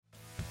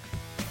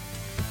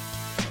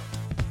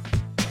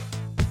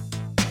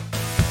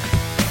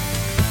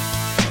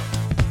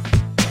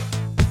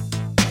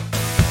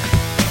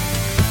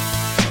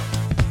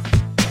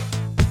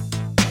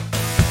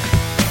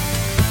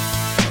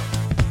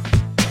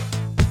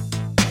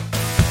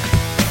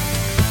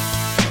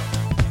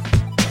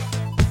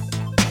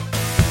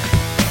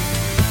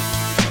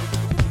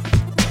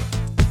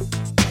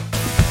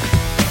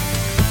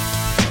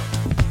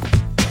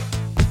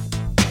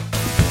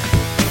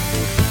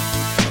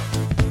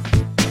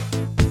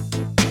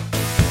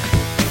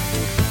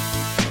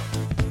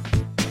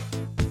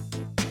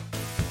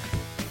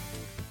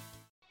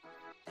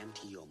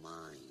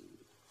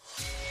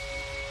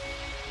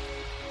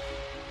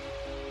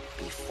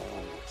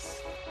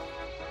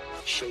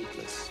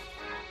shapeless,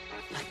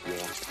 like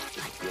water,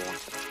 like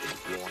water,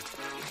 like water,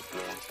 like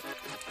water,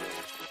 like water.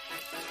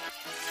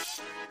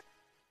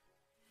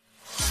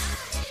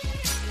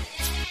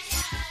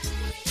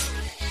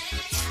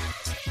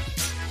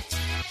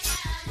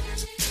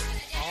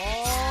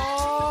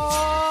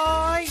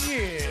 Oh,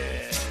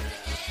 yeah.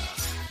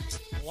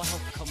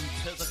 Welcome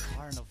to the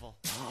carnival.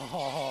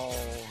 Oh.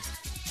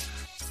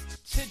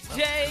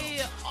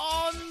 Today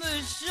on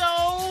the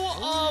show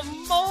of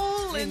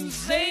Mole and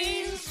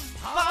Zane's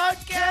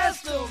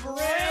podcast of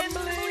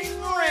rambling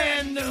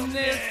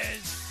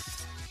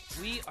randomness,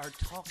 we are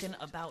talking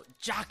about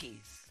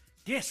jockeys.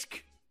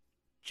 Disc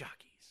jockeys.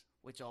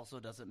 Which also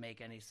doesn't make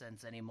any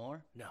sense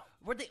anymore. No.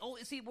 Were they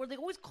always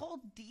called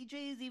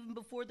DJs even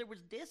before there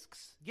was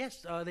discs?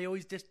 Yes, they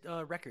always disc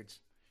records.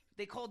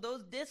 They called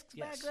those discs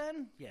back Yes.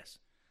 then? Yes.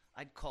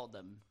 I'd call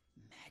them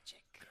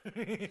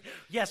magic.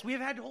 Yes, we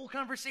have had whole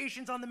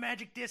conversations on the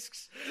magic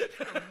discs.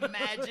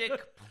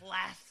 Magic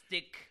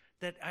plastic.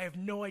 That I have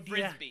no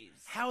idea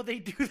Frisbees. how they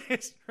do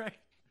this, right?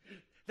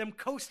 Them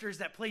coasters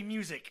that play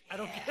music. I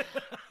don't get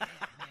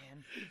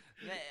Man.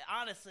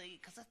 Honestly,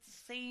 because that's the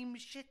same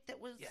shit that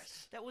was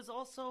Yes. that was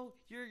also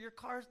your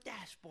car's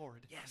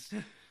dashboard. Yes.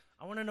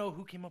 I want to know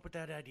who came up with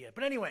that idea.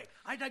 But anyway,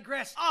 I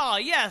digress. Ah,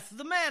 yes,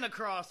 the man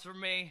across from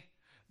me,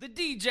 the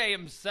DJ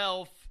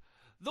himself,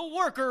 the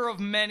worker of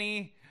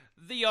many,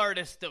 the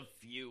artist of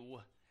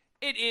few.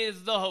 It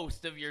is the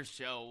host of your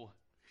show,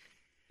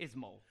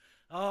 Ismo.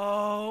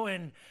 Oh,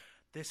 and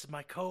this is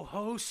my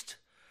co-host,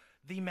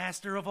 the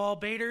master of all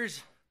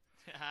baiters,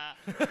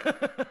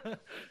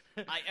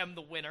 I am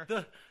the winner.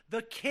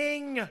 the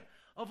king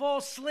of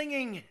all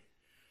slinging,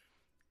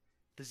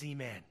 the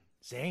Z-Man,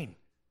 Zane.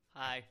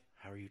 Hi.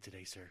 How are you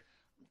today, sir?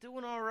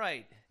 Doing all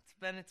right.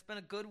 It's been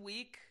a good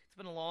week. It's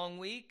been a long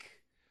week,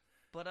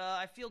 but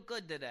I feel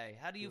good today.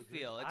 How do you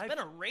feel? It's been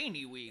a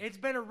rainy week. It's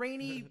been a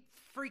rainy,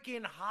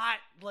 freaking hot,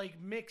 like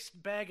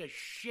mixed bag of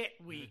shit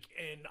week,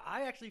 and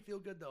I actually feel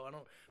good though. I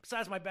don't,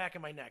 besides my back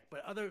and my neck,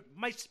 but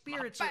my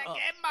spirits my back are up.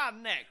 and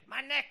my neck.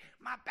 My neck,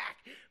 my back.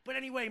 But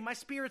anyway, my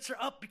spirits are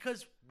up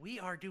because we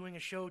are doing a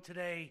show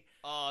today.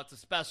 Oh, it's a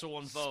special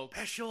one, folks.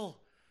 Special.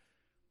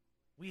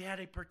 We had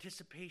a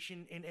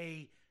participation in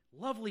a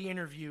lovely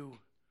interview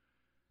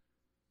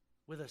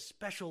with a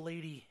special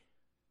lady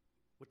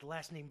with the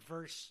last name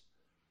Verse.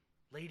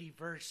 Lady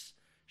Verse.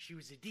 She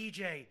was a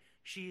DJ.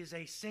 She is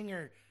a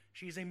singer.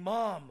 She's a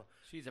mom.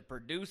 She's a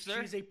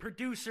producer. She's a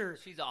producer.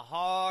 She's a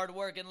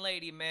hard-working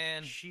lady,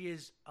 man. She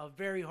is a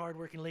very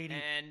hard-working lady.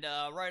 And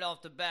right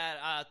off the bat,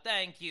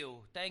 thank you.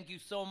 Thank you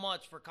so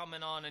much for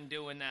coming on and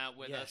doing that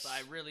with Yes. us.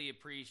 I really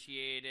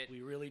appreciate it.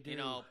 We really do. You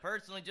know,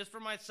 personally, just for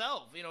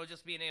myself,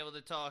 just being able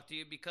to talk to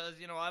you because,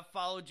 I've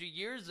followed you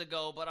years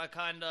ago, but I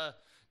kind of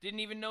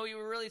didn't even know you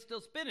were really still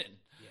spinning.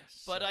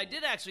 Yes. But so- I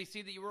did actually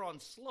see that you were on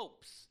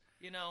Slopes.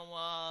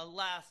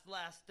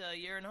 Last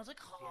year, and I was like,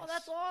 oh, Yes.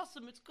 that's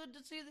awesome. It's good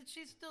to see that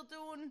she's still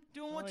doing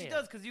what Oh, she yeah.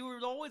 does, because you were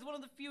always one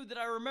of the few that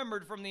I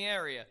remembered from the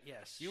area.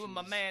 Yes, You and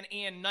my she's- man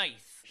Ian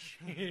Nice.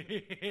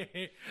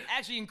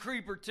 Actually, in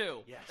Creeper,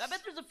 too. Yes. I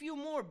bet there's a few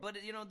more, but,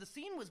 the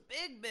scene was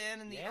big,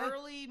 man, in the Yeah.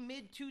 early,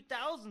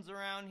 mid-2000s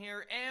around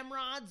here.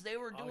 Amrods, they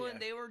were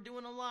Oh,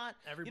 doing a lot.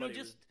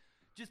 Everybody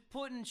Just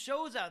putting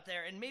shows out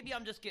there, and maybe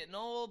I'm just getting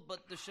old,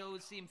 but the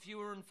shows seem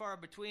fewer and far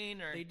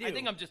between, or They do. I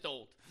think I'm just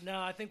old.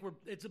 No, I think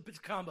it's a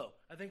combo.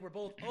 I think we're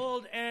both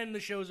old and the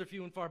shows are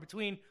few and far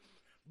between.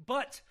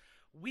 But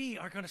we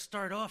are going to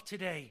start off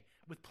today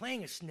with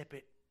playing a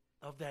snippet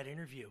of that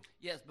interview.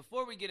 Yes,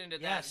 before we get into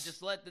Yes. that,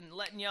 just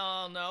letting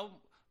y'all know,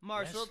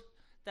 Marshall, Yes.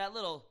 that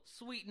little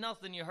sweet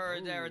nothing you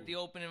heard there at Ooh. the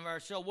opening of our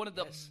show, one of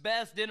the Yes.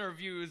 best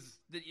interviews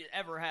that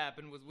ever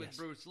happened was with Yes.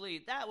 Bruce Lee.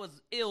 That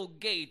was Ill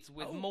Gates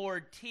with Oh. more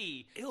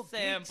T Ill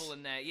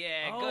sampling that.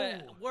 Yeah, Oh.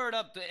 good. Word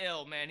up to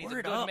Ill, man. He's a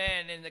Word good up.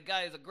 man, and the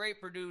guy is a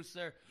great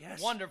producer. Yes.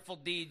 Wonderful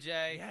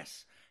DJ.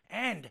 Yes.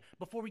 And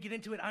before we get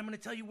into it, I'm going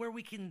to tell you where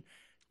we can,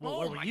 Oh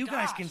where my you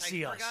guys can gosh,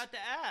 see I us. forgot to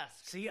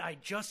ask. See, I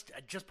just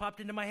popped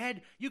into my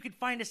head. You can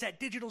find us at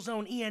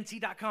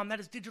digitalzoneent.com. That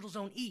is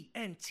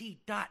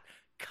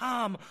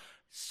digitalzoneent.com.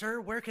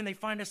 Sir, where can they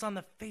find us on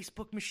the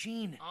Facebook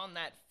machine? On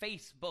that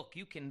Facebook,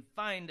 you can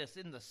find us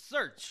in the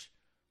search.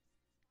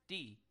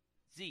 DZENT.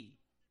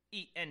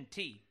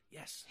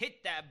 Yes.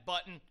 Hit that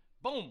button.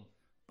 Boom.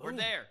 We're Boom.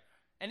 there.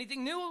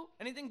 Anything new?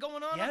 Anything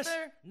going on up Yes.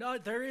 there? No,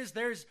 there's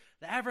the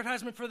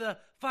advertisement for the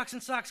Fox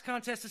and Socks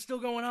contest is still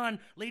going on.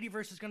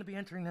 Ladyverse is going to be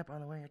entering that, by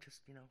the way. I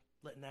just,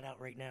 letting that out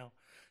right now.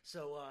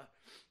 So,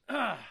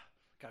 got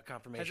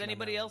confirmation. Has on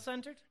anybody that one. else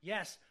entered?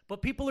 Yes,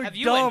 but people are Have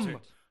you dumb.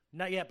 entered?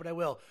 Not yet, but I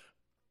will.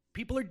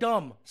 People are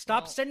dumb.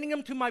 Stop Well- sending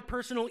them to my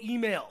personal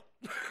email.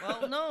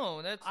 Well,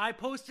 no. That's... I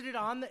posted it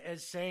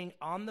as saying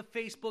on the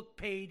Facebook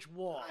page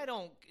wall. I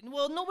don't.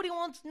 Well, nobody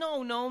wants.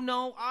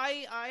 No.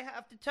 I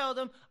have to tell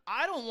them.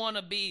 I don't want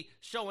to be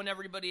showing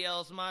everybody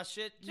else my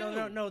shit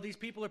too. No. These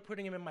people are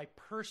putting them in my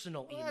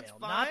personal Well, email, that's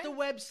not fine. the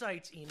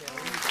website's email. What are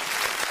you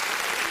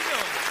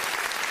doing?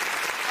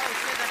 Oh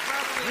shit! That's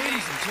probably me.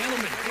 Ladies and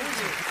gentlemen,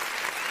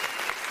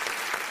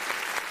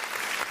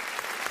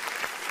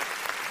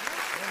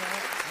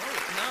 No,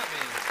 it's not me.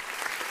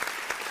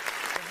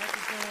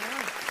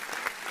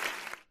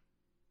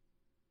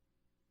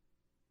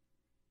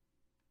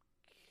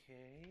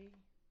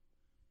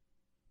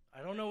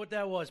 what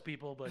that was,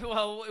 people, but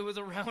Well, it was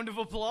a round of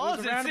it applause.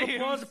 was a round it of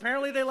applause. seems.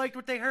 Apparently, they liked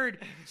what they heard.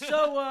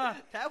 So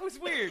That was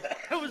weird.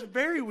 it was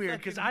very weird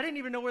because I didn't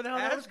even know where the hell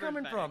that was Asper's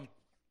coming back. from.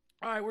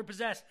 All right, we're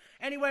possessed.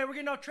 Anyway, we're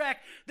getting off track.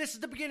 This is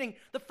the beginning,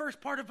 the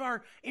first part of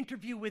our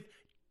interview with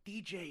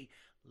DJ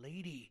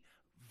Lady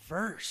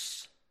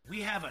Verse.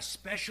 We have a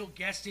special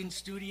guest in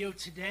studio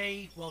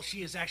today. Well,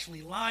 she is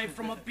actually live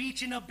from a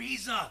beach in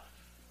Ibiza.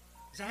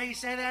 Is that how you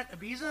say that?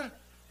 Ibiza?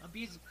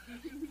 Ibiza.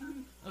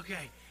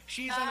 Okay,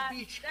 she's on a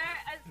beach. Ibiza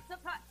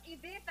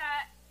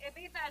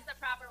is the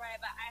proper way,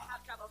 but I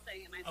have trouble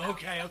saying it myself.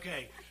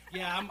 Okay.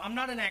 Yeah, I'm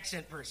not an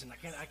accent person. I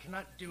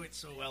cannot do it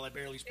so well. I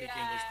barely speak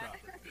English proper.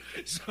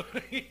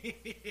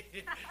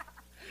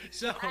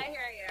 So I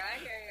hear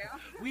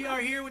you. we are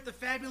here with the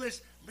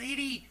fabulous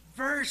Lady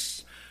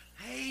Verse.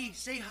 Hey,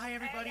 say hi,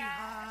 everybody. Hey,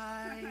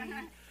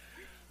 Hi.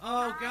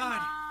 Oh,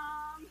 God.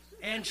 Mom.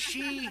 And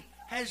she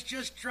has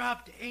just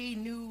dropped a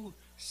new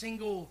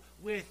single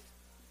with,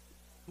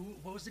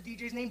 what was the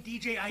DJ's name?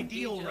 DJ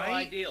Ideal, DJ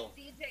right? Ideal.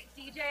 DJ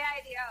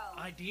Ideal.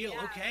 Ideal,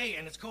 Yeah. okay.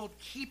 And it's called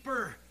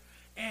Keeper.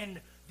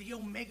 And the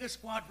Omega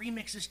Squad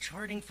remix is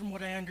charting, from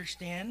what I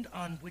understand,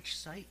 on which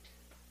site?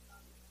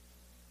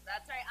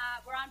 That's right.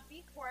 We're on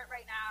Beatport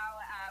right now.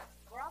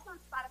 We're also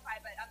on Spotify,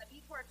 but on the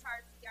Beatport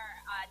charts, we are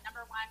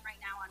number 1 right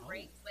now on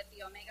Breaks with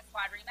the Omega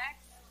Squad remix.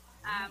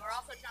 We're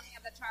also jumping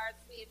up the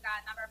charts. We've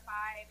got number 5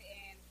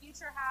 in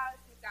Future House.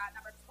 We've got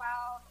number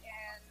 12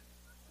 in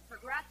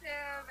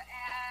Progressive,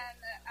 and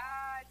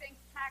I think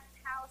Tech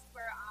House,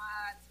 we're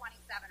on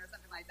 27 or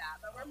something like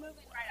that. But we're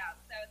moving right up,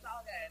 so it's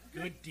all good.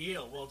 Good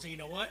deal. Well, so you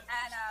know what?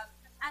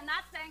 And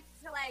that's thanks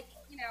to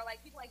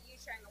people like you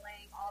sharing the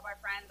link, all of our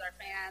friends, our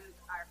fans,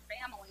 our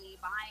family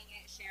buying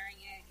it, sharing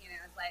it.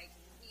 It's like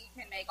we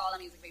can make all the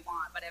music we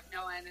want, but if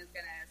no one is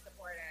gonna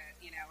support it,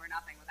 we're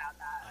nothing without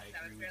that.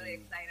 So it's really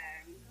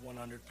exciting.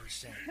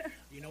 100%.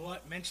 You know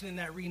what? Mentioning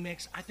that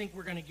remix, I think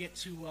we're gonna get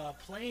to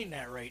playing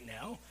that right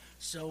now.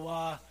 So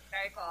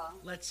Very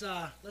cool. let's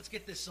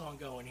get this song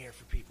going here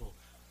for people.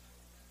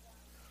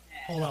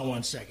 Hold on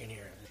one second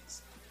here.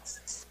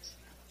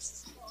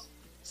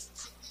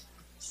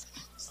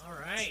 All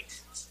right.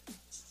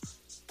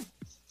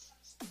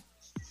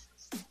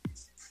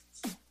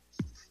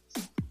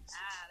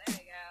 There we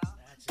go.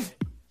 That's it.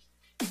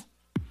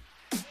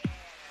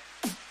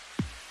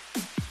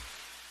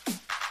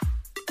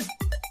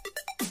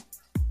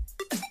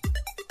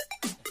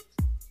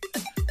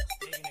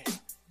 Digging it.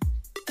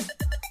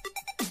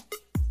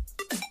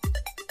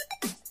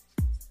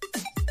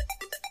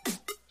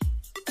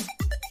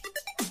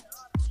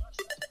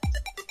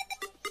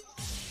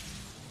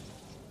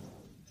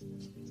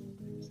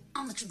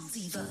 I'm the true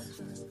diva.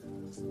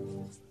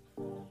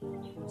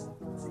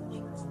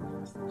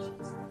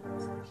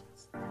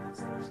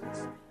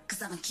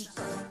 Cause I'm a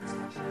keeper.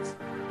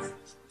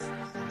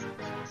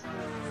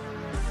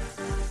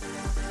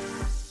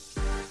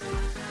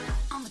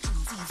 I'm the true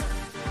diva.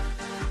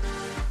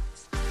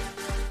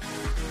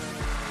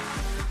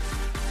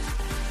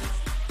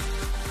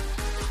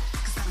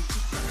 Cause I'm a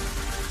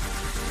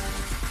keeper.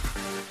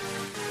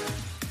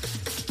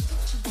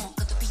 What you want?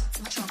 Got the beats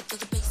in my trunk, got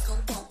the bass go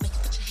bump, make you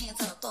put your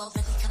hands up,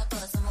 already kinda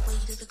buzz on my way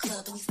to the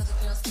club, and these other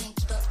girls can't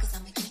keep up, cause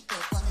I'm a keeper.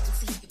 Wanted to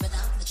see you, but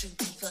I'm the true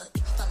diva. If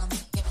you follow me,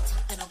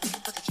 guaranteed that I'll wait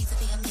for the keys of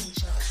the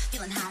amnesia.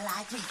 Feeling high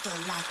like reefer,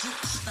 like you,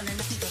 running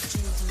the fever,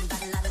 dreams and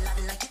body,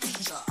 like a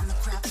teaser. I'm the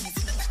crowd,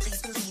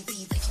 please believe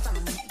these. If you follow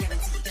me,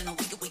 guaranteed that I'll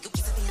wake up,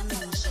 keys of the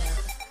amnesia.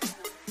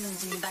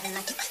 Moving your body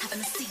like you having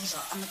a seizure.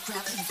 I'm the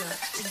crowd pleaser,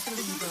 please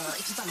believe her.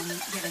 If you follow me,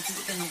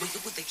 guaranteed that I'll wake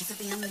up with the keys of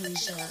the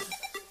amnesia.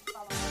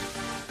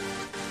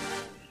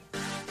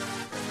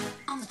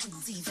 I'm the true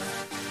diva.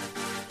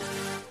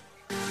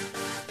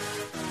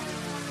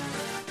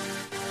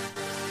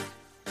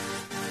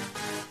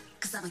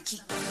 Cause I'm a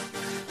keeper.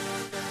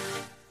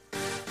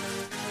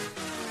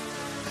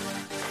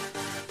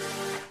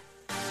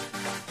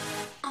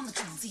 I'm the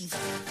true diva.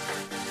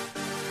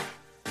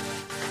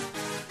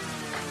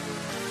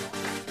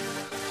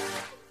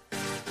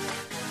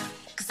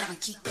 Cause I'm a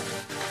keeper.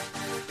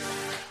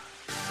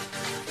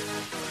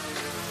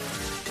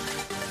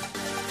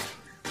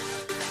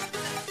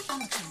 I'm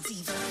the true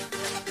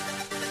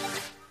diva.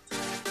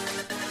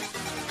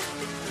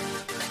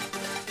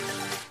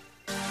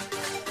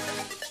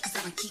 Cause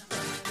I'm a keeper. Cause I'm a keeper.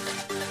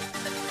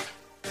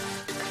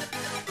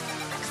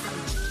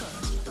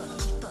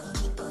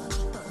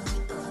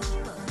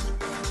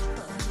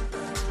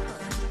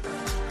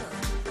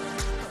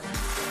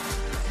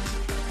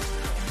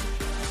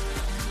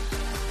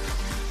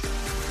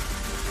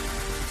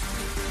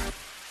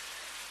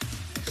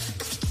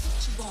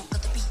 You want, got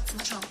the beats in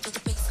my trunk, got the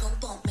bass go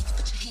bump, make you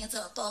put your hands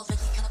up,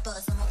 already kinda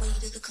buzz on my way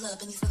to the club,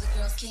 and these other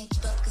girls can't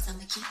keep up, cause I'm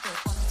a keeper.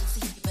 Wanted to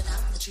see you, but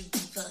I'm the true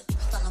diva. If you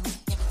follow me,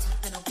 guaranteed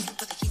that I'll wake up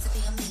with the keys of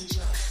the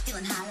amnesia.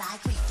 Feeling high like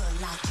reefer,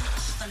 like you,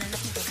 running the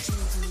fever,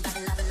 dreams and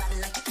body,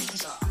 like a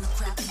teaser. I'm the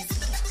crowd,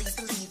 please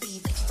believe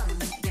these. If you follow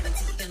me,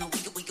 guaranteed that I'll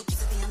wake up,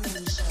 keys of the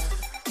amnesia.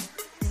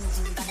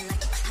 Moving your body like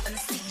you having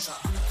a seizure.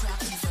 I'm the crowd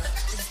pleaser,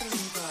 please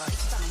believe her. If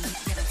you follow me,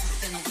 guaranteed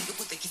that I'll wake up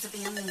with the keys of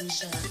the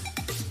amnesia.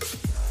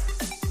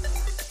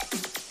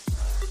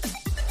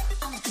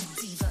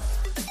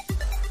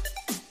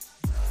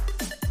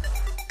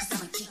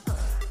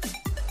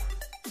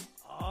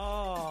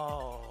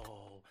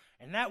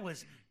 And that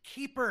was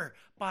Keeper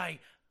by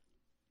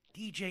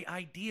DJ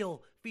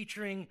Ideal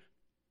featuring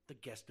the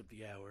guest of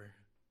the hour,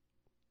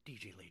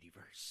 DJ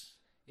Ladyverse.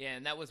 Yeah,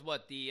 and that was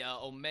what, the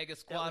Omega That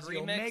Squad was the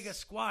remix? Omega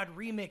Squad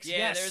remix, Yeah,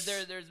 yes.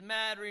 there's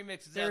mad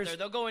remixes out there.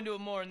 They'll go into it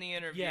more in the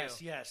interview.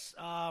 Yes.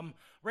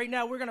 Right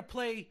now, we're going to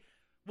play...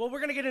 Well, we're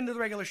going to get into the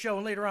regular show,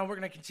 and later on, we're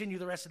going to continue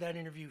the rest of that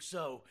interview.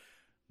 So,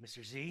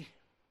 Mr. Z...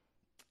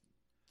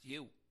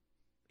 You.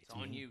 It's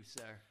on me. you,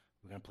 sir.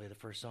 We're going to play the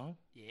first song?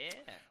 Yeah.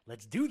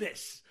 Let's do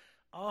this.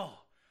 Oh,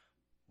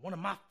 one of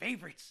my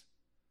favorites.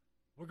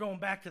 We're going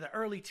back to the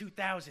early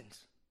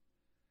 2000s.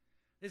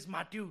 This is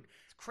my dude.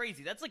 It's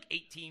crazy. That's like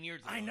 18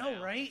 years ago. I know,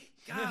 now. right?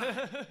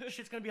 God,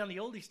 shit's going to be on the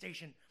oldie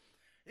station.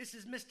 This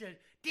is Mr.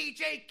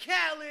 DJ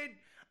Khaled.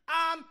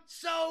 I'm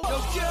so...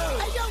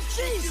 Hey, yo,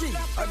 Cheesy.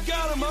 I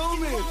got him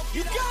on me.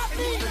 You got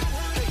me.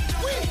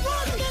 We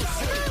run this,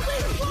 man. We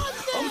run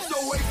this. I'm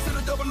so late to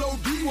the double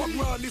OD. Walk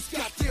around this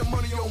goddamn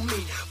money on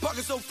me.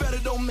 Pocket so fat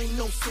it don't make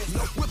no sense.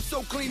 Whip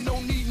so clean,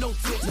 don't need no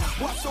tint.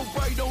 Watch so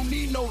bright, don't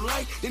need no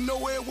light. And no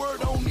air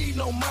word, don't need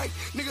no mic.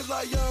 Niggas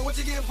like young, what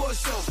you getting for a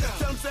show?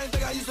 Tell them same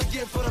thing I used to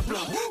get for the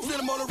blow. Send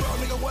them on the road,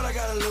 nigga, what I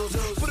gotta lose?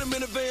 Put them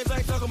in the vans, I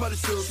ain't talking about the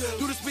shoes.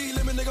 Do the speed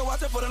limit, nigga,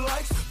 watch out for the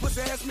lights.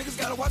 Pussy ass niggas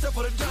gotta watch out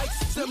for the dikes.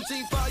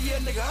 17-5, yeah,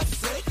 nigga, I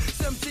said it.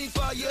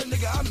 17-5, yeah,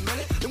 nigga, I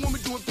meant it. And when we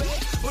doing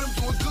bad, but I'm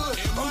doing good.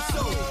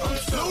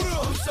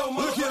 I'm so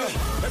much. Look at it.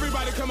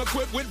 Everybody come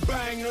equipped with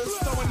bangers,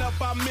 throwing up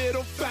our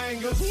middle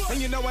fingers.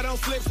 And you know I don't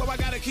slip, so I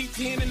gotta keep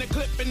 10 in the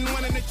clip and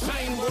 1 in the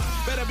chamber.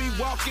 Better be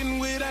walking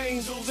with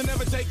angels and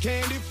never take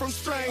candy from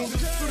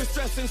strangers. Through the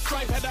stress and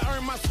strife, had to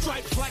earn my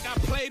stripes like I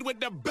played with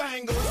the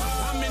Bengals.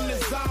 I'm in the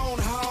zone,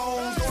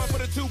 home, going for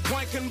the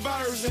 2-point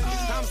conversion.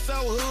 I'm so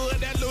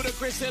hood that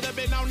Ludacris should have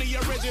been on the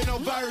original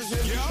version.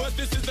 But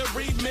this is the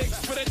remix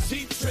for the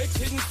cheap tricks,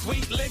 hitting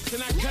sweet licks,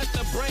 and I cut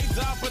the braids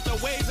off, but the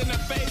waves in the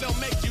fade don't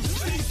make you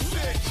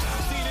seasick.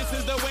 See, this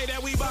is the way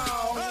that we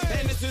ball,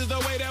 and this is the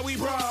way that we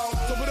brawl.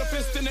 So put a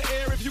fist in the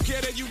air if you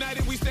care that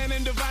united we stand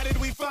and divided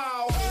we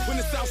fall. When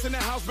the South's in the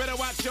house, better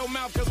watch your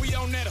mouth, cause we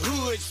on that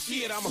hood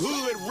shit. I'm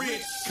hood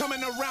rich,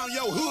 coming around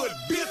your hood,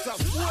 bitch, I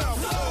swear I'm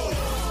so.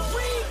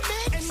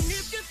 Remix. And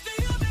if you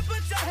feel it,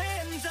 put your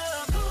hands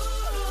up.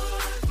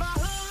 My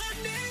hood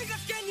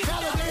niggas, can you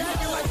They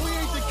acting like we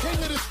ain't the king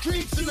of the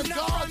streets and the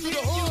guards of the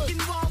hood. You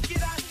can walk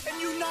it out,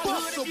 and you not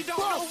hood if you don't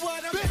know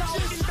what I'm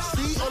talking about.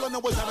 See, all I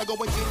know is how to go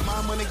and get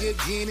my money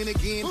again and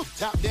again.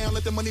 Top down,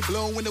 let the money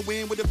blow in the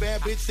wind with a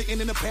bad bitch sitting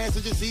in the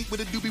passenger seat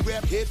with a doobie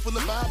rap head full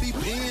of Bobby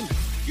pin.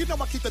 You know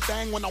I keep the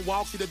thing when I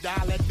walk, see the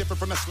dialect different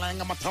from the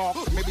slang I'ma talk.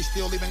 Maybe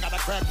still even got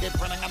a crackhead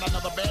friend, I got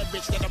another bad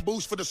bitch that a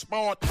boost for the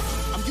sport.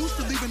 I'm used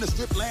to leaving the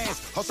strip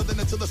last, hustling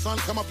until the sun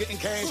come up getting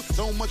cash.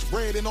 So much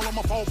bread in all of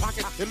my phone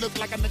pockets, it look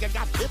like a nigga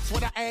got tips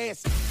with an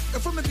ass.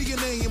 And from the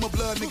DNA in my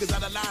blood, niggas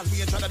idolize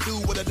me and try to do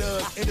what I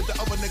does. And if the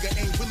other nigga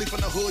ain't really from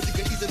the hood, you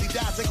can easily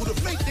die. Take who the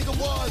fake nigga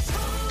was.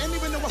 And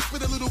even though I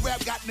spit a little rap,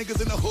 got niggas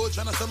in the hood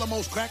trying to sell the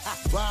most crack.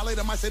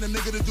 Violator might say the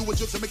nigga to do a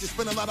joke to make you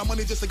spend a lot of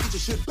money just to get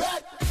your shit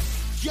back.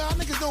 Y'all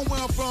niggas know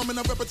where I'm from, and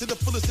I rep it to the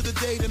fullest of the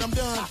day, then I'm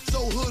done.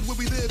 So hood where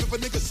we live, if a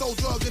nigga sold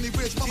drugs and he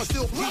rich, mama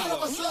still proud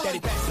of us. Daddy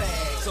pack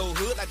flag, so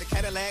hood like the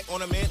Cadillac,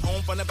 ornament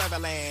on from the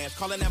Avalanche.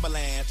 Call an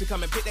ambulance to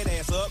come and pick that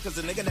ass up, cause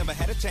the nigga never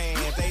had a chance.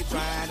 They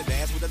trying to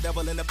dance with the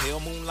devil in the pale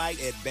moonlight,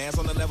 advance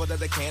on the level that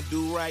they can't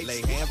do right.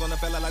 Lay hands on the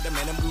fella like the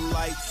man in blue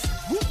lights.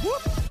 Whoop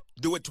whoop.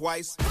 Do it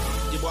twice.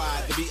 Your boy,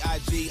 the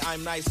B.I.G.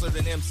 I'm nicer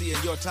than MC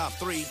in your top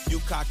 3. You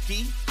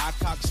cocky, I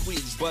cock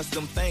squeeze. Bust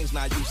them things,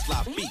 now you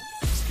sloppy.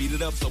 Speed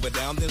it up, slow it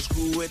down, then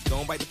screw it.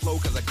 Don't bite the flow,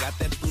 cause I got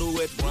that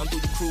fluid. Run through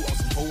the crew on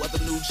some whole other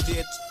new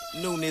shit.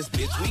 Newness,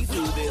 bitch, we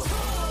do this.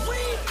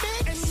 Remix.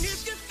 And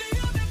if you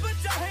feel it,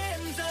 put your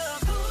hands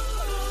up.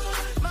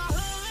 My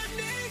hood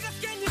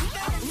niggas, can you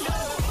stand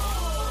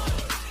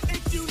up?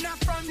 If you not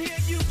from here,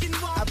 you can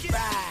walk it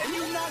out. And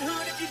you not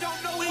hood if you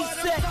don't know what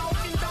I'm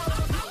talking about.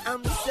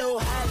 I'm so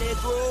Holly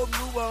Grove,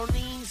 New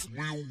Orleans,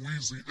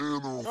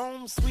 Louisiana.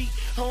 home sweet,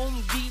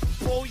 home deep.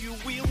 For you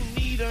will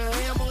need a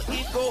hammer.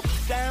 It go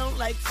down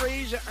like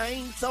Frazier. I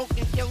ain't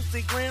talking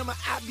Kelsey Grammer.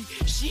 I be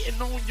shitting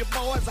on your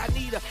boys. I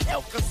need a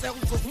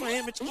Alka-Seltzer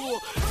sandwich.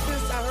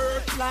 Since I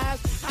heard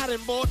flies, I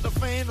done bought the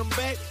Phantom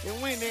back and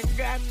went and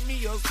got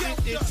me a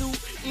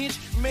 52-inch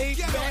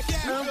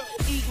Maybach. I'm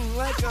eating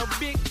like a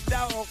big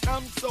dog.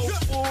 I'm so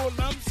full,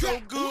 I'm so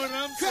good,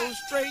 I'm so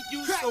straight.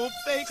 You so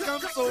fake,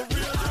 I'm so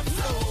real, I'm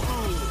so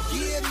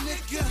Yeah,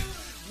 nigga.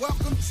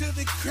 Welcome to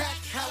the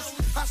crack house.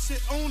 I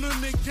sit on a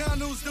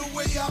McDonald's the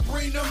way I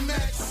bring the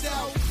max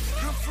out.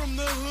 I'm from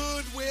the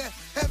hood where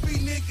every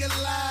nigga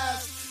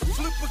lies.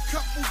 Flip a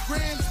couple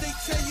grams, they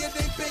tell you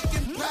they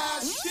baking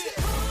pies. Shit.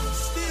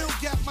 Still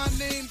got my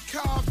name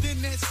carved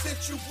in that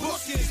central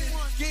booking.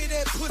 Gave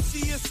that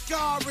pussy a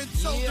scar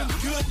and told him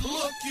good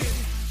looking.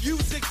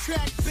 Use a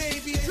crack,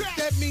 baby.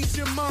 That means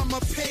your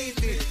mama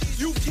paid it.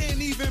 You can't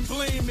even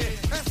blame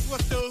it. That's what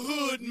the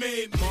hood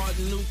made me.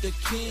 Martin Luther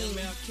King,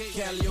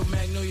 Calio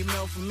Magnolia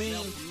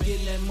Melphamine,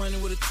 getting that money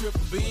with a triple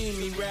beam.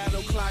 Me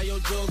Rado, Clio,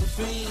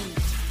 Josephine.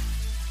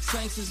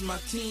 Saints is my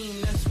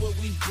team, that's what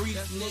we breathe,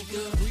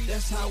 nigga.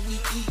 That's how we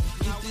eat.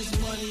 Get this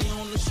money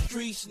on the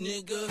streets,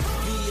 nigga.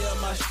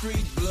 BL my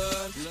street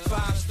blood,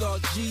 5-star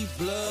G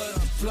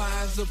blood. Fly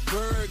as a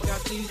bird,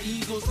 got these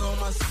eagles on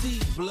my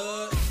seat,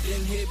 blood.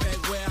 Then head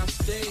back where I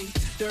stay.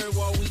 Third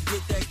wall, we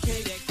get that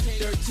cake.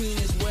 13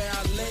 is where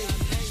I lay.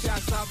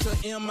 Shouts out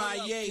to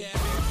MIA.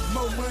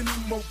 More money,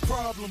 more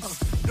problems.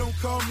 Don't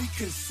call me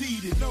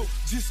conceited. No,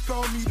 just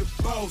call me the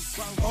boss.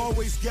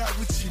 Always got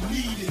what you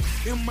needed.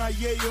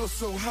 MIA oh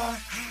so high,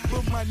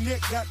 but my neck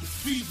got the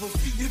fever.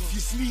 If you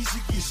sneeze,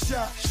 you get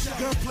shot.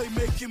 Gunplay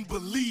making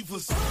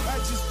believers. I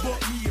just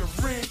bought me a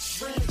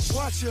wrench.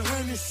 Watch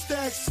 100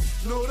 stacks.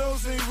 No,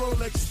 those ain't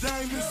Rolex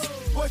diamonds.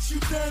 What you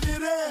done to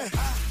that?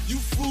 You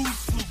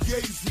fools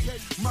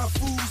fugazi. My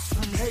fools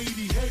from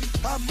Haiti.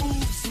 I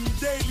move some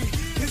daily.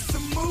 It's a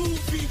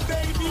movie,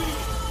 baby.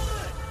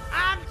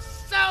 I'm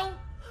so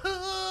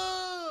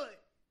hood.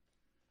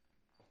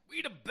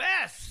 We the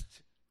best.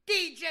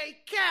 DJ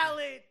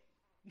Khaled.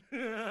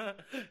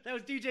 That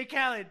was DJ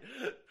Khaled.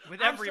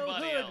 With I'm everybody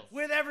so hood else.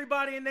 With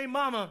everybody and their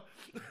mama.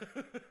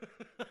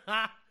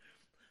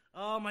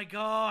 Oh my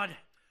God.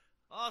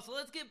 Oh, so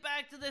let's get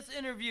back to this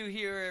interview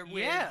here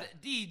with Yeah.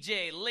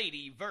 DJ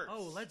Lady Verse.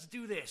 Oh, let's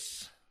do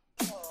this.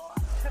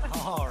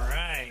 All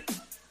right.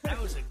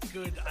 That was a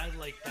good. I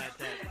like that.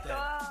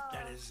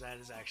 That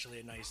is actually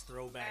a nice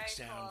throwback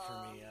Very sound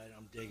cool. for me.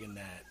 I'm digging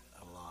that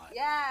a lot.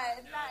 Yeah,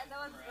 isn't that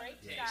was great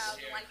stuff.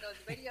 Like those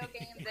video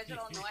games,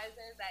 digital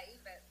noises, that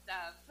 8-bit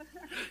stuff.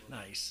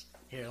 Nice.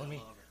 Here,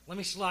 let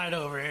me slide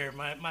over here.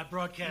 My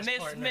broadcast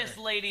partner. Miss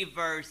Lady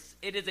Verse,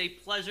 it is a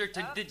pleasure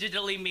to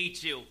digitally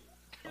meet you.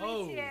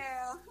 Oh.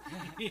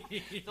 Me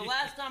too. The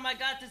last time I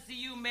got to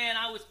see you, man,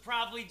 I was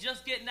probably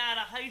just getting out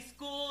of high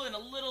school in a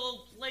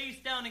little place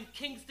down in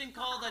Kingston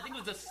called, I think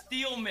it was a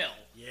steel mill.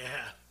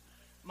 Yeah.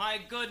 My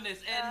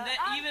goodness. And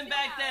even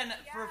back then,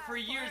 for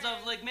years, I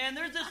was like, man,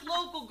 there's this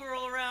local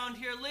girl around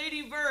here,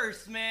 Lady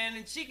Verse, man,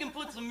 and she can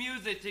put some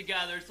music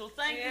together. So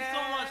thank you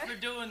so much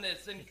for doing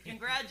this, and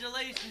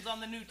congratulations on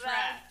the new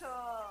track. That's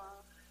cool.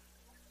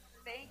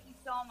 Thank you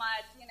so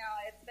much. You know,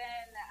 it's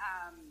been,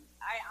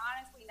 I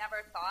honestly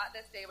never thought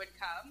this day would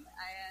come,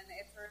 and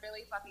it's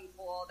really fucking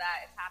cool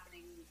that it's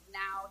happening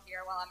now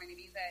here while I'm in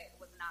Ibiza. It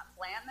was not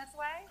planned this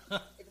way.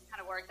 It just kind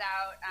of worked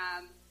out.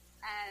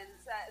 And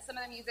some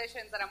of the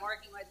musicians that I'm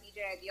working with,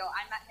 DJ Ideal,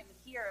 I met him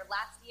here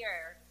last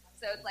year.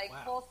 So it's like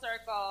full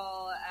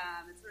circle.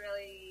 It's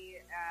really,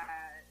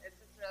 it's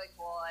just really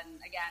cool. And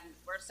again,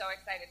 we're so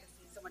excited to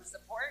see so much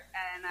support,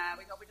 and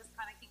we hope we just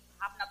kind of keep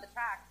hopping up the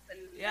tracks.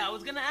 And Yeah, I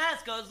was going to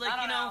ask. I was like, I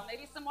don't know,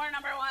 maybe some more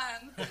number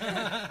ones.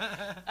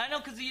 I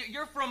know, because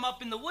you're from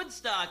up in the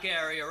Woodstock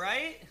area,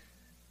 right?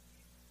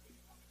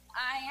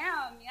 I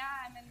am,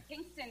 yeah. I'm in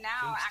Kingston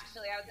now,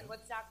 actually. I was in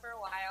Woodstock for a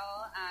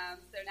while.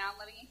 So now I'm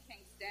living in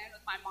Kingston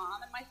with my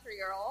mom and my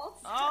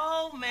 3-year-old.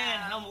 Oh, man,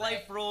 how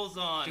life rolls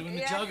on. Doing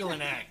the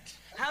juggling act.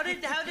 How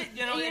did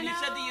you know, and you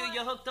said that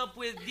you hooked up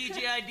with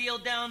DJ Ideal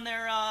down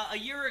there a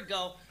year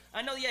ago.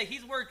 I know,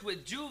 he's worked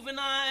with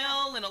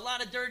Juvenile and a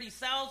lot of Dirty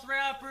South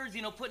rappers,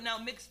 putting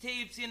out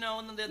mixtapes, in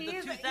the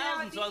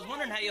 2000s. So I was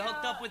wondering how you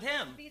hooked up with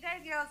him. DJ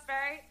Ideal is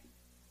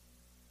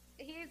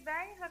he's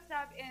very hooked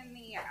up in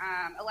the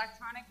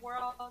electronic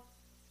world.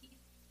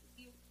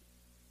 He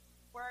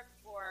works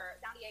for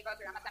San Diego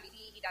through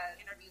MSNBC. He does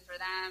interviews for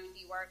them.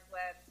 He works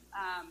with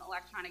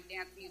Electronic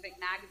Dance Music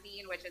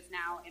Magazine, which is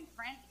now in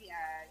print. He's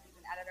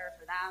an editor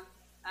for them.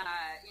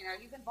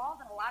 He's involved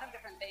in a lot of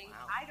different things.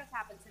 Wow. I just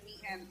happened to meet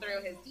him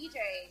through his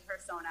DJ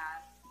persona.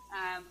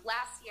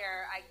 Last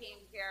year, I came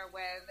here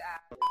with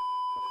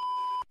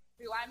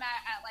who I met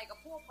at like a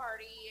pool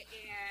party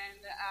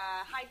in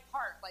Hyde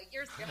Park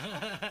years ago.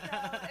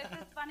 So it's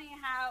just funny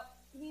how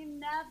you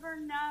never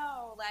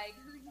know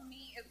who you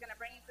meet is going to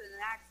bring you to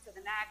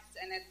the next,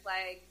 and it's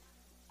like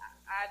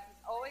I've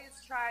always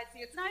tried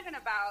to. It's not even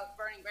about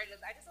burning bridges.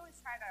 I just always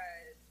try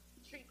to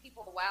treat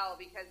people well,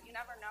 because you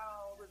never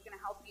know who's going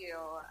to help you.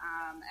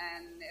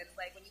 And it's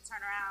like when you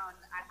turn around,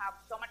 I have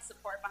so much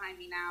support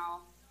behind me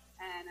now.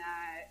 And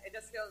it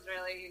just feels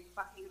really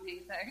fucking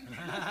amazing.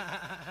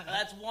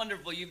 That's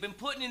wonderful. You've been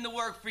putting in the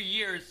work for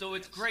years, so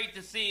it's great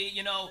to see,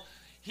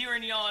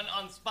 hearing you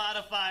on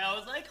Spotify. I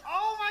was like,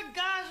 oh my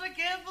gosh, I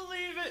can't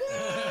believe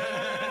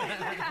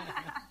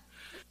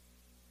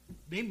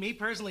it. Me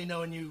personally,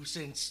 knowing you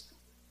since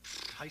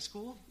high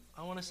school,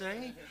 I want to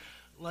say.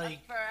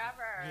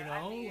 Forever.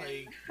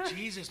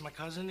 Jesus, my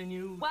cousin and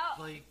you,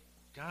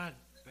 God,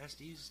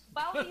 besties.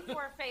 Well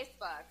before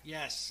Facebook.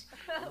 Yes.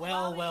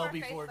 Well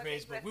before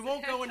Facebook. We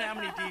won't go into how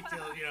many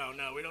details.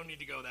 No, we don't need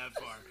to go that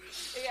far.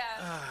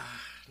 Yeah.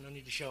 No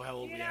need to show how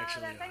old we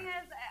actually the thing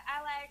are. is,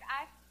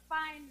 I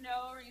find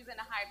no reason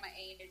to hide my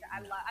age.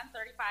 I'm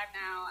 35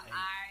 now. I'm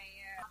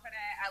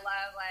confident. I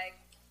love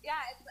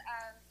it's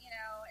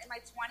in my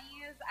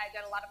 20s I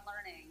did a lot of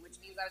learning, which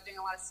means I was doing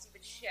a lot of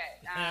stupid shit.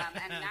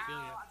 And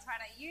now I'm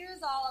trying to use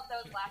all of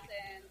those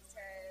lessons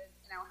to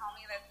help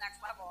me to this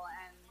next level.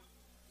 And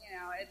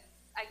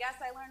I guess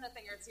I learned a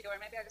thing or two, or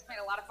maybe I just made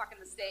a lot of fucking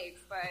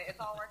mistakes, but it's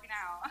all working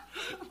out.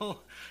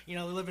 Well, you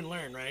know, live and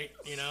learn, right?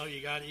 You know,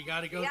 you got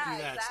to go through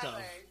that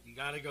stuff. You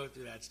got to go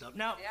through that stuff.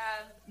 Now,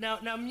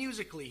 now,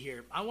 musically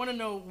here, I want to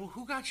know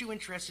who got you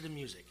interested in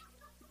music.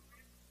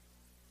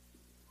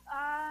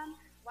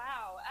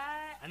 Wow.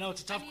 I know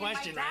it's a tough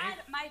question, right?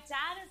 My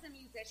dad is a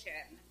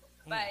musician,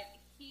 but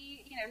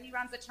he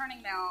runs a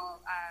Turning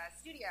Mill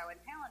studio in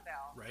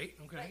Palinville. Right.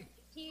 Okay.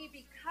 But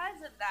because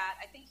of that,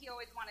 I think he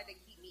always wanted to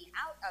keep me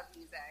out of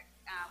music,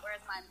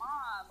 whereas my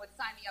mom would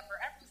sign me up for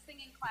every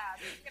singing class,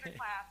 theater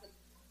class, and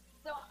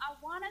so I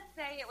want to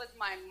say it was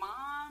my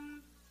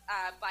mom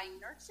by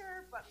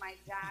nurture, but my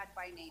dad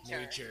by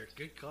nature. Nature.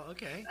 Good call.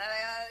 Okay.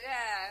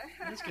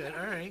 Yeah. That's good.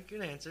 All right.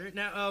 Good answer.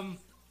 Now,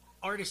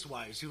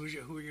 artist-wise, who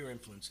are your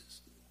influences?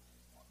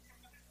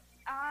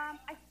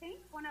 I think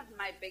one of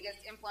my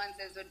biggest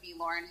influences would be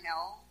Lauryn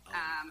Hill.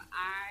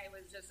 I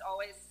was just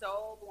always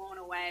so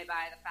blown away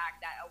by the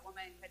fact that a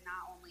woman could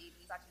not only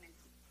be such an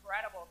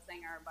incredible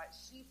singer, but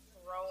she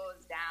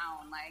throws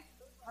down, like,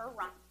 her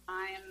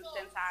rhymes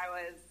since I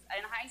was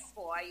in high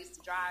school. I used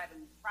to drive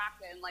and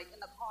practice, and, like,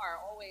 in the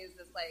car, always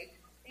just, like,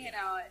 you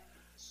know,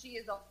 she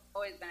has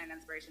always been an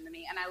inspiration to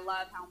me, and I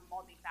love how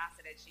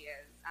multifaceted she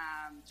is.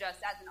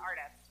 Just as an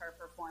artist, her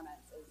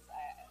performance is...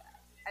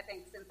 I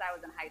think since I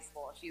was in high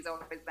school, she's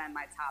always been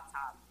my top.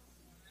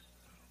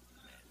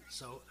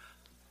 So,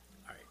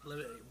 all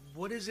right,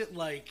 what is it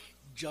like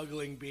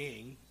juggling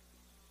being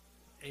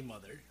a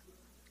mother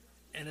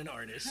and an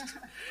artist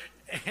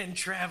and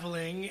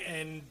traveling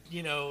and,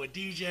 you know, a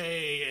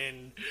DJ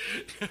and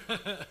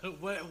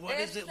what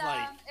is it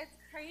like? It's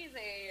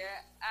crazy.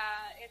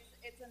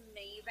 It's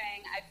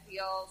amazing. I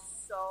feel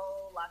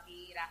so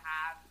lucky to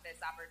have this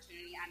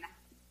opportunity and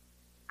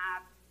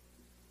have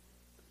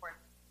support.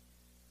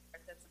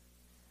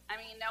 I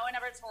mean, no one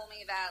ever told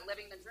me that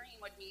living the dream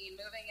would mean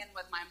moving in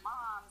with my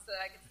mom so that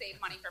I could save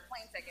money for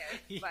plane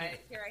tickets, but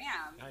here I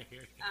am. I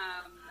hear you.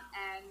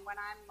 And when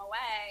I'm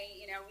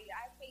away, you know,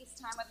 I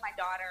FaceTime with my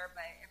daughter,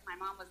 but if my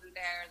mom wasn't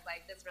there, it's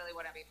like, this really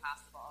wouldn't be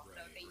possible.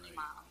 So thank you,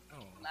 Mom.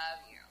 Oh. Love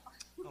you.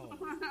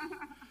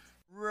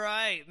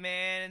 Right,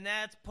 man, and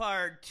that's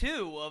part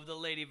 2 of the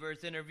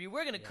Ladyverse interview.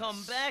 We're going to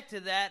come back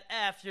to that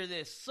after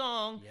this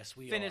song. Yes,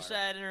 we Finish are.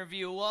 that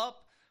interview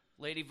up.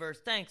 Ladyverse,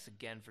 thanks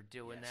again for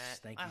doing that.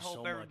 Thank you I hope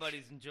so much.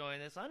 everybody's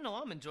enjoying this. I know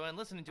I'm enjoying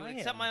listening to it, I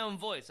except am. my own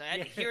voice. I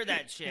had to hear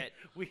that shit.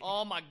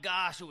 Oh my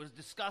gosh, it was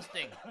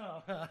disgusting.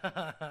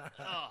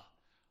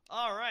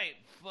 All right,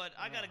 but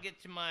I got to get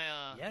to my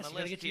yes, my you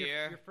list get to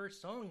here. your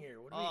first song here.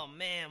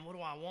 Man, what do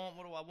I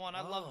want?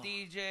 I love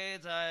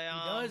DJs. He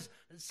does.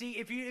 See,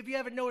 if you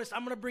haven't noticed,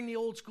 I'm gonna bring the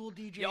old school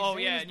DJs. Oh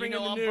Zane's yeah, you bringing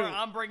know the new.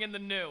 I'm bringing the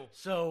new.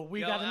 So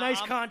we got a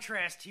nice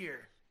contrast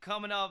here.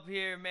 Coming up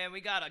here, man,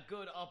 we got a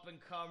good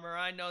up-and-comer.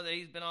 I know that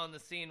he's been on the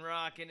scene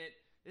rocking it.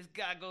 This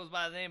guy goes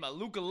by the name of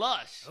Luca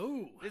Lush.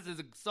 Ooh. This is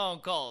a song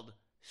called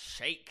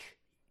Shake.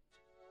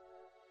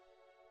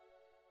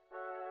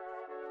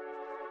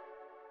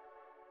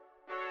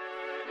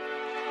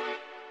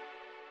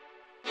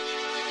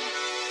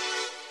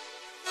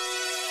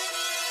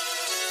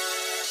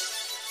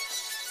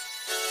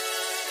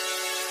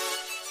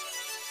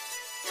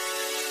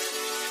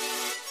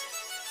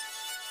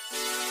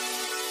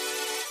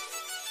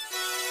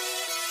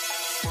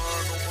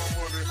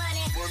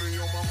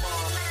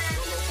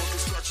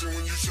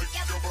 When you shake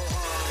your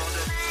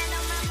behind, money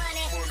on my mind,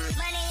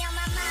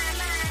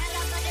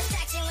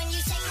 when you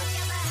shake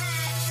your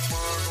behind.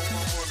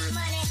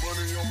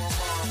 Money on my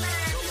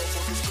mind, hella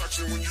for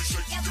distraction when you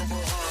shake your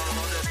behind.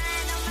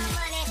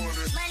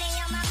 Money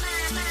on my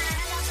mind,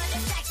 hella for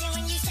distraction when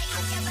you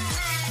shake your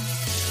behind.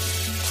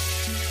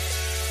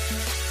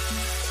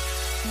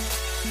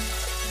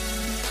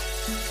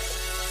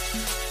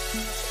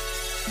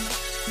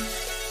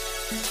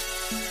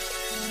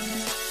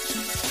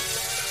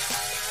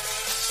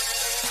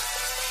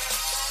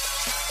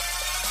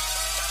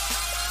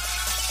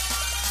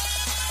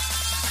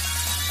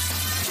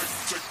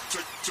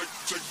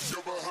 Take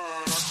your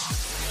behind.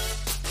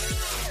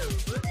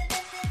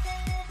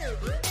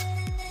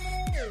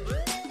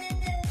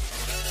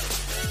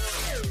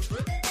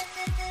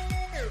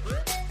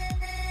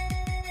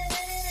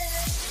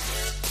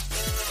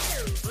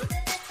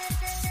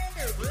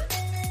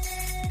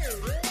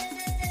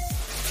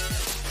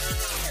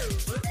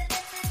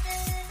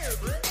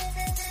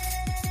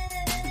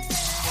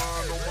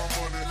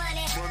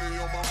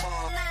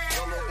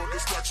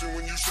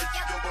 When you shake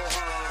your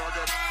behind, I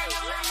got money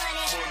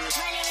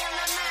on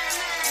my mind,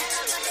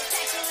 hella for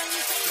protection when you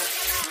shake your behind.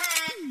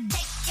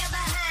 Take your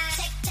behind,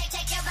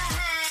 take your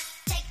behind,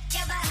 take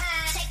your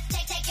behind,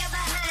 take your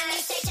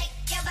behind.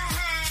 Take your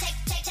behind, take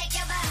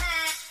your behind,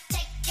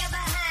 take your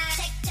behind,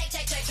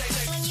 take.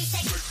 When you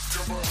shake your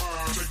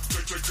behind, take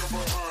your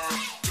behind,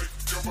 take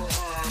your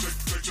behind,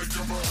 take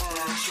your behind, take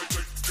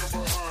your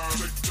behind,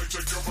 take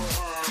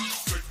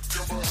your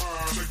behind, take your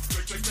behind,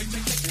 take. When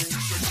you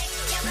shake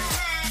your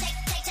behind.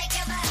 Take your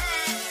behind,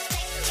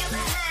 take your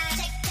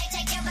behind,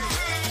 take your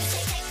behind.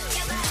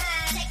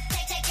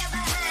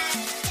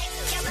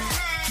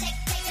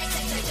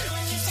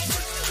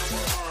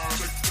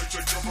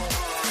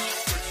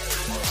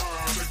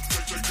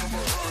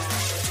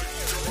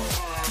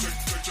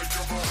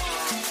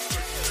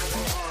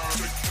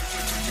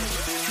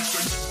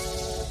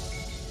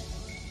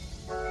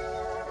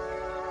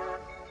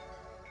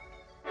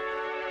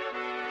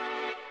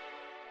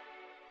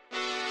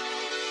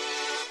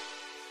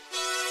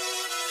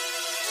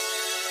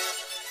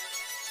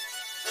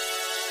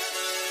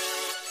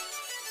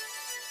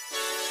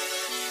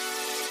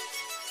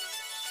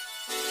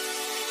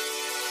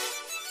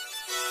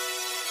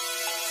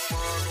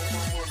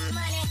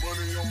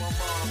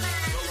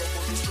 mind. Girl, I'm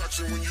a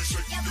distraction when you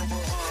shake your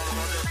behind.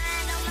 I got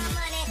Mind on my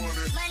money,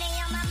 money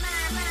on my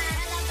mind, mind.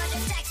 I love a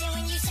distraction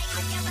when you shake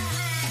up your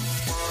behind.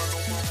 mind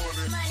on my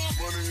money,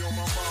 money on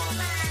my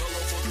mind. Girl,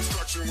 I'm a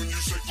distraction when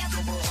you shake your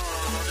behind.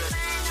 I got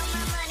Mind on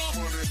my money,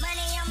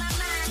 money on my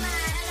mind,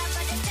 mind. I love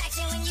a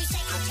distraction when you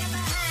shake up your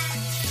behind.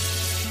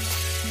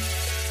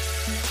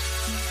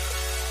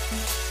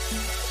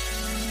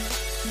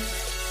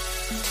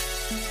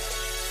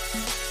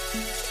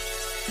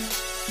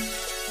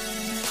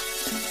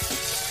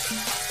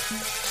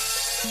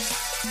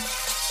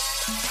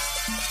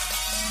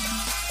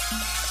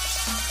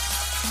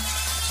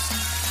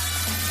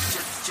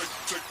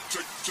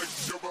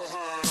 shake your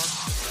behind.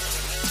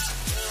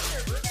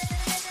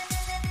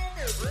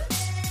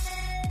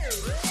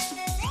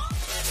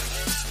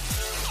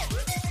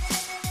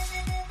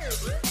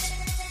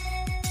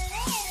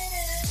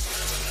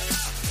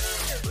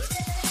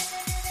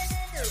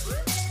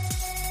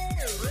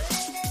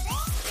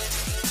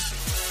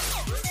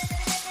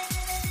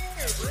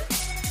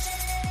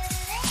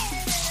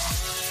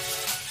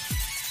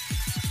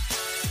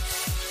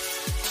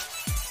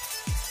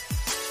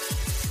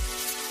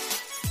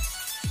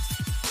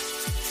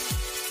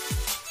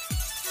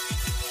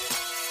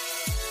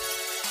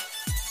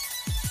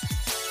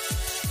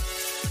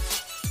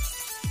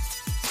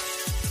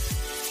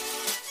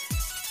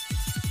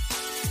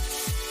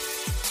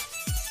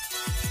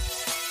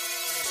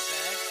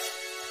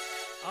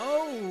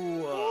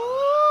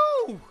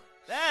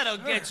 That'll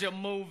get you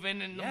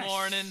moving in the Yes.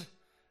 morning.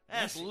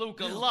 That's Yes, it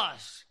Luca will.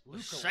 Lush.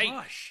 Luca Shake.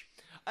 Lush.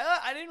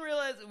 I didn't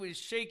realize it was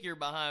Shake Your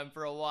Behind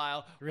for a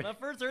while. When I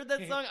first heard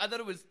that song, I thought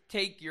it was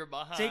Take Your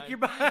Behind. Take Your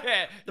Behind.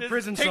 Yeah, The just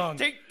prison take, song.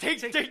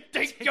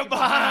 Take your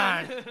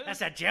behind. That's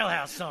that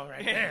jailhouse song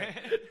right there.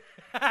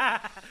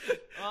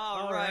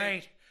 All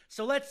right.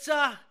 So let's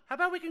how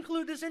about we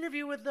conclude this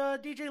interview with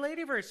DJ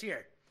Ladyverse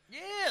here? Yeah,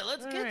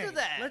 let's All get to right.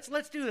 that.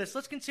 Let's do this.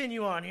 Let's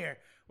continue on here.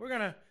 We're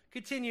gonna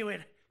continue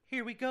it.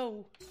 Here we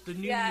go. The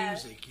new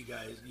Yes. music you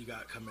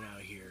got coming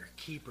out here.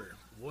 Keeper.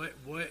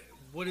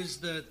 What is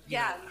the you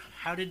Yeah. know,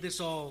 how did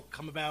this all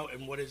come about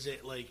and what is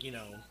it like, you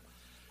know?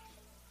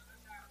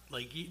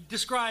 Like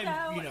describe, So,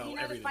 everything.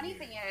 the funny here.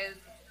 thing is,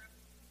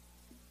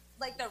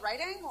 like the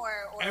writing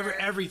or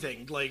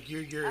Everything, like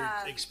your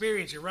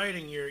experience, your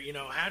writing,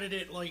 how did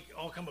it like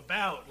all come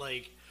about?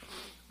 Like,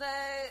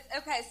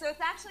 Okay, so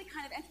it's actually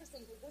kind of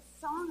interesting because this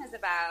song is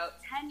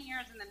about 10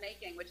 years in the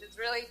making, which is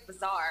really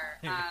bizarre.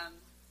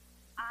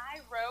 I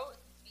wrote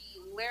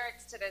the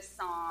lyrics to this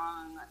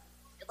song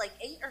like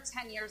 8 or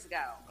 10 years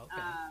ago.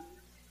 Okay.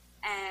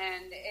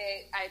 And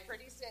I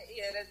produced it.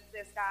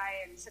 This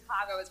guy in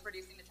Chicago was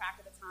producing the track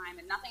at the time,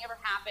 and nothing ever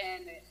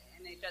happened,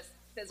 and it just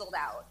fizzled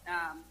out.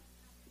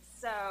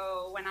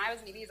 So when I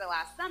was in Ibiza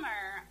last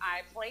summer,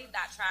 I played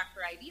that track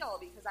for Ideal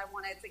because I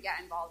wanted to get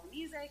involved in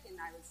music, and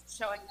I was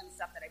showing him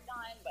stuff that I'd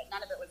done, but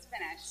none of it was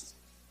finished.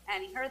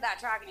 And he heard that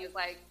track, and he was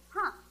like,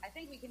 I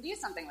think we can do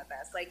something with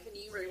this. Like, can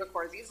you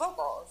re-record these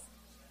vocals?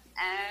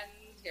 And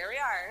here we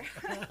are.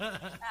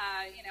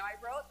 I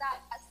wrote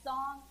that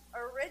song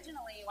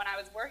originally when I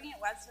was working at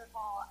Webster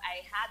Hall.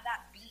 I had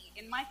that beat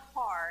in my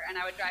car, and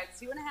I would drive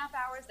 2.5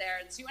 hours there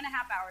and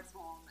 2.5 hours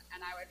home,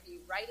 and I would be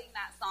writing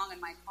that song in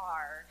my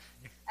car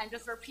and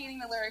just repeating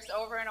the lyrics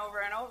over and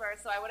over and over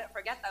so I wouldn't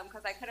forget them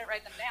because I couldn't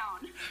write them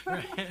down.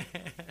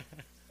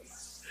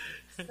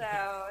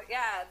 So,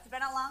 yeah, it's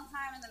been a long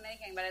time in the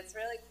making, but it's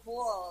really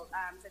cool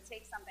to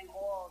take something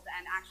old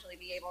and actually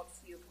be able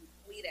to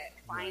complete it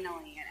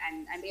finally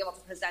and be able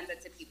to present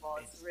it to people.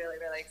 It's really,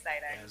 really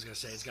exciting. I was gonna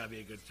say it's gotta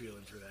be a good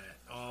feeling for that.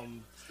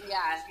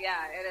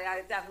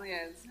 It definitely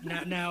is.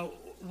 Now,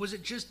 was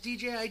it just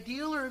DJ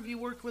Ideal, or have you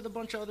worked with a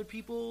bunch of other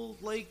people,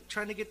 like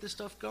trying to get this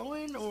stuff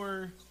going,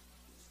 or?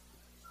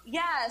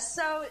 Yeah,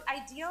 so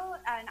Ideal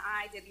and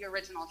I did the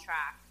original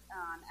track,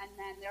 and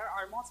then there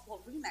are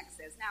multiple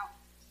remixes. Now,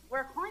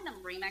 we're calling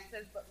them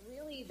remixes, but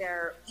really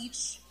they're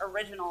each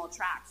original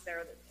tracks.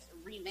 They're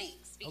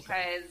remakes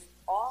because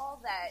all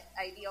that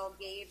Ideal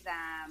gave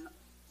them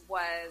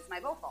was my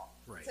vocal.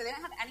 Right. So they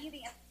didn't have any of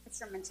the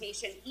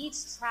instrumentation.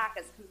 Each track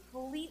is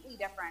completely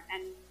different,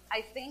 and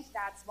I think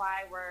that's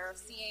why we're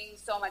seeing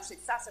so much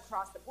success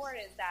across the board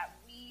is that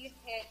we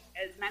hit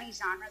as many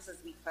genres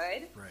as we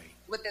could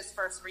with this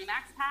first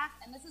remix pack,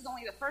 and this is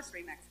only the first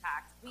remix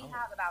pack. We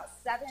have about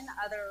 7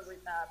 other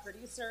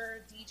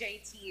producer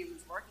DJ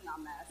teams working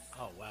on this.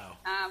 Oh wow!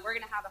 We're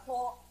gonna have a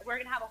whole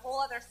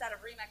other set of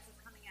remixes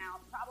coming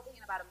out probably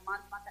in about a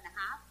month and a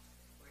half.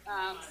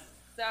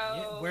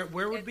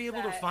 Where would be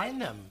able to find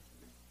them?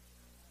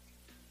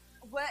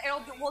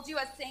 We'll do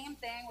a same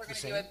thing. We're going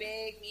to do a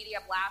big media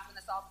blast when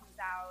this all comes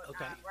out.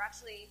 Okay. We're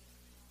actually,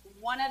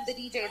 one of the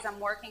DJs I'm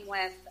working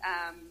with,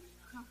 I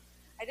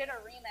did a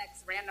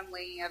remix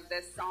randomly of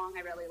this song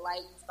I really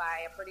liked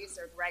by a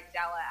producer, Greg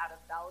Della, out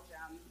of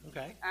Belgium.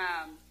 Okay.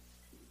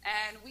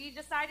 And we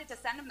decided to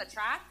send him the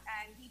track,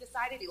 and he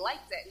decided he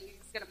liked it, and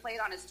he's going to play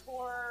it on his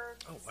tour,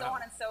 so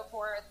on and so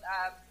forth.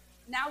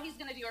 Now he's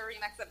going to do a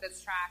remix of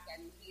this track,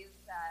 and he's,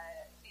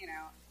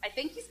 I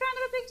think he's kind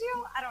of a big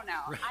deal. I don't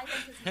know. I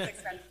think his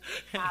music's been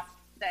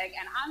fantastic.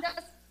 And I'm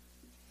just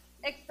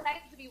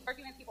excited to be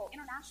working with people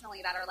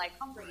internationally that are like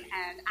hungry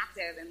and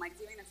active and like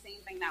doing the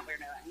same thing that we're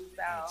doing.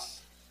 So,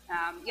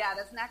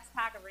 this next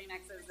pack of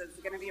remixes is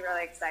going to be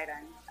really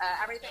exciting.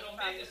 Everything from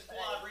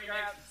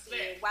Europe to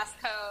West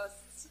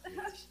Coast.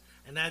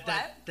 And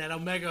that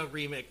Omega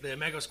remix, the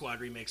Omega Squad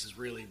remix is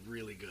really,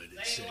 really good.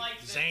 It's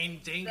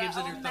Zane gives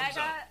it a thumbs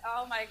up.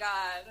 Oh my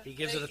God. He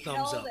gives it a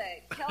thumbs up.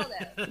 Killed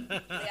it.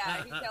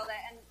 Yeah, he killed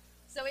it. And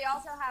so we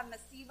also have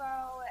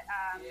Massivo.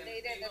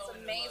 They did this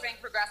amazing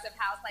progressive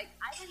house. Like,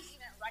 I didn't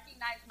even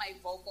recognize my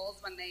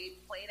vocals when they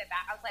played it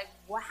back. I was like,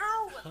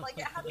 wow,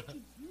 like, how did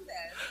you do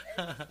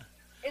this?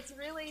 It's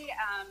really,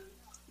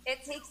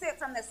 it takes it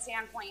from the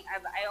standpoint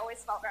of, I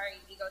always felt very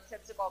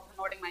egotistical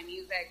promoting my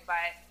music,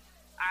 but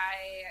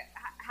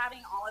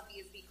having all of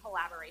these be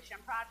collaboration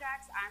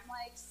projects, I'm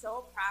like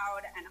so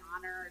proud and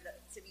honored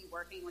to be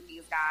working with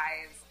these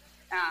guys.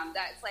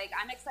 That it's like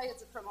I'm excited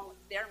to promote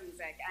their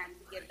music and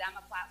to give them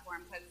a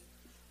platform, because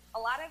a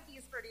lot of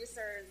these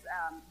producers,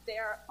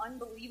 they're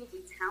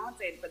unbelievably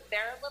talented, but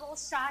they're little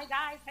shy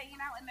guys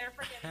hanging out in their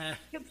freaking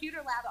computer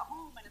lab at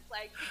home, and it's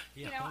like,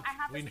 you know, I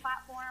have this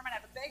platform and I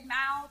have a big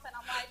mouth, and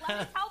I'm like, let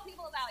me tell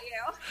people about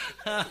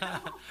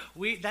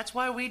you. That's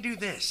why we do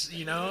this,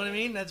 you know what I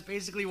mean? That's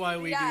basically why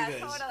we do this.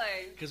 Yeah,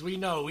 totally. Because we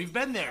know, we've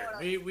been there.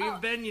 Totally. We've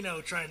been, you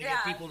know, trying to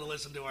get people to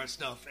listen to our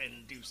stuff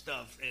and do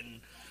stuff,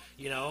 and,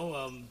 you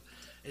know,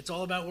 it's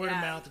all about word of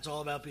mouth. It's all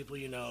about people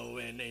you know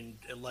and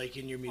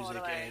liking your music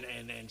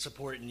and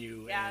supporting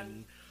you. Yeah.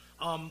 And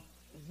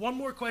one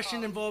more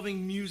question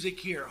involving music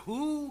here.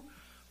 Who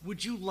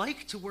would you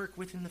like to work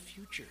with in the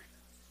future?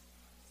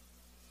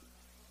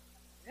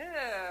 Ew.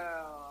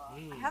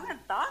 I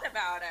haven't thought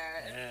about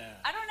it. Yeah.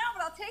 I don't know,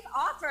 but I'll take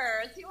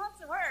offers. Who wants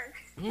to work?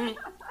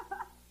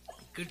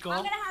 Good call. I'm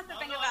going to have to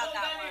think about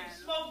that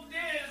one.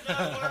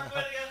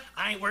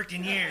 I ain't worked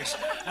in years.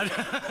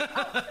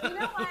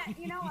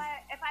 You know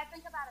what? If I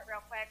think about it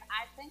real quick,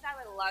 I think I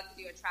would love to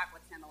do a track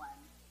with Timbaland.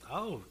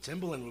 Oh,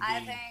 Timbaland would be... I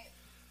think...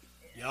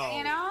 Yo,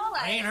 you know,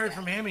 like, I ain't heard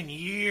from him in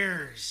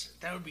years.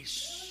 That would be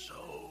so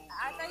good.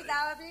 I think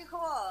that would be cool.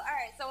 All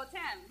right, so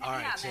Tim. All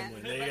right,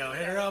 Timbaland. There you go.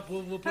 Hit her up.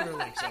 We'll put her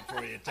links up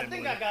for you, Timbaland. I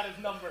think I got his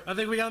number. I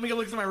think we got me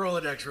look through my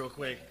Rolodex real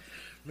quick.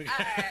 All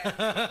right.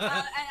 And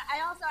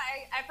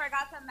I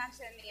forgot to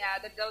mention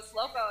the Dos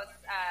Locos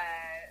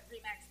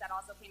remix that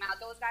also came out.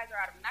 Those guys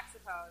are out of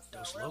Mexico, so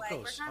Dos we're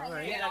Locos. Like, all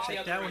right,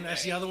 check that one.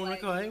 That's the other one.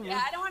 Like, okay.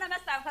 Yeah, I don't want to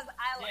miss that because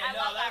I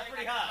love that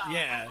pretty remix hot. song.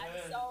 Yeah.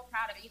 I'm so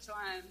proud of each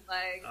one.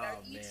 Like they're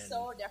each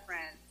so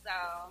different. So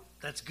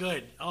that's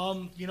good.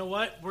 You know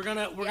what? We're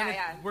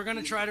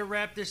gonna try to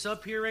wrap this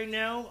up here right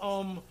now.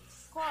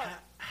 Cool.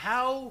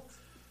 How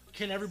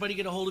can everybody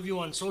get a hold of you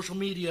on social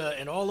media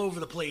and all over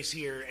the place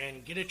here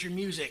and get at your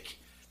music?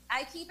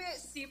 I keep it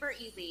super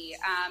easy.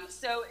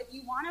 So if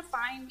you want to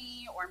find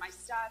me or my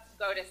stuff,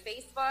 go to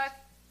Facebook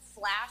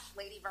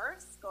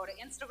 /Ladyverse, go to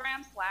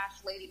Instagram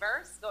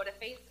 /Ladyverse, go to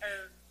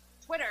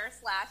Twitter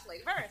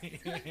 /Ladyverse.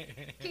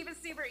 Keep it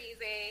super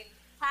easy.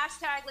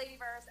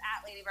 #Ladyverse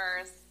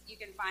 @Ladyverse. You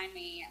can find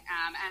me,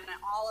 and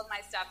all of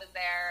my stuff is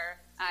there.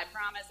 I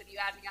promise, if you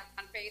add me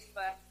on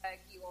Facebook,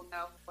 you will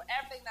know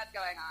everything that's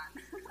going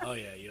on. Oh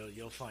yeah,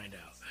 you'll find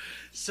out.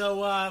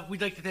 So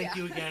we'd like to thank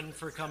you again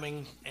for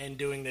coming and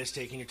doing this,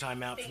 taking your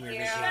time out from your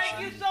vacation.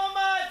 Thank you so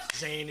much.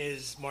 Zane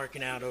is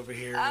marking out over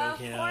here. Of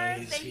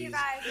course, thank you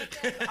guys.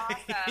 This is awesome.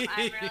 Thank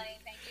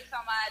you so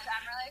much.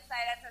 I'm really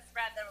excited to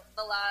spread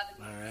the love.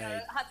 And, all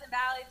right. Hudson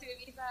Valley to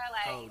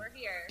Ibiza, we're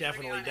here.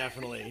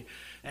 Definitely.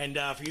 And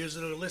for you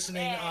that are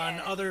listening on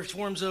other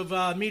forms of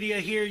media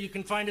here, you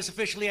can find us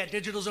officially at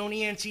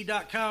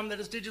DigitalZoneENT.com. That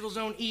is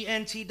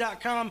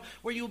DigitalZoneENT.com,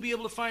 where you'll be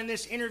able to find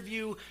this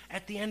interview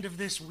at the end of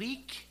this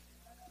week.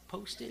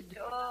 Posted.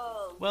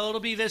 Oh. Well, it'll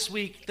be this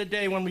week, the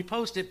day when we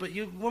post it, but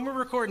when we're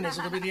recording this,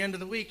 it'll be the end of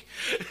the week.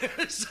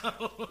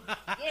 So,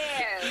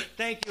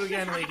 thank you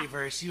again,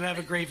 Ladyverse. You have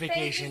a great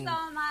vacation. Thank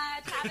you so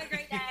much. Have a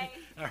great day.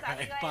 All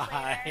right,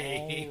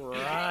 bye. All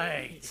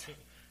right.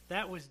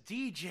 That was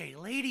DJ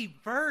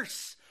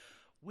Ladyverse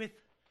with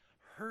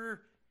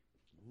her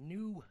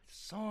new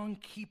song,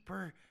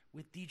 Keeper,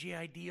 with DJ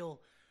Ideal,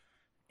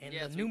 and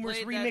the numerous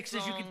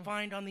remixes you can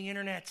find on the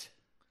internet.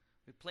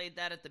 We played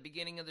that at the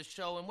beginning of the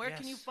show, and where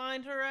can you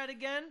find her at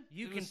again?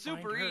 You can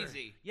super find her.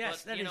 Easy.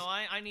 Yes, but,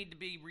 I need to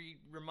be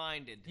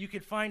reminded. You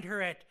can find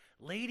her at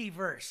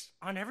Ladyverse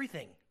on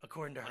everything,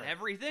 according to her. On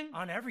everything?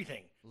 On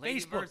everything.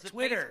 Ladyverse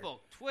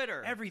Facebook,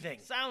 Twitter, everything.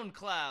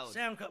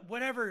 SoundCloud,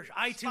 whatever.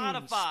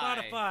 iTunes,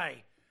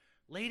 Spotify.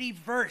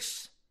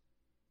 Ladyverse.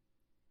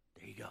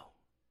 There you go.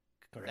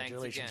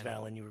 Congratulations,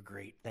 Valen. You were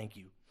great. Thank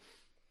you.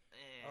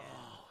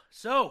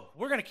 So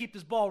we're gonna keep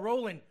this ball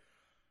rolling.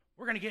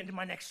 We're gonna get into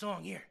my next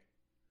song here.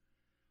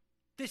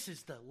 This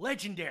is the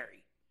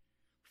legendary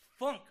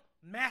Funk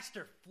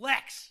Master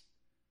Flex.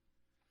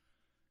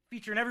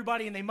 Featuring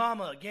everybody and their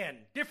mama again.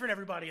 Different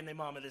everybody and their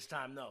mama this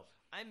time, though.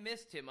 I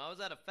missed him. I was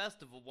at a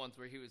festival once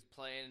where he was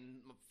playing.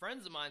 And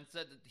friends of mine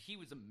said that he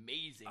was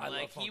amazing. I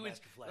love he was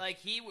Funkmaster Flex. like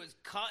he was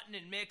cutting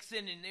and mixing,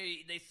 and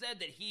they said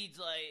that he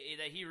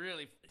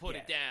really put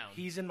it down.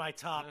 He's in my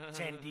top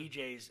 10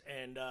 DJs,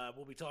 and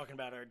we'll be talking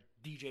about our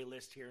DJ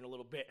list here in a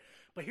little bit.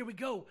 But here we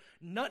go.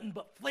 Nothing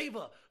but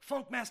flavor,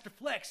 Funkmaster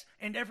Flex,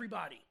 and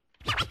everybody.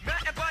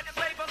 Nothing but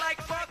flavor like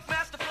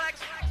Funkmaster Flex.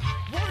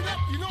 Word up,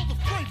 you know the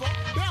flavor.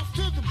 Bounce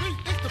to the beat.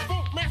 It's the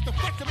Funkmaster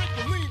Flex to make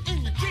you lean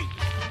in your Jeep.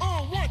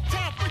 On one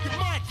time for your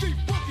mind, see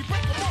boogie,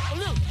 break them up a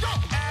little. Go.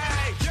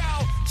 Hey,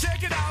 yo,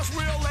 check it out. It's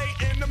real late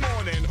in the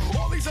morning.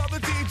 All these other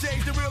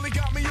DJs, they really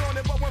got me on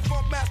it. But when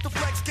Funkmaster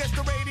Flex gets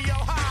the radio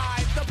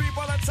high, the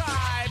people are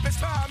type. It's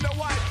time to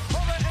wipe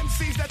all the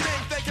MCs that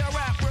think they can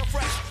rap real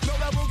fresh. No,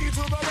 that boogie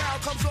to the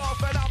round comes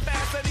off and I'm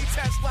pass any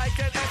test like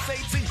an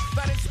SAT.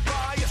 That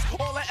inspires.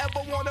 All I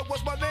ever wanted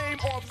was my name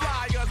on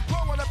flyers,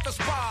 blowing up the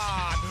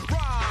spot.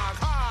 Rock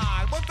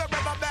hard, when the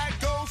rubber band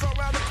goes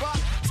around the clock.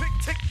 Tick,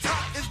 tick,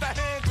 tock is the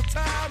hands of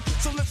time.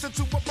 So listen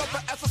to a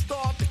brother as I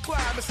start to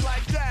climb. It's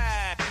like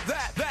that,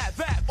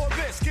 or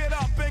this. Get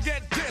up and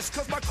get this,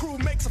 cause my crew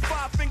makes a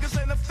 5 fingers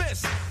and a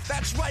fist.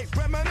 That's right,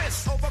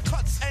 reminisce over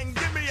cuts and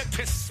give me a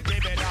kiss,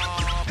 baby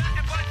doll.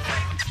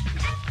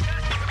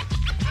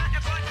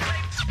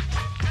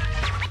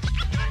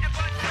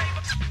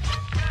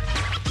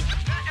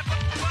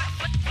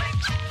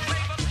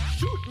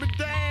 Shoot me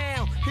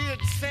down, hear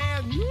the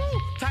sound, you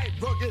tight,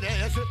 rugged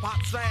ass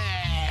hip-hop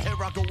sound. Here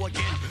I go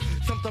again,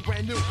 something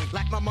brand new,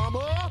 like my mama,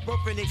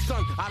 birthing a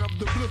son out of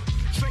the blue.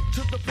 Straight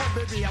to the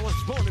point, baby, I was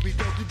born to be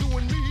dope. You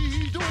doing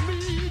me, doing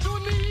me,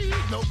 doing me.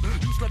 Nope,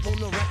 you step on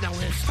the rap now,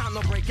 it's time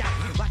to break out.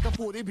 Like a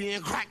 40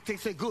 being cracked,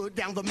 tasting good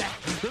down the map.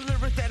 The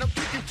lyrics that I'm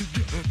kicking to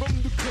you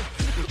from the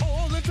clip,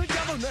 all in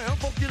together now,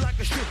 funky like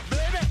a shit,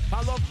 baby.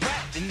 I love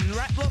rap, and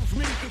rap loves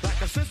me, like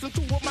a sister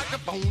to a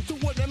microphone, to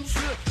a MC.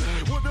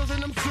 What does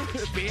an MC?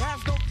 If he has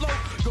no flow,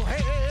 go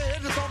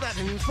ahead, it's all that,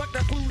 inspect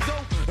that Pluto.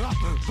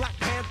 Black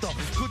Panther,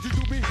 could you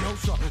do me no,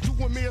 sir?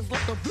 Doing me is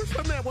like a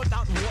fisherman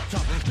without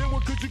water. Then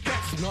what could you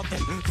catch?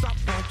 Nothing. Stop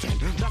bunking.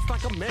 That's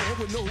like a man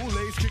with no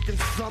legs kicking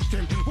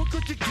something. What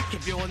could you kick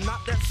if you're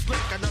not that slick?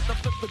 Another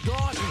flip the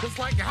guard. It's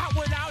like hot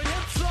without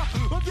him, sir.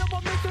 If you're my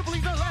mission,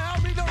 please allow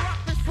me to rock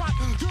this spot.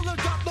 Till the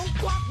drop, don't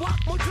quack, walk,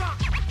 more drop.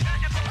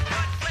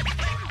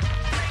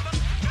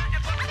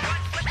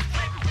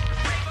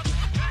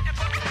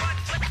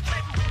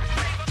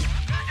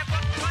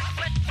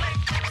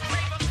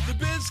 The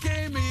biz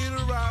came here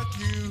to rock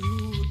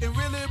you and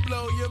really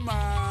blow your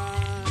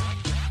mind.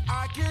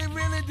 I can't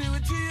really do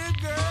it to you,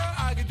 girl.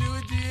 I can do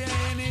it to you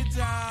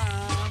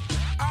anytime.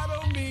 I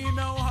don't need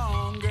no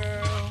harm,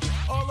 girl.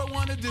 All I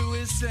wanna do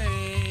is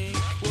sing.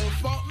 Well,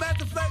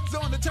 Funkmaster Flex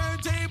on the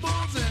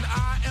turntables, and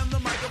I am the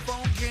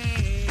microphone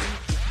king.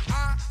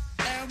 I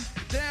am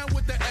down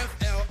with the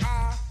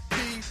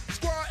FLIP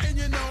squad, and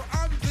you know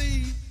I'm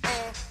the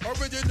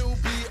original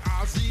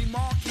BRZ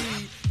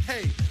marquee.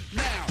 Hey,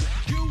 now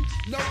you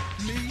know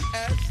me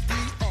as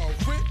the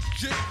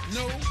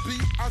original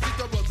BRZ.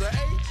 There was a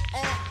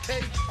A-R-K,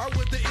 I'm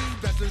with the E,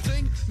 best to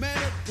sing, man,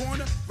 a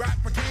corner,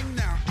 rapper king.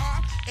 Now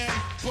I am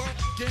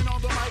bugging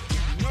on the mic,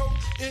 you know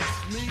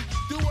it's me,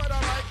 do what I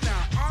like.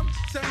 Now I'm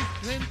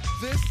sending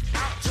this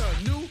out to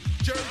New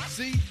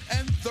Jersey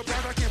and the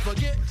Bronx. I can't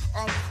forget,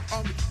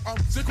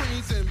 the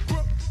Queens and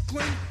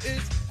Brooklyn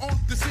is on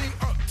the scene.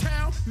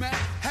 Uptown,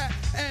 Manhattan,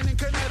 and in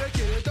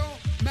Connecticut, it don't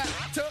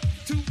matter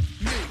to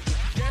me.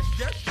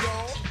 Yes,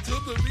 y'all, to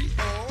the beat,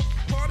 all.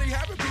 Party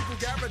having people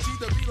guaranteed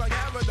to be like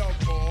having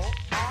a ball.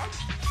 I'm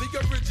the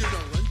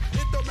original one.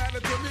 It don't matter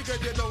to me,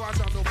 cause you know I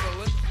sound so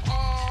fluent.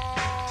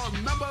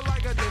 Remember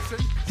like a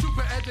dissing.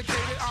 Super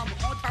educated, I'm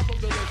on top of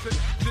the listen.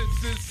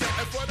 This is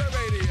something for the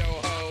radio,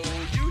 ho.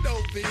 You know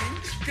me,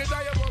 cause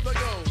I am on the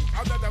go.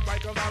 I'm not the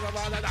mic,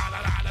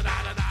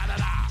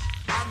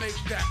 I make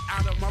that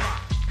out of my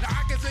mind. Now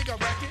I can sing a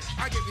record,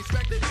 I get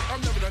respected,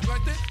 I'm never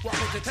neglected, while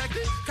I'm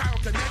detected, Kyle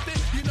connected,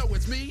 you know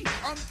it's me,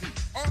 I'm the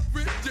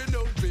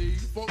original B.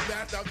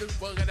 Funkmaster, I'm just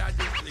bugging out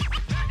your sleep.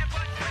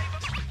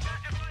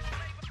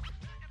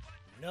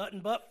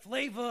 Nothing but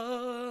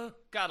flavor.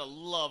 Gotta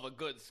love a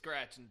good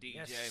scratching DJ,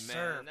 Yes, man.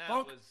 sir. That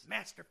Funk was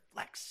Master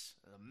Flex.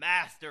 the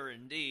master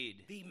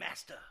indeed. The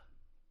master.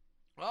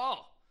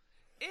 Oh,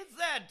 it's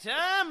that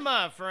time,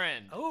 my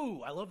friend.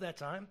 Oh, I love that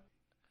time.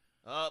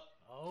 Up.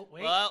 Oh,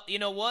 wait. Well, you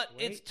know what?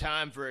 Wait. It's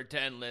time for a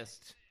 10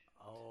 list.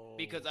 Oh.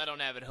 Because I don't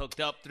have it hooked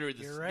up through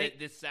this, You're right.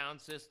 this sound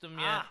system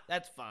yet. Ah.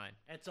 That's fine.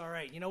 That's all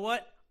right. You know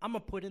what? I'm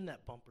going to put in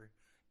that bumper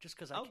just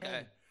because I Okay.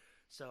 can.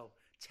 So,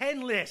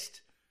 10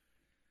 list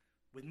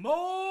with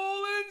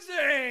Mole and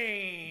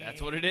Zane.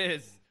 That's what it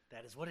is.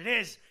 That is what it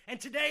is. And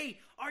today,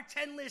 our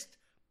 10 list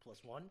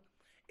plus one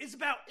is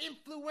about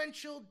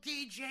influential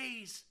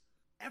DJs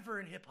ever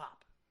in hip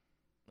hop.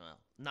 Well,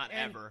 not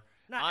And- ever.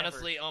 Not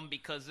honestly,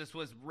 because this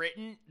was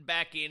written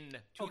back in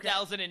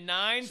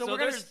 2009. So we're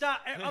gonna there's stop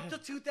up to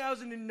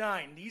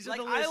 2009. These are like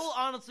the lists. I will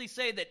honestly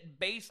say that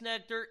Bass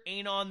Nectar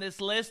ain't on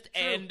this list,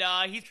 True. and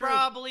he's True.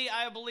 probably,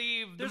 I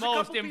believe, There's the a most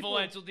couple people-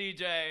 influential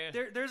DJ.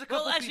 There's a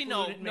couple well, actually,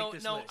 people who didn't no, make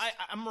this no. list.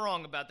 I'm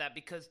wrong about that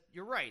because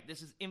you're right.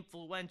 This is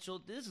influential.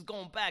 This is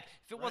going back.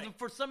 If it wasn't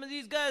for some of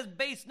these guys,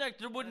 Bass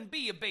Nectar wouldn't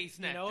be a Bass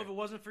Nectar. You know, if it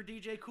wasn't for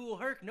DJ Kool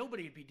Herc,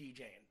 nobody would be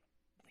DJing.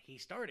 He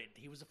started.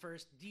 He was the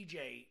first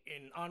DJ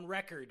on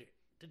record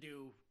to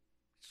do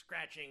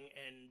scratching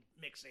and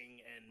mixing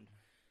and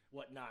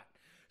whatnot.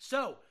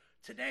 So,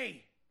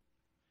 today,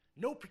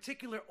 no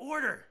particular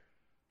order.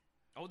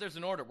 Oh, there's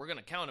an order. We're going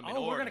to count them in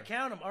order. We're going to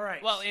count them. All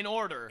right. Well, in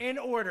order. In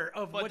order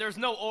of But there's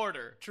no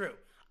order. True.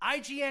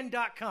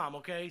 IGN.com,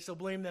 okay? So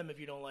blame them if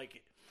you don't like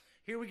it.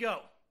 Here we go.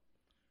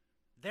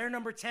 Their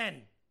number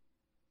 10,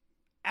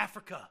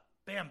 Africa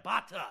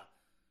Bambaataa,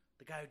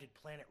 the guy who did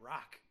Planet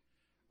Rock.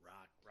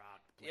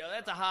 Yeah,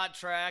 that's a hot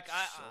track.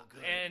 So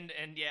good.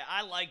 And yeah,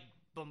 I like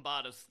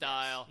Bambaata's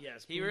style.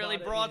 Yes, He really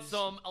Bambaataa brought is-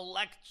 some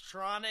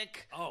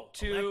electronic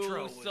to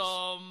electro was-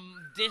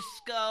 some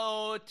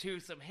disco to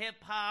some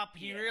hip hop.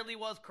 He really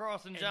was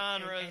crossing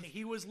genres. And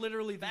he was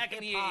literally the back in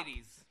the hip-hop-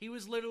 80s. He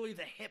was literally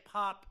the hip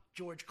hop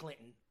George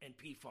Clinton and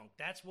P Funk.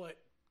 That's what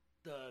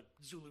the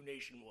Zulu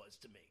Nation was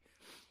to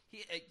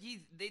me.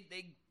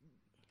 They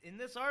in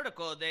this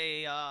article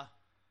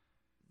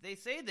they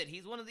say that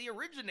he's one of the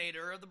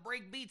originator of the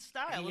breakbeat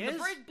style. He and is?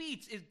 the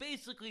breakbeats is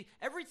basically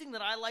everything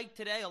that I like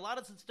today. A lot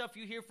of the stuff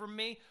you hear from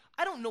me,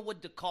 I don't know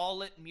what to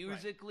call it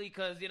musically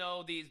because, is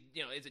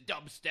it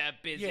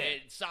dubstep? Is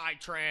it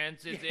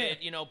psytrance? Is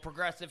it,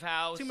 progressive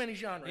house? Too many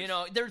genres.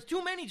 There's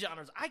too many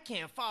genres. I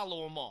can't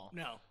follow them all.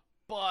 No.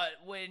 But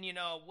when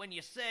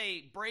you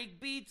say break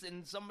beats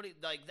and somebody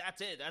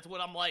that's it. That's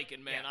what I'm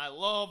liking, man. I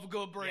love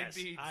good break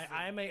beats.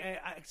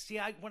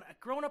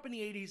 Growing up in the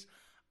 80s,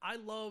 I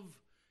love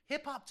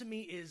hip hop. To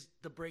me is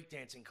the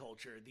breakdancing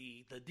culture.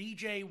 The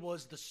DJ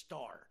was the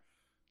star.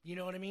 You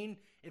know what I mean?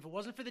 If it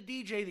wasn't for the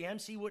DJ, the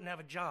MC wouldn't have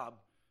a job,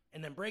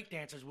 and then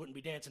breakdancers wouldn't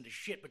be dancing to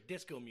shit but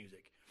disco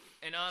music.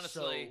 And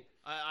honestly,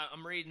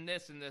 I'm reading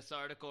this in this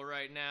article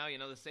right now.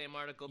 The same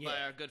article by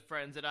our good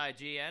friends at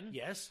IGN.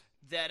 Yes.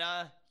 That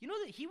that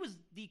he was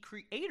the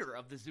creator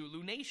of the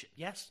Zulu Nation.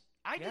 Yes.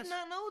 I did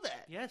not know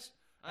that. Yes.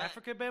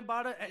 Africa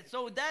Bambaataa.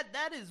 So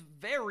that is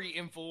very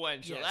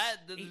influential. Yes.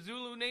 The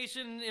Zulu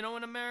Nation, in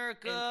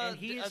America, and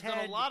he has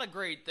done a lot of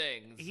great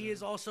things. He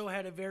has also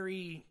had a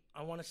very,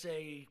 I want to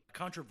say,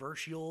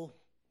 controversial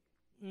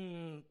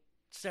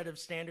set of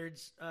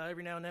standards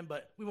every now and then,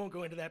 but we won't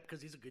go into that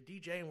because he's a good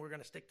DJ and we're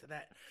going to stick to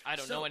that. I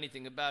don't know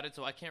anything about it,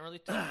 so I can't really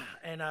tell.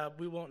 And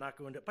we won't not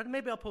go into it, but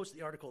maybe I'll post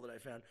the article that I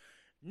found.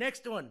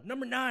 Next one,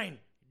 number 9,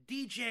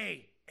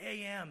 DJ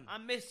AM. I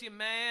miss you,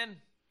 man.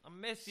 I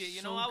miss you.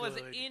 So I was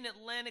good. in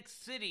Atlantic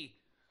City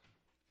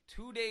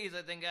 2 days,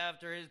 I think,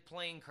 after his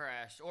plane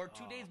crashed. Or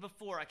 2 days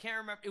before. I can't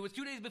remember. It was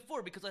 2 days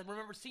before because I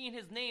remember seeing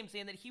his name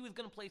saying that he was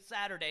going to play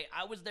Saturday.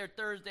 I was there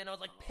Thursday, and I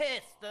was,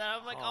 pissed. And I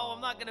was like,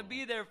 I'm not going to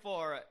be there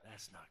for it.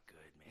 That's not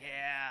good, man.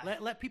 Yeah.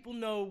 Let people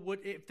know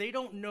if they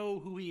don't know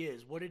who he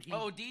is. What did he?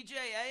 Oh, DJ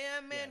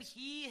AM, man, Yes.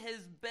 he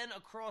has been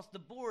across the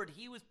board.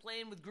 He was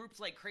playing with groups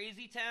like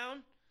Crazy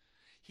Town.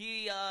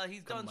 He's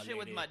Come, done my shit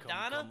with lady,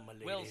 Madonna, come,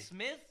 my Will lady.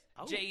 Smith,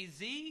 Oh.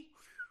 Jay-Z,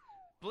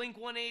 Blink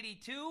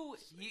 182.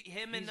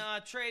 Him and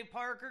Trey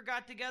Parker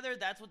got together.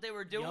 That's what they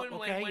were doing. Yep,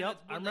 okay, when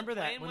I remember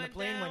that when the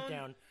plane went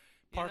down.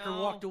 Parker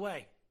walked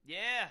away.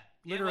 Yeah,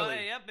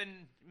 Literally. Yep,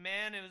 and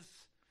man, it was.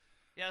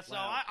 Yeah, so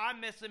Wow. I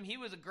miss him. He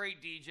was a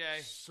great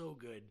DJ. So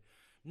good.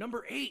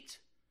 Number 8,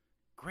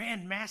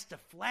 Grandmaster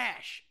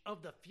Flash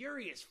of the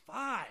Furious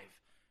 5.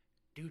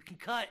 Dude can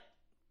cut.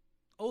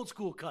 Old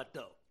school cut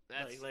though.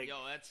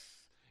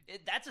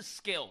 That's a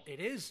skill.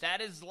 It is.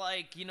 That is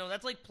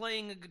that's like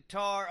playing a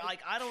guitar.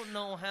 I don't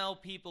know how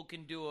people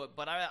can do it,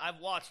 but I've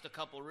watched a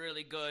couple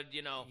really good,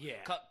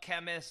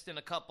 Chemist and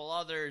a couple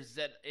others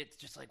that it's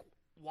just like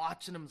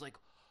watching them is like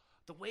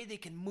the way they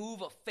can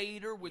move a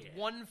fader with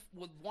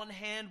one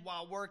hand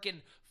while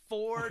working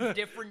 4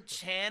 different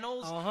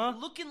channels,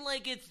 looking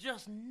like it's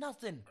just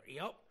nothing.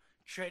 Yep.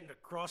 Trading the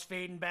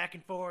crossfading back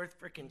and forth,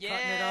 freaking cutting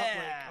it up.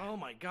 Like, oh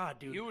my god,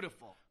 dude.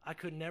 Beautiful. I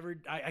could never.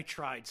 I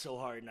tried so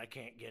hard and I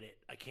can't get it.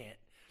 I can't.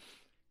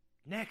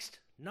 Next,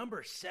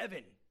 number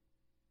 7,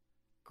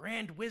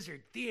 Grand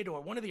Wizard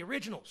Theodore, one of the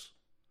originals.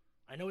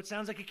 I know it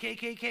sounds like a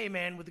KKK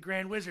man with the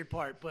Grand Wizard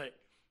part, but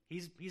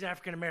he's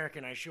African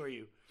American, I assure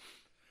you.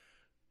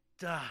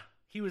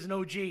 He was an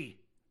OG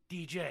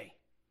DJ.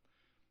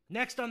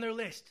 Next on their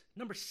list,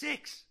 number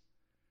 6,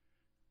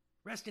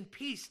 rest in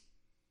peace,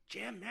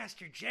 Jam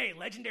Master Jay,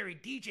 legendary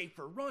DJ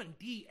for Run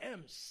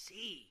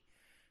DMC.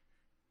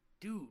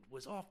 Dude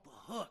was off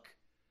the hook.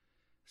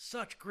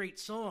 Such great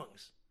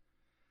songs.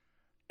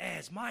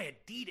 As My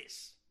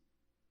Adidas,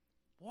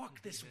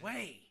 Walk This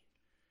Way,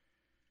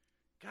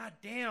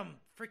 goddamn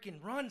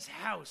freaking Run's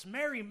House,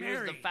 Mary Mary.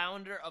 He was the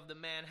founder of the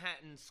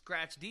Manhattan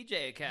Scratch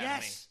DJ Academy.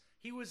 Yes,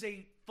 he was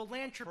a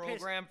philanthropist.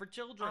 Program for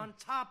children. On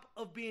top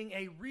of being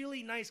a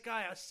really nice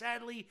guy.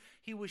 Sadly,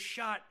 he was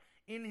shot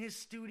in his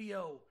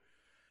studio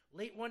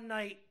late one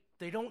night.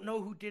 They don't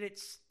know who did it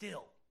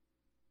still.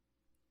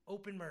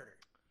 Open murder.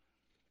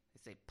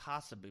 They say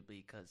possibly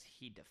because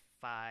he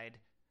defied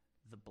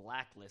the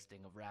blacklisting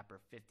of rapper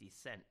 50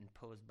 Cent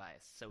imposed by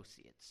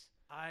associates.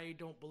 I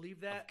don't believe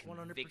that 100%.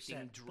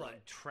 Convicting drug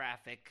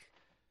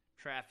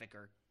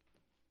trafficker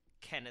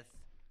Kenneth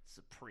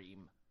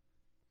Supreme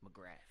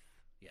McGrath.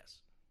 Yes.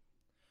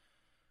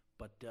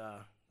 But,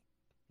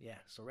 yeah,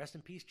 so rest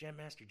in peace, Jam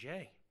Master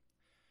Jay.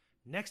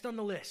 Next on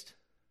the list,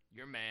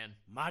 Your man.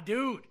 my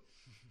dude,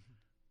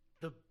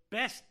 the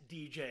best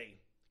DJ,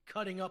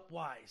 cutting up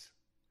wise,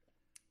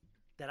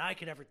 that I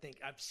could ever think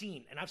I've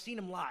seen, and I've seen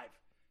him live.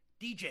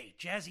 DJ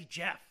Jazzy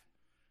Jeff.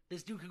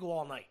 This dude could go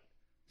all night.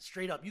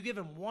 Straight up. You give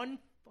him one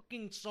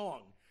fucking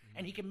song,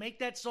 and he can make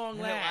that song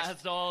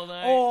last all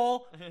night.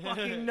 all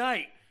fucking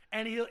night.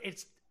 And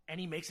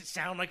he makes it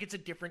sound like it's a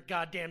different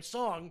goddamn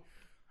song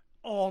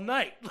all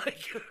night. Like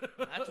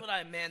That's what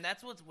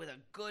that's what's with a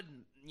good,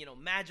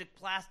 Magic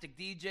Plastic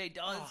DJ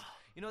does.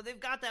 They've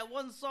got that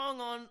one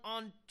song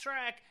on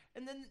track,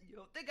 and then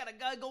they got a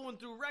guy going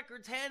through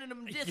records, handing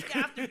him disc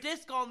after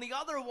disc on the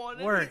other one.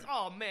 And Word.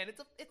 It's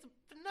a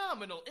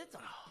phenomenal. It's a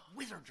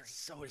wizardry.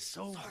 So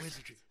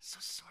wizardry. So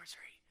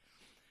sorcery.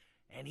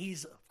 And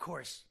he's, of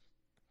course,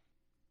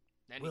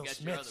 Then Will you got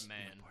Smith's your other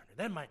man. partner.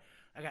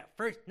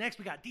 Then next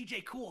we got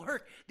DJ Kool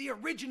Herc, the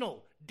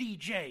original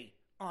DJ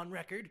on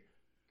record.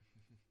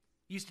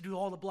 Used to do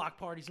all the block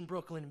parties in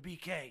Brooklyn and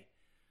BK.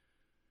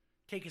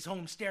 Take his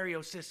home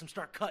stereo system,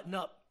 start cutting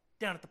up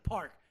down at the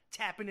park,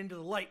 tapping into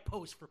the light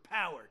post for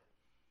power.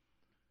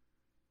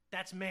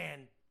 That's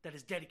man that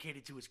is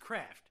dedicated to his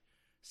craft.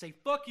 Say,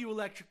 fuck you,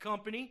 electric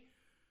company.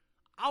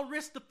 I'll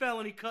risk the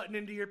felony cutting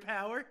into your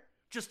power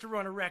just to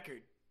run a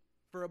record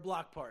for a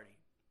block party.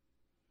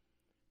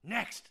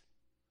 Next,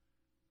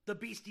 the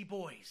Beastie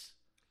Boys.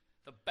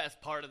 The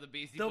best part of the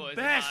Beastie The Boys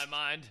best. in my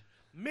mind.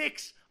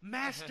 Mix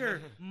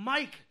Master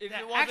Mike. If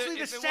That- it wasn't, actually,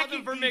 the if it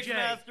second wasn't for DJ.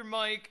 Mixmaster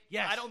Mike,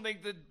 Yes. I don't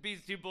think the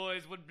Beastie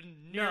Boys would be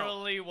No.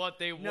 nearly what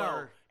they No.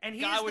 were. And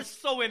he Guy is was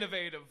the- so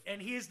innovative.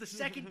 And he is the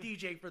second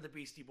DJ for the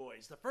Beastie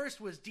Boys. The first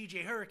was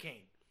DJ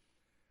Hurricane.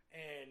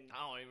 And I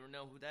don't even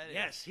know who that is.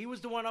 yes, he was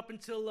the one up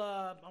until,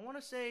 I want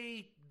to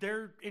say,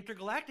 their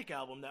Intergalactic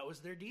album. That was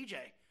their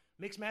DJ.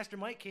 Mixmaster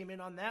Mike came in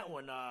on that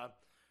one. I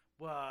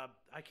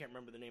can't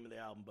remember the name of the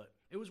album, but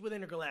it was with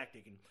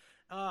Intergalactic. And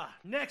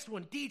next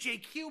one, DJ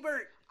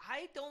Qbert.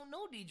 I don't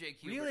know DJ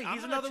Qbert. Really? I'm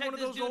He's gonna another check one of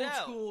this those dude old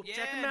out. school. Yeah,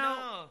 Check him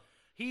out.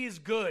 He is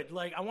good.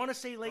 Like, I want to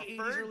say late 80s,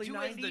 Referred early to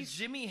as 90s.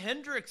 the Jimi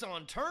Hendrix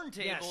on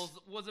turntables Yes.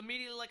 was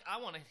immediately like, I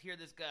want to hear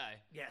this guy.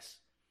 Yes.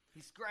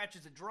 He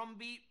scratches a drum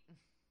beat.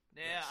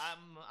 Yeah, Yes.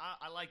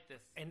 I like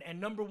this. And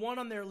number one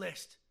on their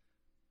list,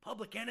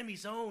 Public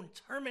Enemy's own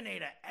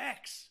Terminator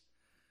X.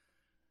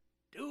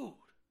 Dude,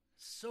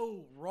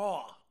 so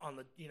raw on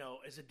the,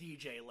 as a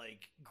DJ,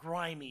 like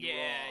grimy Yeah,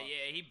 raw.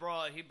 yeah.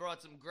 He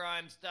brought some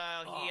grime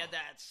style. He had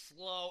that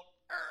slow.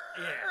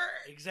 Yeah,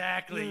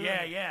 exactly.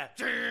 Yeah.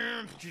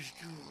 Just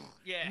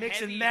Yeah,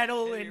 mixing heavy-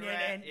 metal heavy and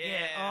rap, yeah.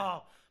 yeah.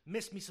 Oh,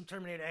 miss me some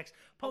Terminator X.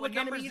 Public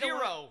number Enemy, you know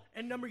what? zero.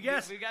 And number We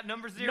got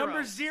number zero.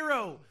 Number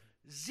 0,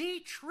 Z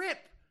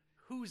Trip,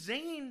 who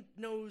Zane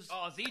knows.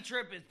 Oh, Z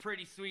Trip is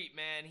pretty sweet,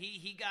 man.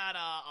 He got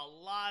a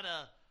lot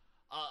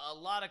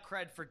of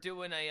cred for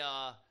doing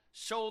a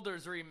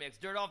Shoulders remix,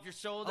 Dirt Off Your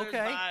Shoulders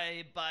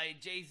by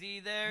Jay-Z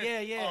there.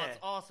 Yeah. Oh, it's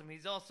awesome.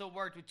 He's also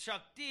worked with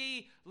Chuck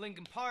D,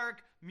 Linkin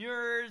Park,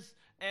 Murs,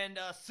 and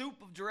Soup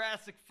of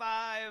Jurassic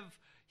 5.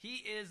 He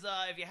is,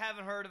 if you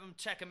haven't heard of him,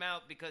 check him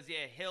out because,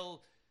 yeah,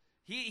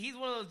 he's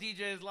one of those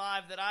DJs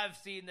live that I've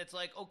seen that's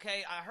like,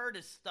 okay, I heard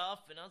his stuff,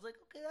 and I was like,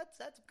 okay,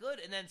 that's good.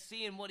 And then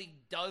seeing what he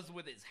does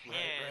with his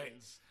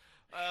hands,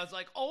 I was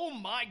like, oh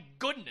my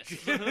goodness.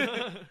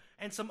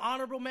 And some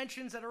honorable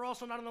mentions that are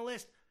also not on the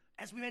list.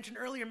 As we mentioned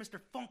earlier, Mr.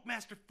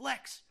 Funkmaster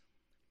Flex,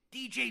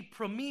 DJ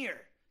Premier,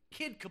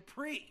 Kid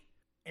Capri,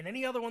 and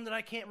any other one that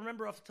I can't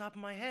remember off the top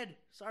of my head.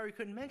 Sorry we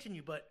couldn't mention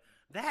you, but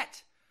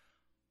that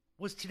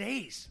was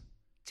today's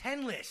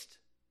 10 list.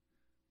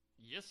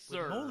 Yes,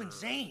 sir. With Nolan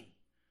Zane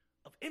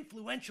of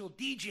influential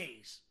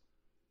DJs.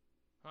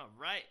 All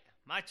right.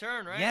 My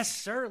turn, right? Yes,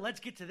 sir. Let's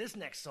get to this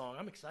next song.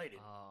 I'm excited.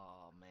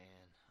 Oh, man.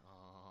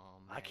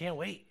 I can't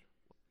wait.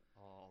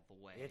 All the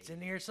way. It's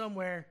in here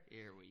somewhere.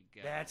 Here we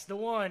go. That's the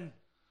one.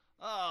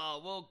 Oh,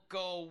 we'll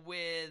go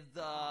with,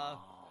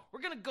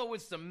 we're going to go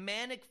with some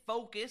Manic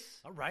Focus.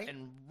 All right.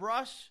 And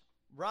Russ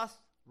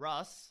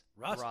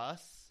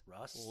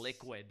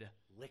Liquid.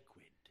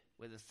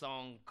 With a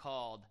song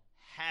called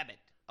Habit.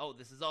 Oh,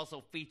 this is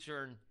also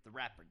featuring the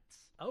Rapids.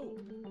 Oh.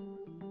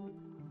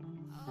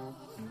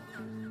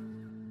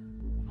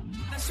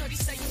 Now shorty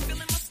say you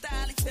feeling my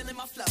style, he feeling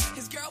my flow.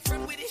 His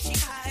girlfriend with it, she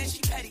high and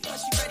she petty,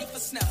 plus she ready for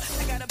snow.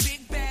 I got a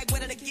big bag,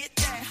 where did I get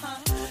that, huh?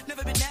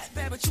 Never been that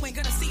bad, but you ain't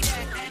gonna see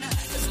that. And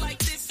it's like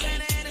this,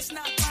 and it's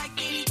not like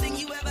anything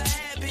you ever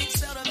had. Big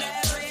seldom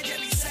average,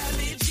 every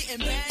savage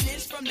getting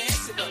banished from that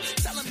zero.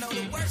 Tell them no,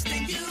 the worst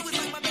thing you is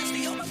like my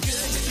bestie, oh my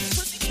goodness.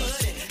 Pussy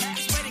pudding,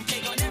 ass wedding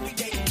cake on every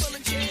day.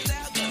 Pulling chairs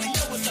out, cause they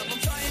know what's up. I'm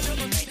trying to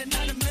remain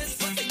anonymous,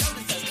 but they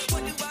notice us.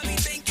 What do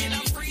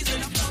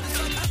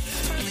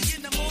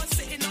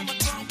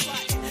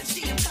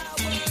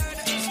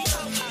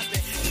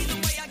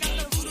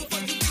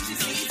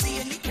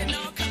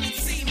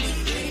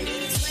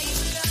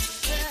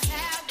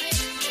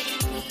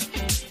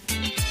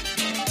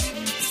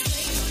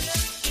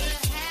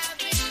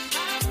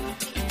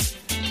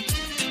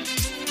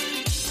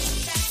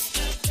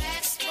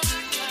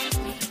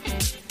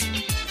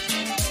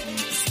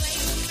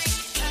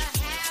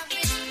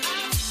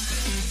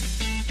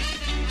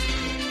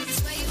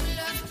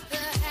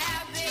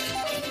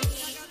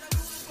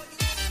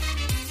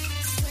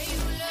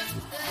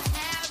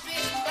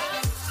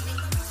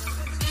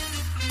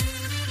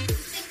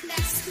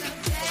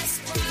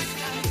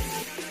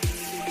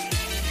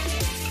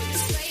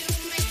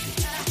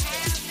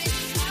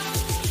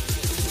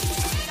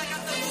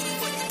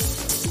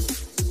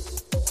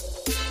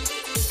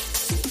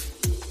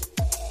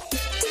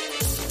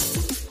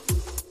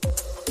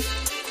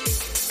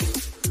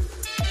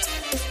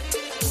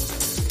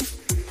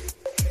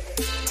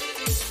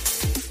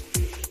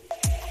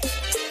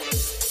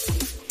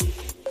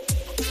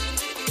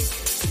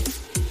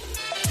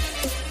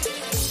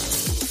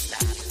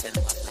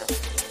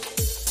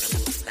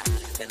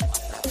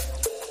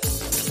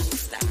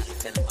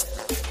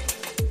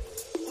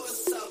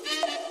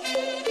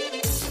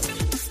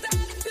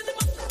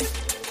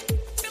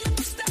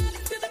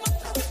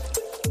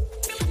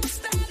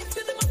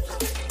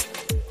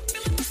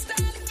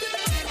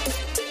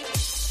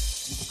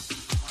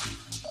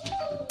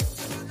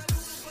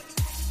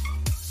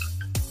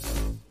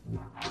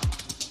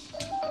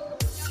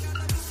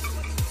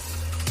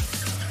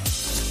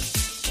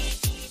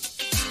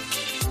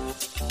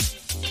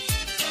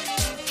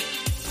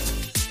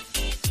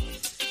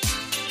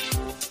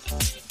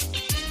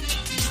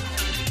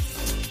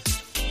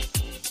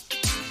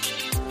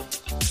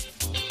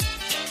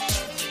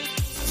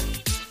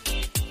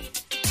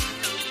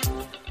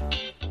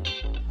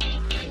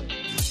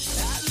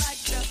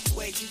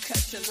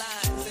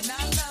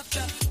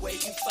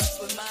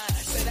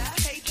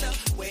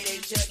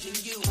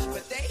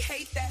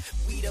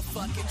the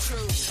fucking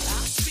truth.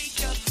 I speak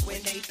up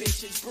when they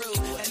bitches brew,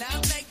 and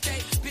I'll make they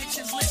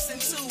bitches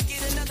listen too. Get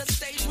another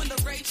stage when the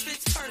rage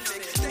fits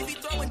perfect. They be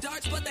throwing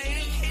darts, but they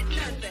ain't hit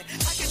nothing.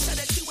 I can tell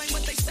that you ain't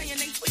what they saying,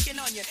 they tweaking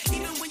on you.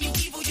 Even when you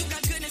evil, you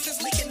got goodness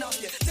that's leaking off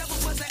you. Devil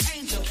was an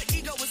angel,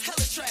 ego was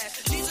hella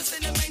trash. Jesus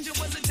in the manger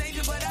was a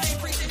danger, but I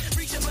ain't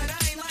preaching, but I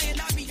ain't lying.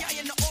 I be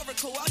eyeing the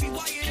oracle. I be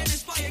wired and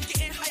inspired,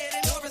 getting higher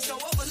than Oris. Go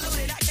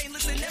overloaded, I can't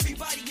listen.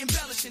 Everybody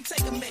embellishing.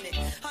 Take a minute,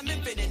 I'm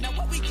infinite. Now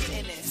what we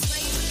getting in?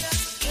 Slave up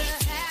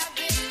the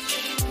habit.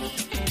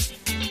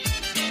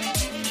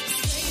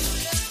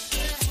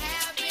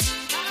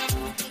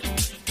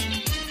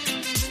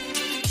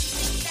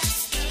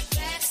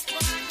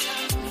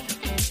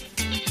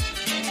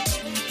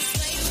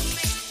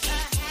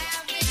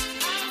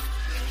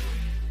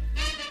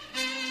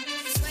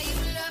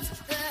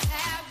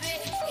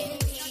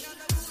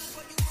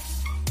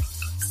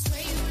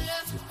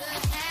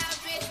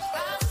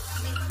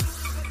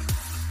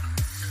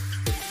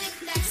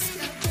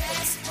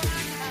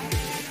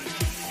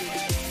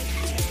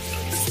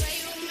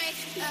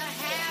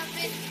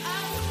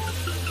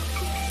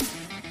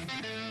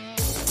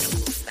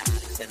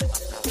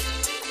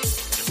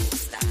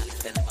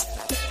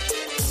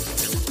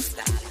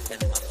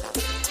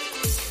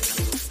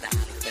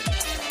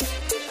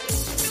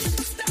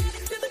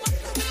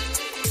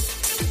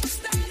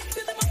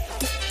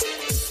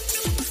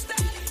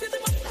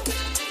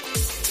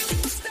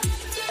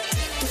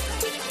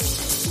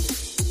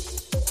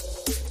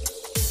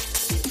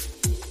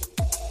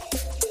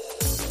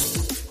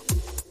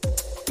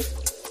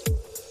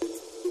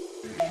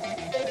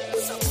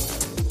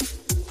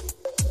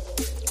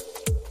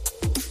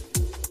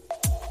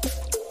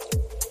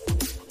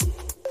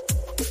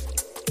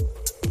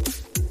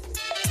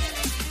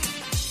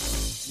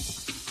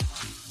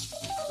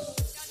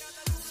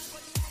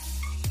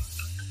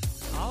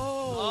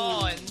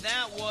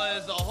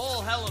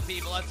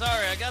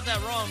 Sorry, I got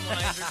that wrong when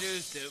I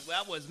introduced it.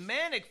 That was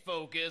Manic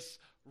Focus,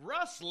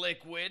 Russ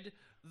Liquid,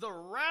 the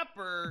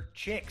rapper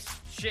Chicks.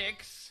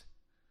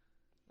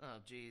 Oh,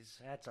 jeez.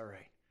 That's all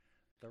right.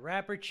 The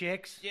rapper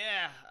Chicks.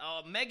 Yeah,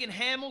 Megan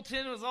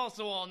Hamilton was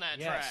also on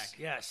that track.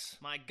 Yes.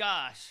 My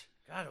gosh.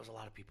 God, there was a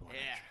lot of people on that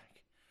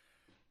track.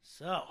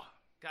 So.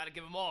 Got to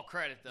give them all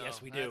credit, though.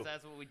 Yes, we do.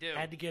 That's what we do.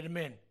 Had to get them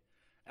in.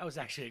 That was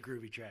actually a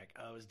groovy track.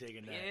 I was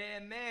digging that. Yeah,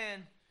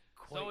 man.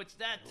 So it's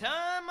that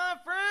time, my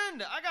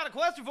friend. I got a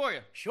question for you.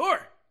 Sure.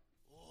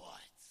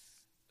 What's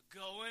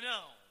going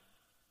on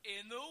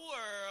in the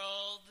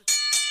world of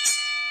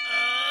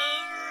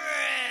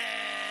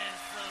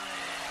wrestling?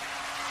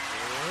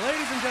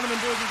 Ladies and gentlemen,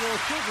 boys and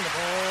girls, children of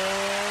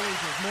all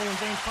ages, Nolan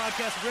Zane's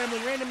podcast of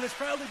Rambling Randomness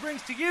proudly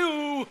brings to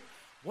you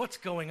what's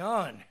going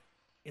on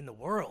in the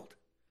world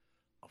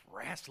of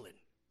wrestling.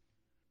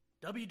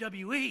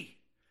 WWE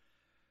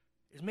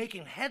is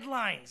making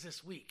headlines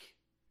this week.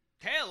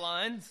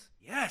 Taillines?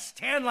 Yes,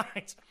 tan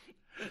lines.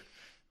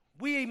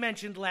 We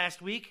mentioned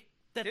last week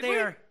that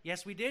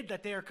yes, we did,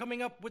 that they are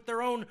coming up with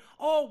their own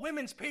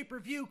all-women's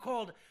pay-per-view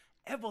called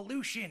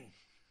Evolution.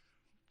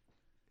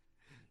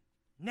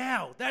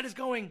 Now, that is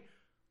going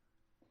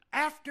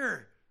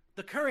after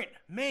the current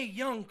Mae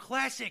Young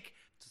Classic.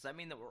 Does that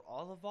mean that we're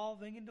all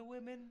evolving into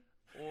women?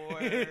 Or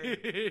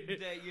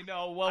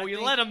that, we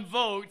let them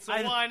vote, so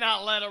why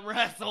not let them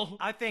wrestle?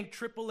 I think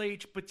Triple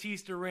H,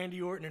 Batista,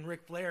 Randy Orton, and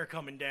Ric Flair are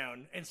coming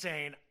down and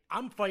saying,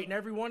 I'm fighting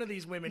every one of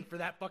these women for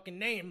that fucking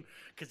name,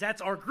 because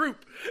that's our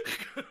group.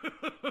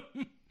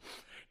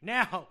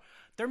 Now,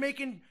 they're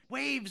making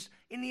waves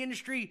in the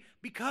industry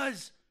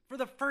because, for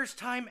the first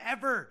time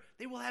ever,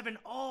 they will have an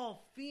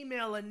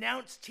all-female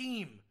announce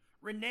team.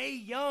 Renee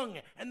Young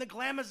and the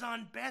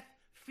Glamazon Beth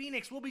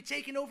Phoenix will be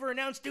taking over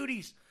announce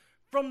duties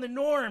from the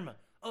norm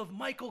of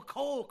Michael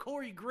Cole,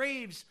 Corey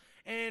Graves,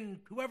 and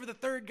whoever the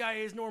third guy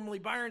is normally,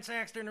 Byron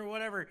Saxton or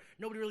whatever.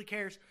 Nobody really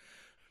cares.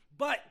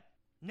 But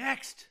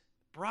next,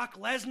 Brock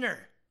Lesnar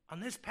on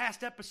this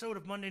past episode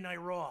of Monday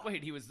Night Raw.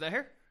 Wait, he was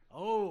there?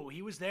 Oh,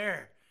 he was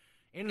there.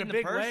 In a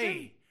big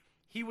way.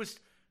 He was,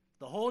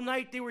 the whole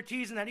night they were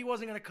teasing that he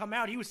wasn't going to come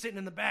out. He was sitting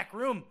in the back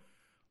room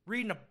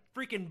reading a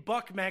freaking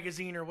Buck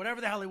magazine or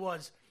whatever the hell he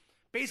was.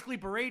 Basically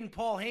berating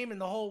Paul Heyman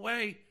the whole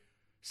way.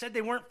 Said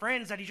they weren't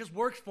friends, that he just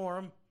worked for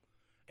him.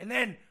 And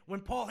then, when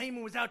Paul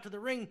Heyman was out to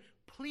the ring,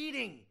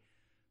 pleading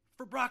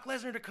for Brock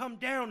Lesnar to come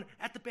down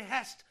at the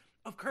behest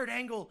of Kurt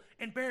Angle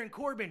and Baron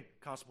Corbin,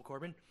 Constable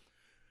Corbin,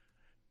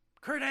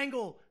 Kurt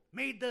Angle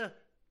made the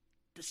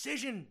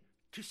decision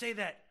to say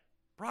that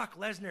Brock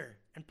Lesnar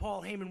and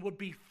Paul Heyman would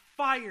be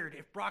fired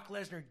if Brock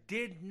Lesnar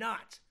did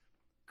not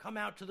come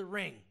out to the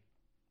ring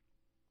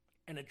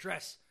and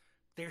address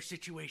their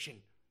situation.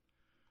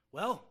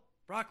 Well,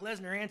 Brock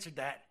Lesnar answered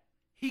that.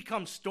 He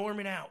comes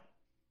storming out.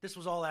 This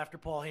was all after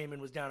Paul Heyman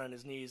was down on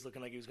his knees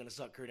looking like he was going to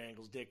suck Kurt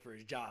Angle's dick for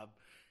his job.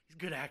 He's a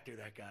good actor,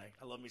 that guy.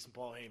 I love me some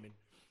Paul Heyman.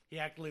 He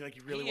acted like he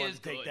really wanted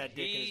to take that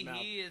dick in his mouth.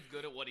 He is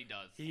good at what he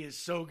does. He is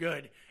so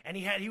good. And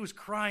he was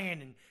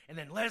crying, and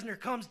then Lesnar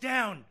comes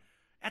down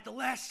at the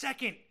last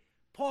second.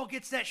 Paul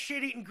gets that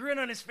shit-eating grin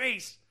on his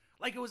face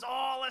like it was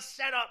all a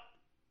setup.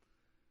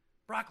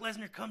 Brock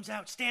Lesnar comes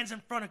out, stands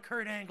in front of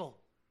Kurt Angle,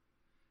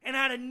 and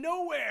out of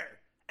nowhere,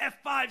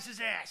 F5's his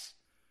ass.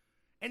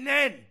 And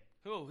then...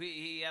 Who?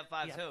 He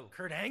F5's who?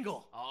 Kurt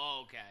Angle.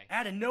 Oh, okay.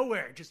 Out of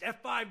nowhere, just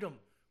F5'd him,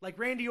 like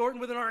Randy Orton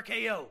with an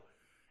RKO.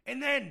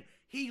 And then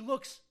he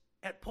looks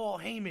at Paul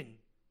Heyman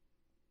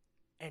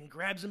and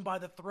grabs him by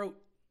the throat,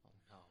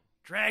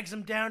 drags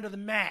him down to the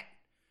mat,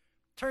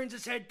 turns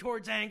his head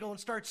towards Angle and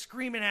starts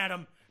screaming at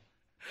him,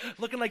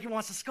 looking like he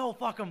wants to skull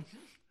fuck him.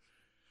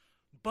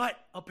 But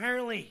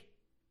apparently,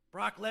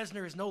 Brock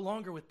Lesnar is no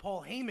longer with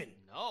Paul Heyman.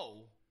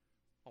 No.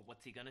 Well,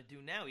 what's he gonna do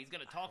now? He's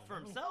gonna talk for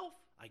himself?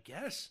 I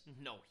guess.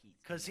 No, he's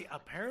because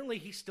apparently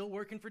he's still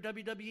working for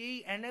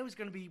WWE, and now he's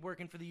going to be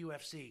working for the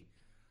UFC.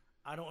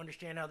 I don't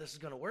understand how this is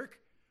going to work,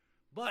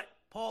 but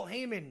Paul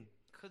Heyman.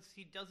 Because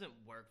he doesn't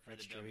work for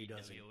the WWE,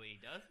 does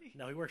he?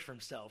 No, he works for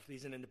himself.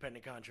 He's an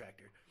independent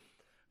contractor.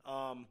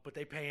 But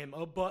they pay him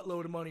a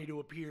buttload of money to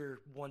appear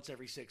once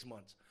every 6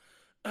 months.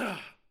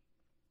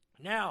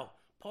 Now,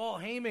 Paul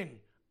Heyman,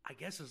 I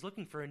guess, is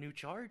looking for a new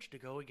charge to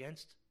go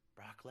against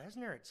Brock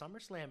Lesnar at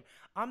SummerSlam.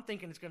 I'm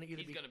thinking it's going to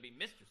He's going to be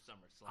Mr.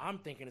 SummerSlam. I'm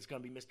thinking it's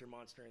going to be Mr.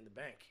 Monster in the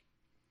Bank.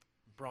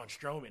 Braun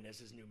Strowman as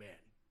his new man.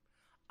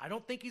 I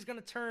don't think he's going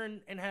to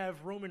turn and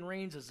have Roman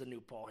Reigns as the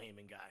new Paul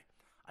Heyman guy.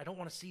 I don't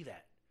want to see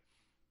that.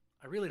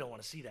 I really don't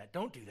want to see that.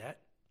 Don't do that.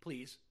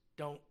 Please.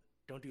 Don't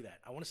do that.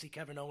 I want to see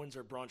Kevin Owens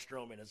or Braun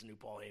Strowman as the new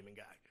Paul Heyman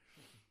guy.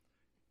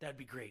 That'd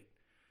be great.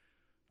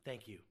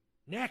 Thank you.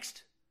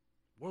 Next,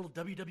 World of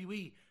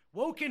WWE.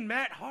 Woken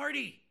Matt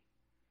Hardy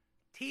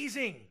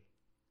teasing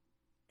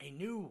a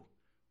new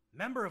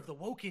member of the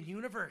Woken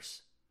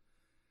universe,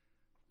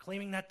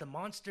 claiming that the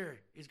monster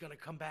is going to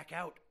come back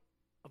out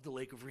of the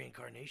Lake of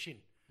Reincarnation.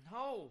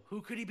 No.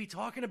 Who could he be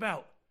talking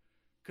about?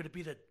 Could it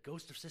be the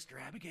ghost of Sister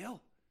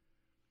Abigail?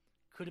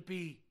 Could it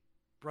be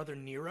Brother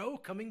Nero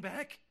coming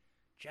back?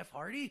 Jeff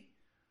Hardy?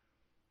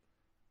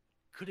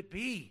 Could it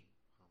be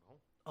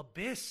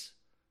Abyss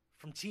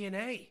from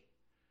TNA?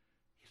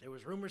 There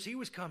was rumors he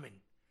was coming.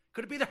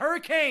 Could it be the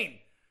Hurricane?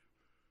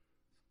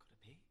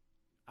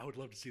 I would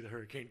love to see the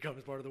Hurricane come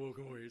as part of the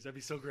Woken Warriors. That'd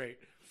be so great.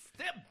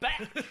 Step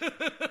back.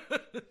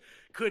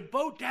 Could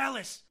Bo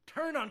Dallas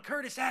turn on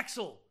Curtis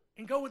Axel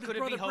and go with his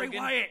brother Bray Hogan?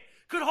 Wyatt?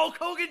 Could Hulk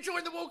Hogan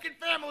join the Woken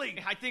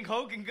family? I think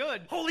Hogan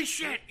could. Holy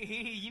shit.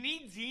 He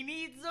needs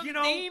some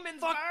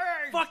demons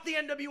first. Fuck the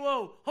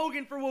NWO.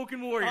 Hogan for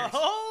Woken Warriors.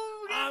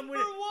 Hogan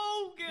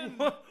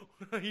for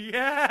Woken.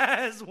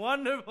 Yes,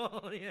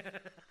 wonderful. Yeah.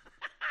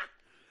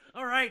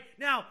 All right,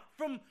 now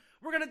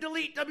we're gonna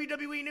delete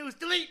WWE news.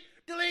 Delete.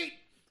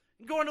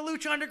 Going to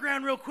Lucha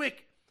Underground real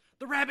quick.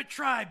 The Rabbit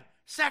Tribe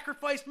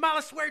sacrificed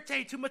Mala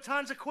Suerte to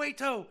Matanza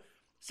Cueto.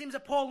 Seems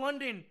that Paul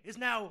London is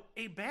now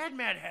a bad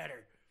Mad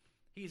Hatter.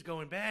 He's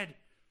going bad.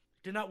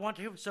 Did not want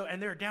to.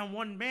 And they're down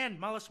one man,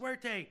 Mala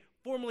Suerte,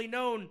 formerly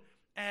known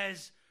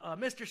as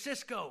Mr.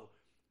 Cisco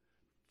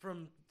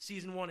from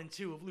season 1 and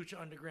 2 of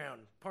Lucha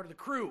Underground. Part of the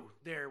crew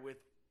there with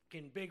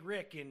Big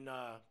Rick and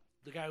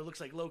the guy who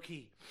looks like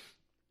Low-Key.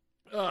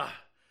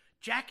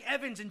 Jack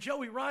Evans and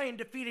Joey Ryan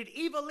defeated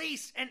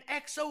Evilise and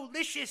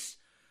Exolicious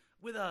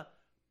with a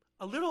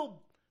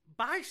little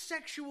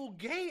bisexual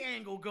gay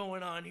angle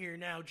going on here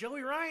now.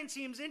 Joey Ryan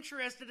seems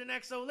interested in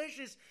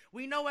Exolicious.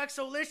 We know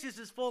Exolicious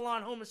is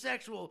full-on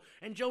homosexual,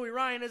 and Joey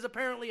Ryan is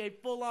apparently a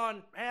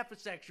full-on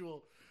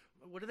half-asexual.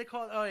 What do they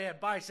call it? Oh, yeah,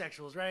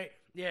 bisexuals, right?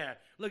 Yeah.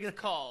 Look at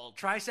called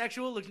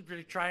trisexual. Look, did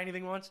he try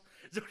anything once?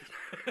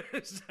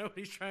 Is that what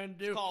he's trying to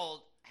do? It's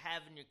called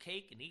having your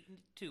cake and eating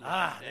it too.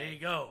 There you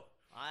go.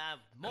 I have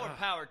more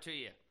power to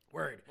you.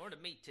 Word. More to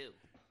me, too.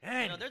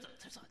 And there's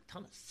a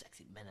ton of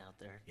sexy men out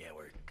there. Yeah,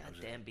 word.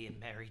 Goddamn being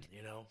married.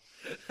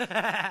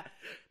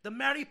 The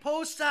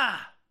Mariposa.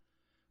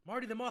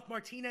 Marty the Moth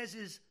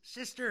Martinez's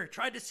sister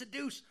tried to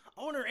seduce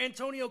owner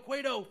Antonio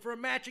Cueto for a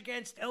match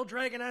against El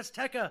Dragon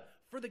Azteca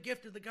for the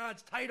Gift of the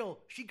Gods title.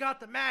 She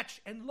got the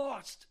match and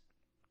lost.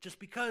 Just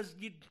because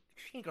she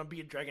ain't gonna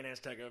be a Dragon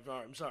Azteca.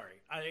 I'm sorry.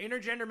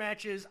 Intergender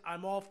matches,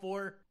 I'm all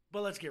for,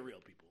 but let's get real,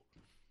 people.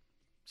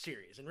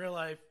 Serious. In real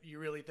life, you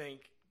really think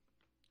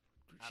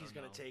she's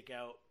going to take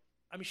out...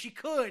 I mean, she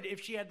could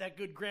if she had that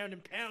good ground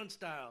and pound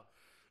style.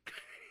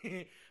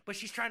 But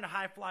she's trying to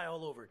high fly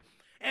all over.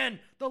 And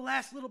the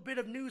last little bit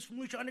of news from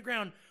Lucha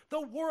Underground,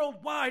 the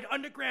Worldwide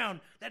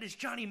Underground, that is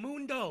Johnny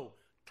Mundo,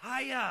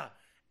 Taya,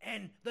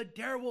 and the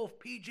Darewolf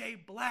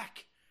PJ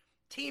Black,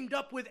 teamed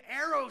up with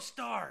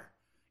Aerostar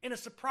in a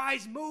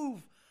surprise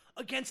move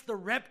against the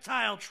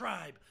Reptile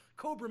Tribe,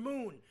 Cobra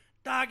Moon,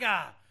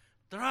 Daga,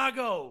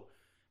 Drago,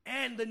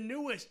 and the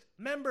newest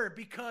member,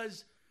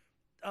 because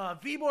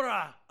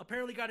Vibora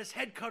apparently got his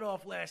head cut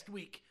off last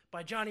week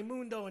by Johnny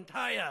Mundo and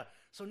Taya.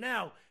 So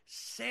now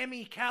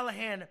Sammy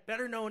Callahan,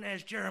 better known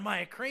as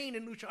Jeremiah Crane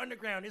in Lucha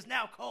Underground, is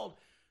now called,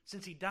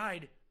 since he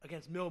died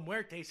against Mil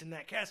Muertes in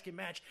that casket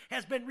match,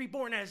 has been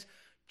reborn as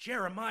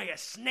Jeremiah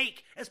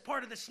Snake, as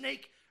part of the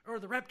Snake, or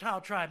the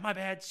Reptile Tribe, my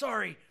bad,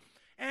 sorry.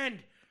 And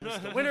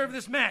the winner of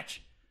this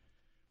match,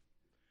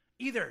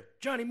 either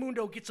Johnny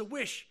Mundo gets a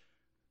wish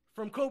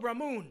from Cobra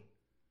Moon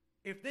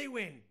if they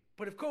win,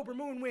 but if Cobra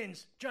Moon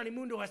wins, Johnny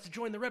Mundo has to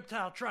join the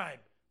Reptile Tribe.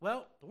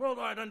 Well, the World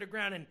Wide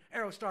Underground and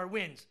Aerostar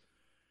wins.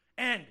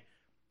 And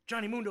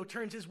Johnny Mundo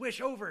turns his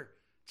wish over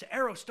to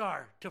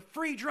Aerostar to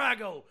free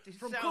Drago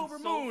from Cobra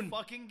Moon. So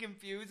fucking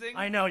confusing.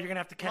 I know, you're going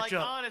to have to catch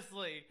up.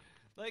 Honestly.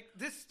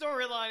 This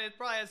storyline, it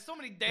probably has so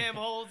many damn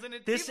holes in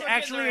it. This People are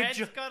actually getting their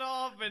heads cut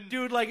off and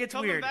dude, like, it's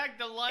coming weird. back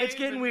to life. It's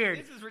getting weird.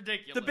 This is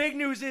ridiculous. The big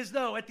news is,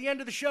 though, at the end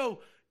of the show,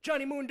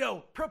 Johnny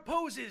Mundo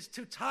proposes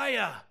to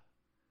Taya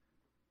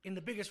in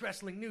the biggest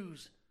wrestling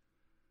news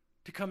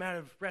to come out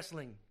of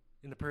wrestling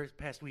in the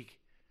past week.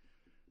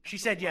 She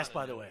said yes,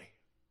 by the way.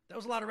 That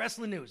was a lot of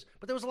wrestling news,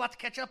 but there was a lot to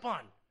catch up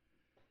on.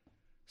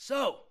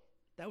 So,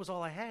 that was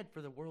all I had for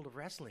the world of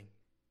wrestling.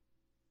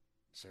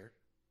 Sir,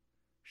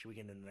 should we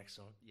get into the next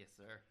song? Yes,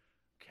 sir.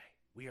 Okay,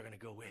 we are going to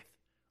go with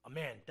a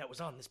man that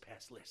was on this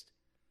past list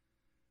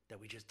that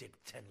we just did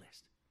the 10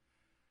 list.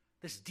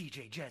 This is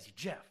DJ Jazzy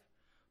Jeff,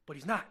 but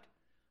he's not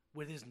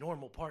with his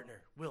normal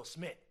partner, Will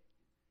Smith.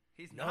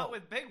 He's not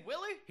with Big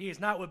Willie? He is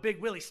not with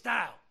Big Willie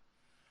Style.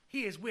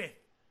 He is with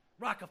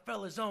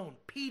Rockefeller's own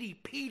Petey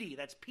Petey.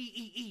 That's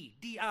Peedi,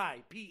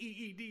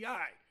 Peedi.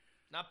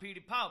 Not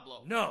Petey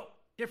Pablo. No,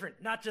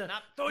 different. Not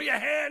throw your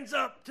hands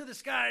up to the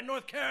sky,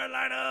 North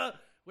Carolina.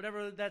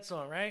 Whatever that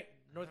song, right?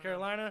 North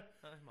Carolina?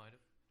 I might have.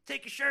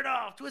 Take your shirt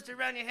off, twist it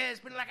around your head,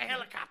 spin it like a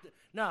helicopter.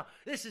 No,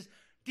 this is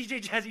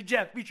DJ Jazzy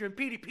Jeff featuring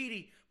Petey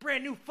Petey,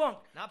 brand new funk.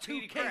 Not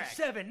Petey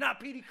 2K7, not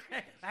Petey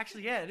Crack.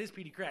 Actually, yeah, it is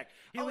Petey Crack.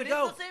 Here we it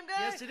go. is the same guy?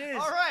 Yes, it is.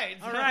 All right.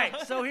 All right,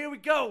 so here we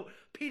go.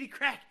 Petey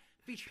Crack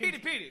featuring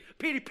Petey.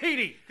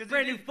 Petey,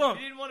 brand new funk.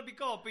 He didn't want to be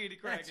called Petey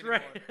Crack That's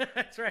anymore. right.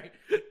 That's right.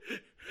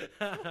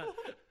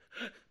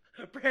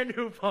 Brand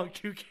new funk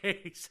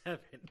 2K7.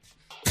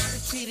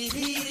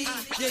 Petey,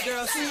 your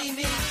girl see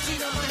me. She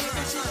don't want hit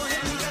me, she gon'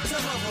 hit me. Got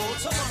tomorrow,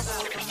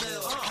 out the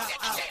mill,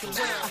 out the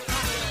well.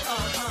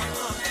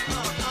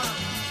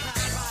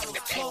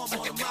 Form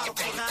on the model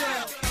for the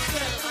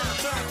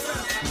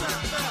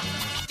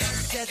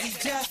Jazzy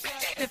Jeff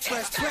and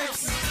Fresh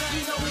Prince.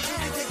 You know we did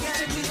it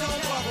together, we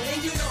don't borrow.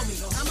 And you know me,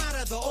 I'm out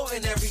of the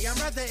ordinary. I'm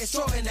rather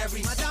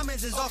extraordinary. My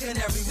diamonds is all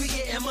canary. We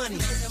getting money,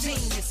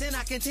 genius, and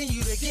I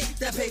continue to get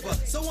that paper.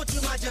 So won't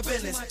you mind your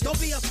business? Don't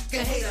be a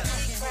fucking hater.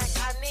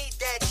 I need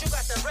that. You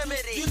got the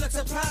remedy. You look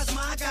surprised,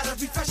 ma. I gotta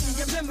refresh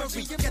your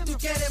memory. Que tu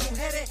quieres,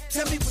 mujeres?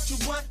 Tell me what you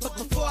want, but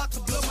before I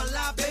can blow my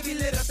live, baby,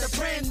 lit up the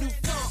brand new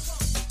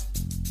funk.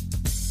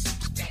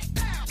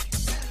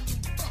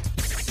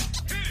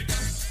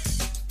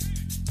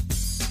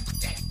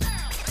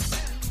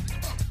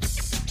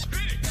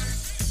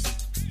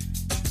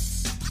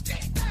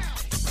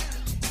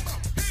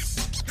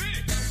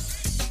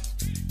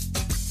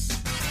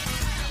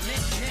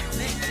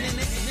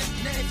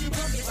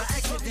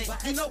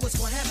 You know what's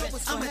gonna happen.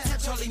 I'ma tap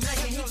Charlie Mack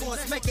and he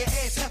gonna smack your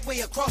ass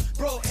halfway across,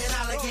 bro, and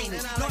Allegheny.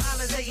 No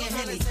Alizé and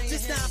Henny.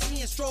 Just down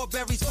peeing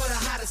strawberries for the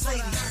hottest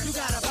lady. You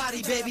got a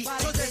body, baby.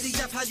 Yo, Jazzy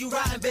Jeff, how you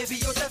riding, baby?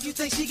 Yo, Jeff, you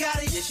think she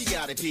got it? Yeah, she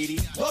got it, Petey.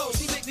 Whoa,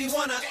 she make me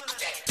wanna.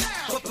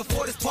 But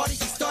before this party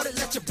gets started,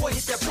 let your boy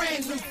hit that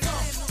brand new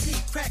funk.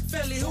 Crack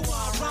Philly, who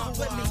are wrong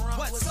with me?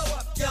 What's so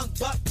up, young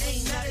buck?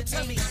 Ain't nothing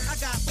to me. I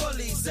got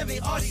bullies,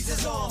 semi-arties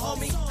is on,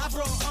 homie. I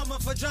brought armor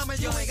for drama,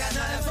 you ain't got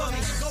nothing for me.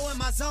 Go in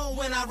my zone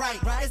when I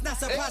write. It's not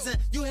surprising,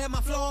 you hear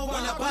my flow and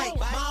wanna bite.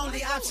 My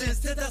only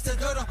options to dust the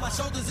dirt off my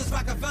shoulders is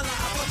Rockefeller.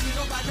 I hope you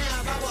know by now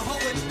if I were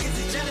hoeing. Is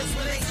it jealous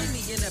when they see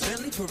me in the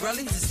Bentley?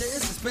 Pirelli's, the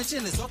stairs,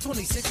 suspension is all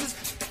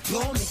 26s.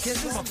 Blowing me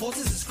kisses, my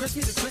pulses is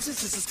crispy, the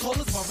twitches, this is cold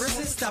as my wrist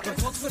is. Stopping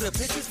folks for the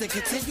pictures, they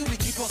continue to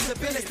keep on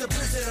sipping. It's the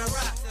blizzard of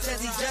rock.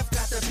 Jazzy Jeff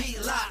got the beat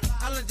locked.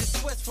 I learned this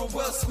twist from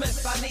Will Smith,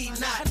 I need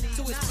not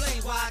to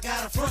explain why I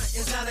got a front.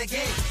 It's not a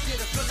game.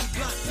 Get a Philly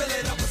blunt, fill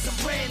it up with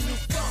some brand new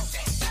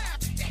funk.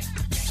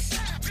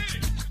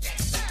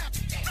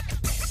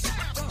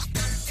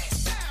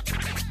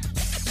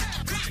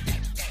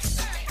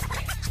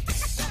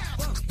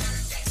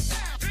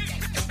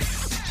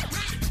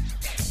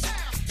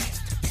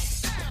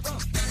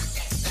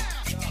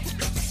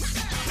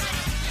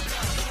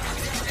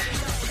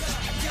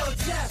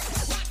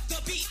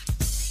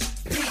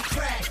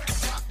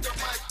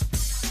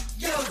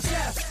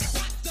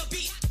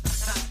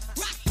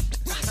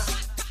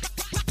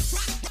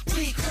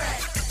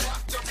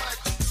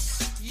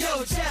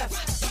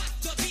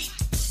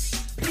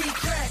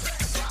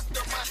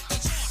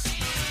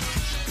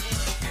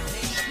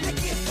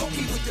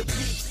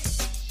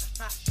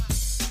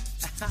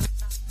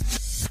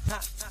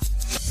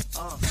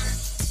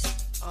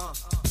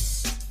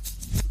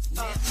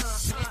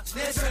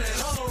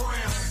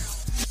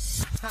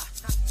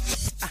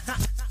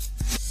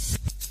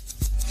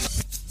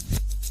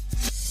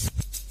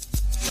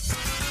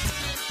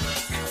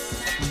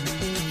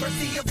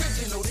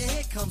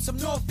 Some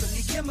North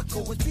Philly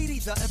chemical with Petey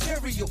the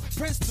Imperial.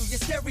 Prince through your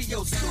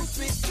stereo,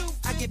 stupid.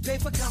 I get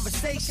paid for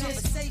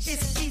conversations.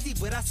 It's easy,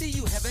 but I see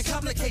you having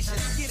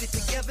complications. Get it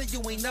together, you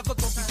ain't never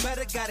gonna be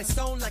better. Got it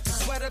sewn like a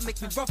sweater, make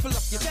me ruffle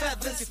up your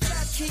feathers.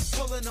 Keep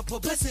pulling up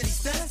publicity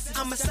stunts.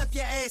 I'ma slap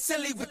your ass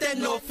silly with that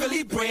North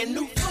Philly brand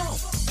new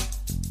funk.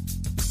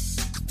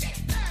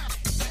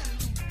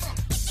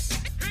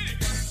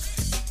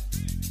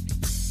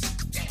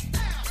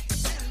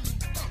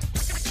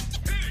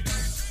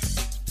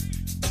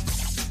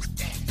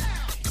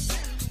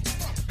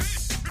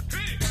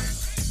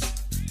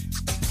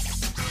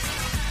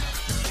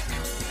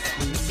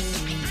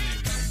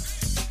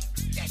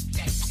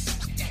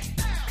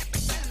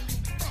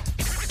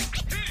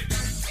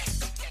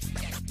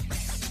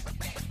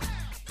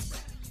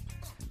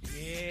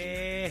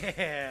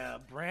 Yeah,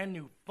 brand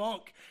new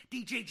funk.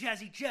 DJ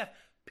Jazzy Jeff,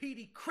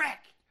 Petey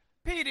Crack.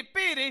 Petey.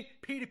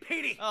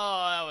 Petey.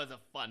 Oh, that was a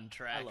fun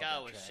track. love I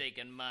that was track.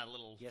 shaking my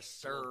little, Yes,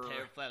 sir. little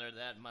hair feather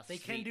that must They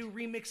can do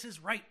remixes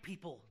right,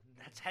 people.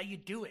 That's how you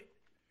do it.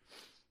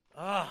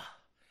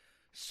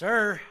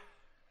 Sir.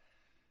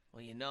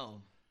 Well, you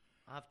know,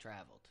 I've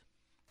traveled.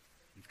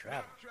 You've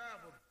traveled. I've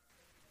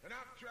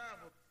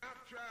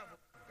traveled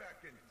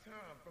back in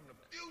time from the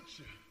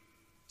future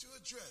to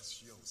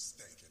address your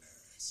stinking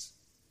ass.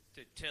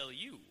 To tell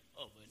you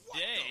of a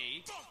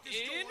day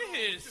in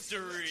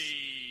history.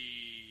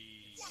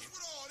 What's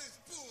with all this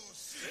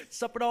bullshit?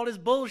 What's up with all this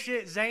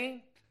bullshit,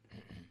 Zane?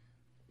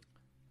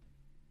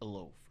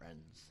 Hello,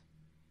 friends.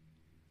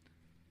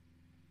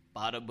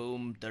 Bada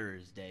Boom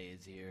Thursday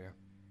is here.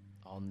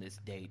 On this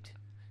date,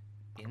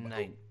 in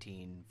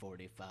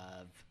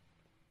 1945,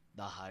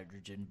 the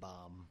hydrogen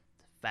bomb,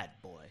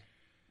 Fat Boy,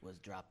 was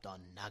dropped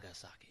on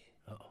Nagasaki.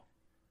 Uh-oh.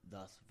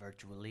 Thus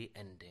virtually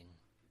ending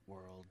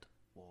World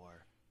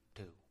War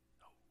II.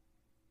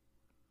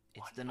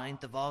 It's the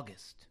 9th of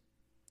August,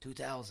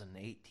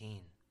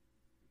 2018.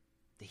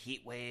 The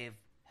heat wave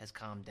has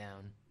calmed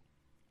down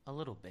a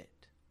little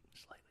bit.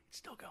 Slightly. It's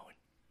still going.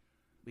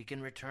 We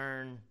can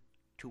return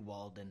to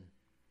Walden,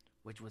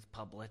 which was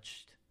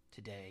published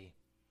today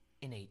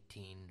in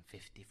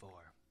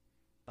 1854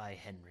 by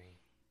Henry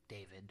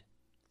David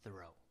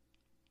Thoreau.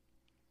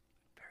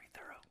 Very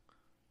thorough.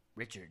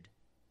 Richard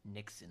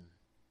Nixon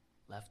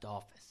left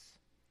office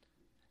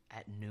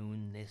at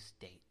noon this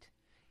date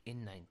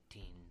in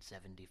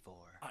 1974.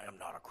 I am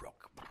not a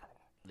crook.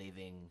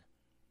 Leaving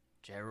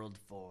Gerald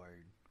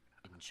Ford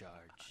in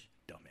charge.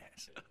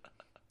 Dumbass.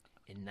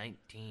 In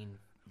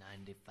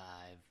 1995,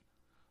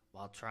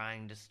 while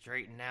trying to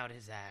straighten out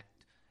his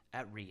act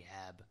at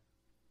rehab,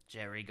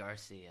 Jerry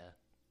Garcia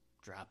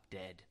dropped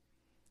dead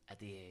at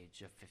the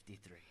age of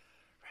 53.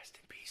 Rest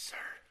in peace, sir.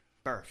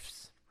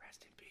 Births.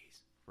 Rest in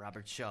peace.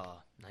 Robert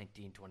Shaw,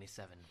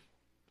 1927.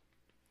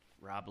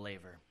 Rob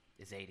Laver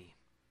is 80.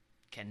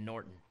 Ken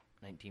Norton,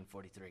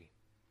 1943.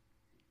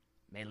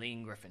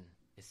 Maylene Griffin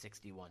is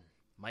 61.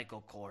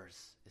 Michael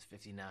Kors is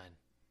 59.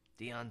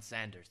 Deion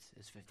Sanders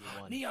is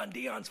 51. Neon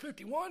Dion's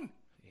 51.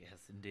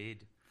 Yes,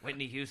 indeed.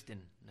 Whitney Houston,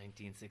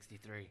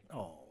 1963.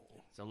 Oh.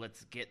 So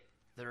let's get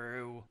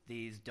through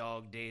these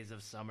dog days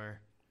of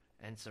summer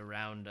and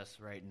surround us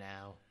right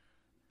now,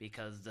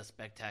 because the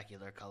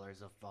spectacular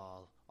colors of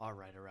fall are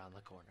right around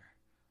the corner.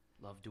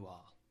 Love to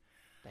all.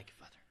 Thank you,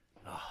 Father.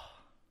 Oh,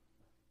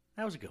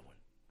 that was a good one.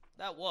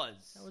 That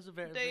was a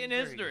day in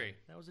very history. good.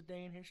 That was a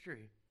day in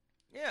history.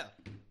 Yeah.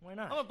 Why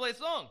not? I'm going to play a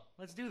song.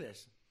 Let's do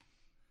this.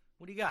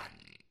 What do you got?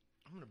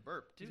 I'm going to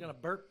burp, too. He's going to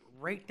burp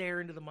right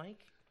there into the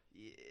mic?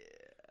 Yeah.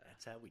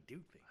 That's how we do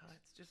things.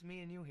 It's just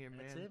me and you here, man.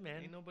 That's it,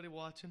 man. Ain't nobody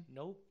watching.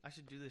 Nope. I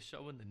should do this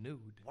show in the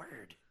nude.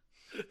 Word.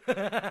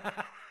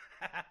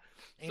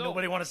 Ain't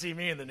nobody want to see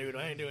me in the nude.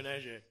 I ain't doing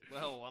that shit.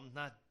 Well, I'm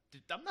not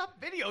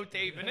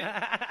videotaping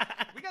it.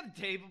 We got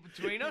a table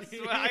between us.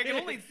 So I can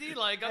only see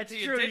like up That's to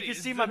your true. titties. You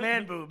can see my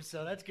man boobs,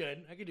 so that's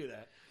good. I can do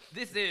that.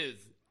 This is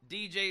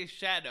DJ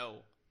Shadow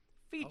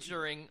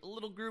featuring a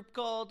little group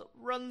called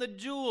Run the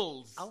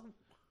Jewels. Oh.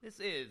 This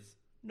is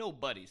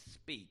Nobody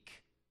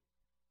Speak.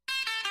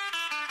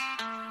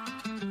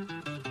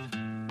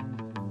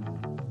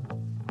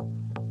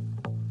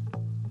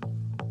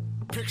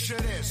 Picture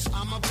this,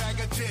 I'm a bag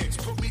of dicks,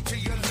 put me to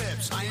your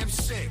lips. I am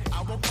sick,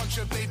 I will punch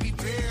a baby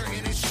bear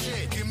in his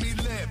shit. Give me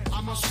lip,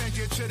 I'ma send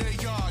you to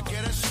the yard.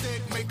 Get a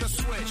stick, make a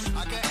switch.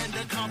 I can end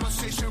the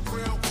conversation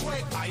real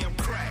quick. I am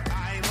crack,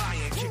 I ain't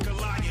lying. Kick a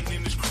lion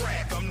in this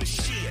crack, I'm the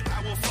shit.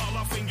 I will fall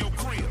off in your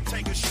crib,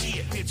 take a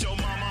shit. Hit your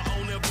mama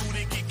on the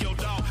booty, kick your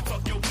dog,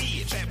 fuck your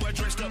bitch. That boy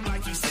dressed up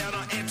like you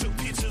Santa and took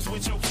pictures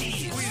with your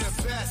kids. We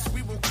the best,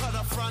 we will cut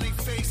a frowny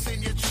face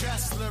in your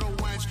chest, little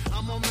wench.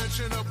 I'm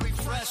unmentionably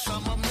fresh,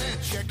 I'm a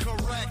mensch. Yeah,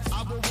 correct.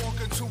 I will walk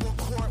into a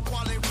court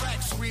while they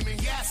wreck, screaming,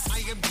 yes, I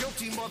am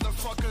guilty,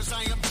 motherfuckers,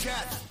 I am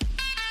death.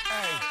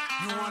 Hey,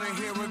 you wanna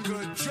hear a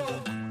good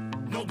joke?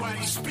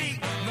 Nobody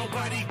speak,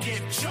 nobody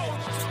get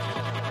choked.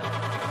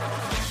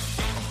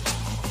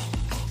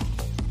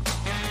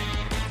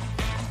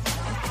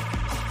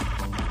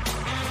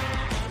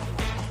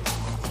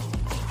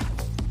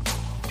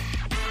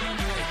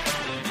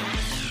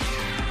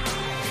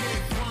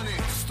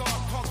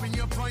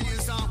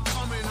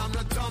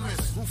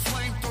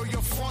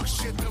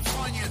 Shit, the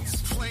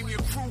Funyuns. Flame your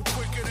crew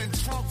quicker than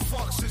Trump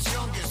fucks his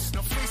youngest.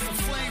 Now face the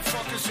flame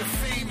fuckers, your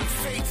fame and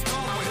fate's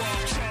done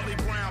with. Charlie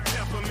Brown,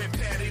 Peppermint,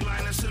 Patty,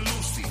 Linus, and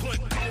Lucy. Put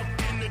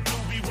coke in the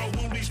doobie, roll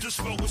woolies to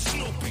smoke with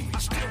Snoopy. I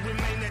still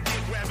remain that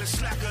dick grabbing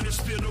slacker to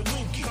spill the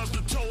wookie. Cause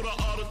the total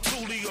of the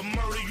toolie will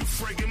murder you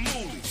friggin'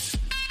 moolies.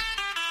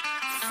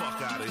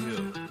 Fuck out of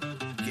here.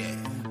 Yeah.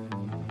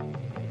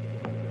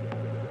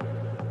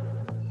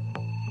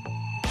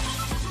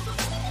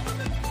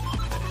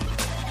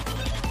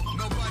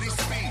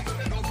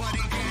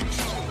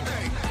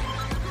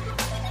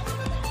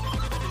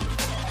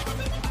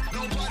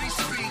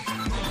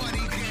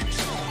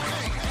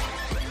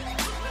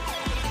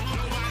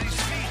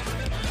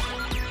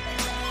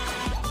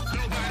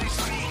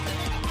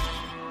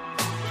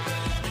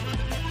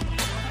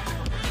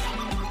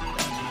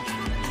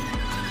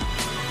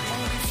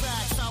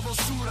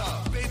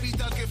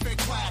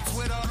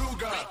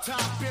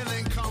 Top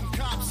billing, come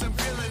cops and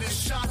villainous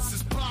shots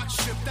is blocked,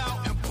 shipped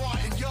out and bought,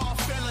 and y'all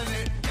feeling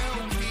it.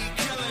 LP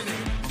killing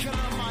it,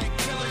 Killer Mike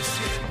killing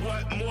shit.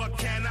 What more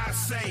can I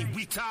say?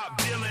 We top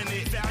billing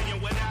it,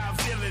 valiant without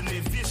villainy,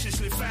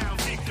 viciously found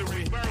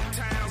victory. Burnt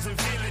towns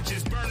and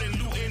villages, burning,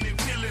 looting, and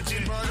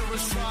pillaging.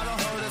 Murderers try to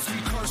hurt us,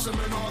 we curse them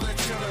and all their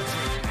children.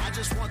 I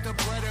just want the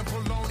bread and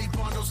bologna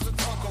bundles to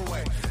tuck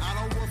away. I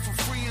don't work for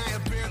free, I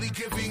am barely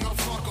giving a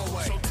fuck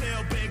away. So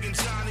tell Begging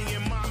Johnny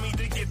and Mommy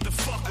to get the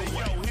fuck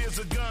away. Yo, here's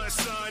a gun,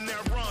 son, now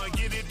run,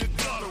 get it the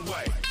gun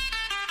away.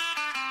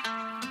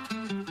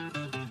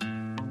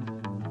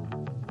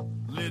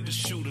 Live to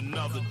shoot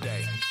another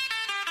day.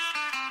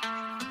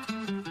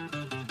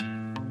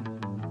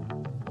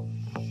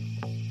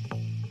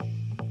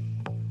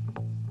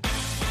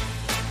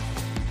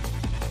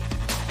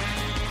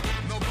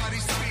 Nobody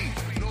speak,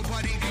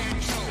 nobody can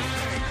choke.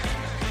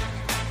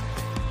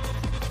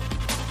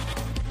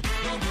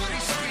 Nobody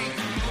speak,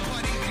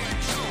 nobody can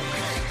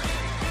choke.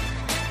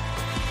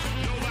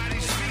 Nobody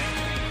speak.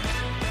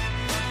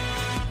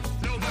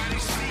 Nobody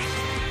speak.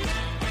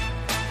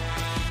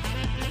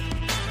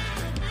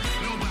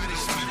 Nobody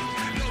speak.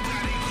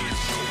 Nobody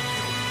gets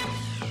choked.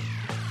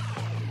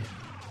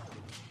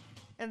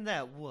 And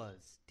that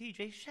was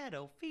DJ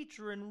Shadow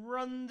featuring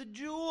Run the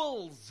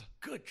Jewels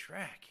Good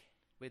track.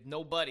 with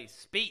Nobody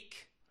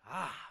Speak.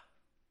 Ah.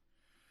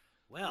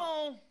 Well,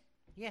 Well,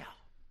 yeah.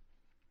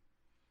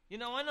 you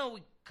know, I know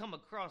we come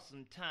across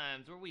some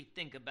times where we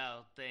think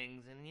about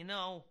things, and you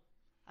know,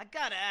 I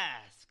gotta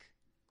ask,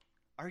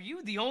 are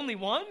you the only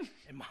one?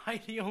 Am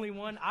I the only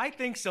one? I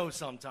think so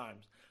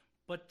sometimes.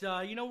 But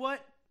you know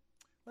what?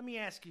 Let me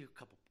ask you a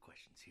couple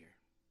questions here.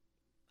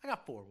 I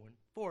got four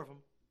of them.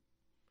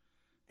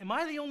 Am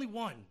I the only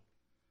one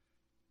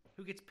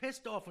who gets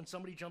pissed off when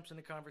somebody jumps in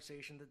a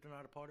conversation that they're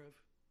not a part of?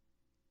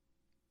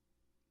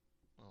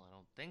 Well, I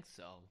don't think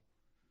so.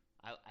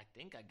 I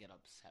think I get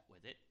upset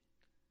with it,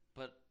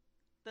 but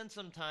then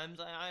sometimes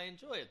I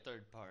enjoy a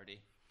third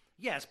party.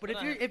 Yes, but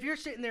if you're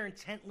sitting there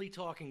intently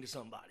talking to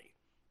somebody,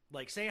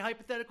 like say a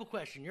hypothetical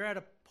question, you're at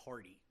a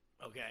party,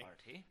 okay?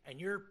 Party. And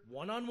you're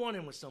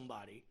one-on-one-ing with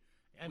somebody,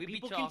 and We be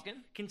people talking.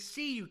 can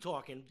see you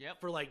talking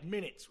Yep. for like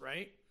minutes,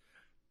 right?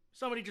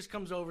 Somebody just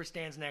comes over,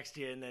 stands next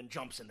to you, and then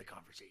jumps in the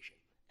conversation.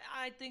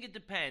 I think it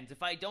depends.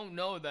 If I don't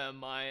know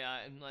them,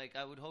 I'm like,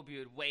 I would hope you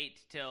would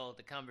wait till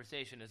the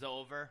conversation is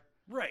over.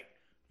 Right.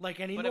 Like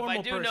any But if normal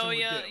I do person know would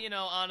you, do. you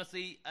know,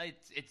 honestly,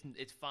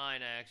 it's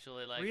fine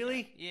actually. Like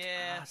Really?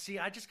 yeah. See,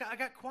 I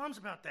got qualms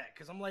about that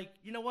because I'm like,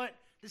 you know what?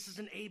 This is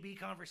an A/B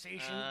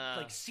conversation.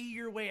 Like, see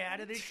your way out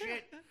of this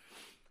shit.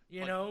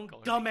 You know,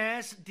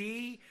 dumbass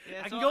D. Yeah,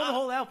 I so can go the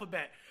whole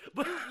alphabet.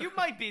 But You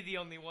might be the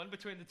only one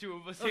between the two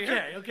of us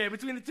here. okay.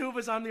 Between the two of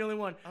us, I'm the only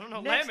one. I don't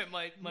know. Next-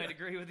 Lamet might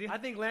agree with you. I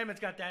think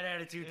Lamet's got that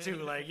attitude too.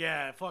 Like,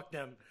 yeah, fuck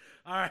them.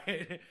 All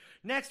right.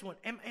 Next one.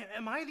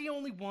 Am I the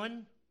only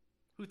one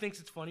who thinks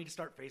it's funny to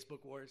start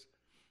Facebook wars?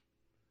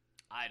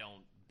 I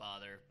don't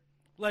bother.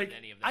 Like, with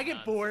any of that I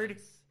get bored.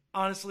 nonsense.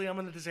 Honestly, I'm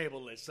on the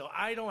disabled list, so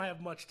I don't have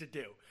much to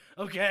do.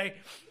 Okay,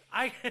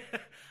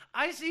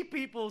 I see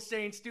people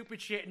saying stupid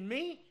shit, and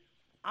me,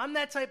 I'm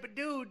that type of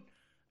dude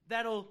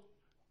that'll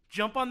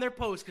jump on their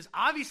post because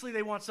obviously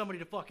they want somebody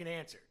to fucking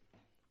answer,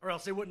 or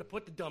else they wouldn't have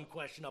put the dumb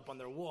question up on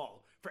their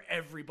wall for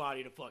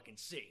everybody to fucking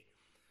see.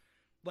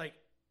 Like,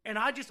 and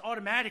I just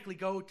automatically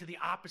go to the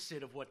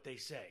opposite of what they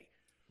say.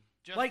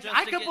 Like,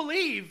 I can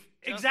believe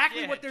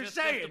exactly what they're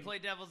saying. Just to play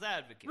devil's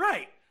advocate.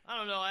 Right. I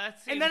don't know.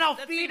 And then I'll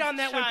that feed seems on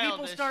that when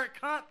people childish. start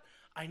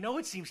I know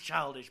it seems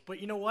childish, but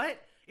you know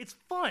what? It's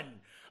fun.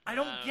 I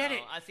don't get know.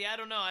 it. I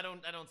don't know. I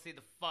don't see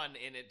the fun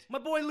in it. My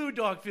boy Lou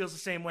Dog feels the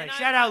same way. And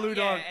Shout out Lou yeah,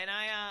 Dog. and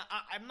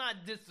I'm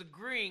not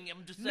disagreeing.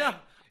 I'm just saying. No,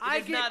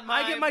 I get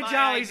my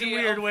jollies in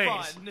idea weird of ways.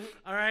 fun.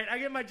 All right, I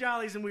get my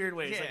jollies in weird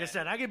ways. Like I Yeah.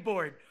 said, I get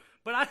bored,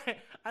 but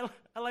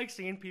I like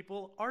seeing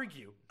people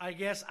argue. I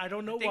guess I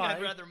don't know I think why.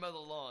 I'd rather mow the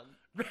lawn.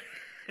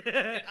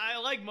 I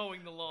like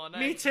mowing the lawn.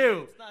 Me actually.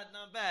 too. It's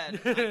not bad.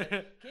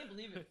 I can't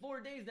believe it.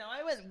 4 days now.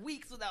 I went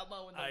weeks without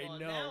mowing the I lawn.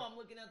 know. Now I'm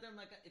looking out there. I'm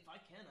like, if I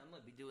can, I'm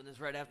gonna be doing this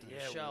right after the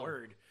show.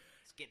 Word.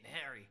 It's getting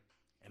hairy.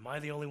 Am I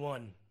the only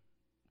one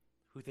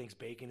who thinks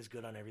bacon is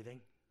good on everything?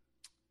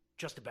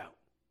 Just about.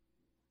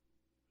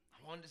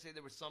 I wanted to say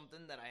there was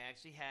something that I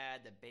actually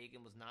had that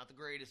bacon was not the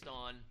greatest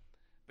on.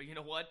 But you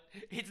know what?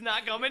 It's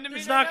not coming to me.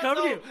 It's not now,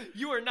 coming to so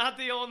You are not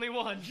the only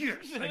one.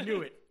 Yes, I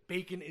knew it.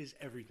 Bacon is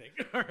everything.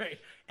 All right.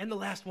 And the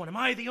last one. Am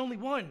I the only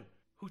one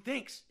who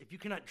thinks if you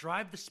cannot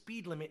drive the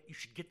speed limit, you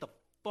should get the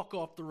fuck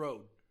off the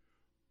road?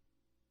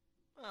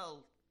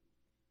 Well,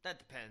 that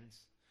depends.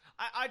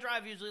 I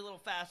drive usually a little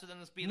faster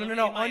than the speed No, limit.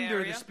 no, in my under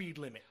area. the speed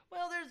limit.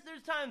 Well,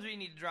 there's times where you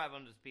need to drive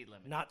under the speed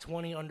limit. Not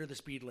 20 under the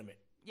speed limit.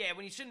 Yeah,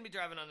 when you shouldn't be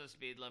driving under the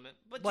speed limit.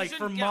 But Like you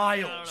for shouldn't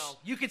miles. I don't know.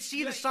 You could see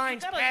You the got-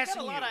 signs you got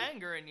passing a lot you. of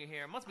anger in you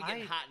here. It must be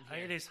getting hot in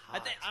here. It is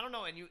hot. I don't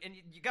know, and you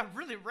got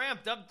really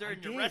ramped up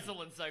during your did.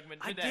 wrestling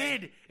segment I today.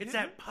 did. It's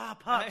that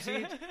pop. See,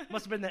 it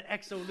must have been that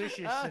Exolicious.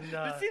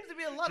 There seems to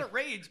be a lot of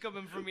rage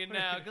coming from you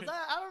now, because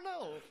I don't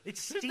know.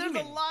 It's There's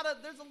steaming. a lot of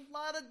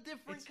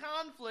different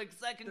conflicts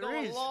that can There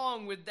go is.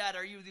 along with that.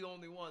 Are you the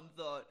only one?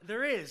 Thought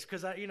There is,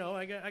 because I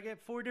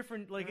get 4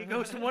 different, like, it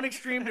goes from one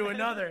extreme to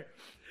another.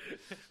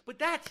 But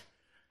that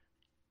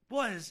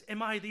was,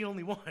 am I the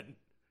only one?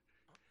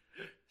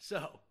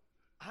 So,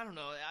 I don't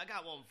know. I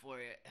got one for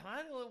you. Am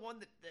I the only one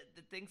that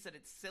thinks that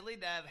it's silly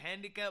to have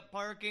handicap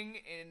parking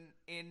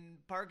in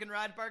park and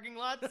ride parking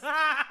lots?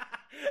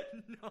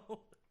 No.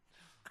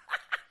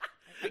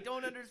 I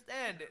don't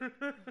understand it.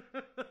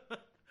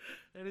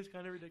 That is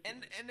kind of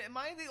ridiculous. And am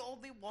I the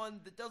only one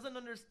that doesn't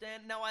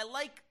understand? Now, I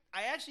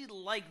actually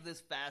like this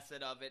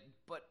facet of it,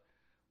 but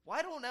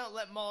why don't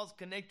outlet malls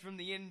connect from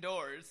the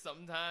indoors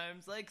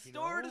sometimes? Like,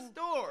 store to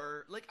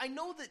store. Like, I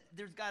know that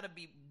there's got to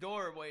be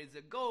doorways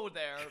that go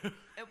there,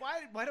 and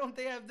why don't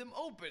they have them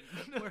open?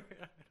 I don't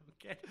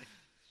get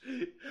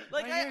it.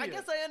 Like, I hear I you.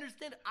 guess I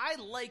understand. I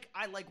like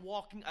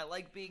walking. I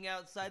like being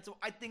outside, so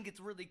I think it's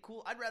really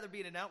cool. I'd rather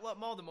be in an outlet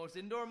mall than most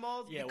indoor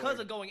malls because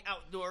of going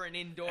outdoor and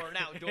indoor and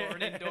outdoor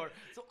and indoor.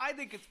 So I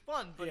think it's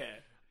fun, but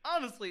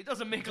honestly, it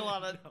doesn't make a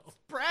lot of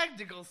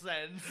practical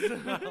sense.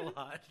 Not a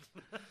lot.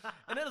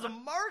 And then as a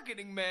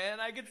marketing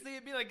man, I could see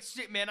it be like,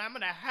 shit, man, I'm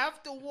going to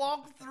have to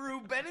walk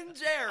through Ben &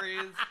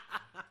 Jerry's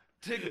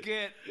to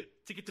get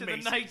to the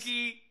Macy's.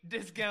 Nike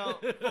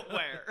discount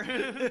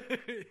footwear.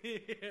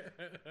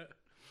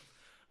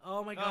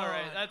 Oh my god! All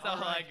right, that's all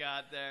right. I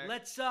got there.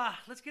 Let's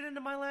get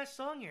into my last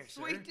song here,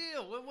 sir. Sweet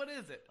deal. What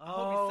is it? I hope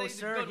Oh, you saved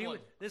sir, a good one.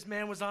 this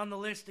man was on the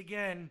list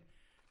again.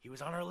 He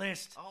was on our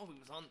list. Oh, he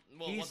was on.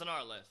 Well, it wasn't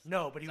our list.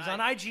 No, but he was on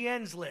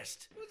IGN's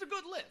list. It was a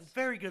good list.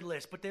 Very good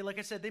list, but like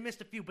I said, they missed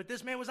a few. But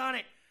this man was on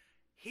it.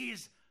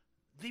 He's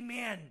the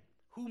man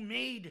who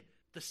made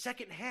the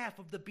second half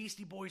of the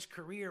Beastie Boys'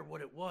 career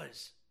what it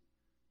was.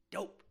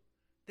 Dope.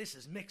 This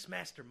is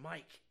Mixmaster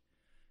Mike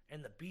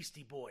and the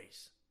Beastie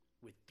Boys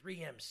with 3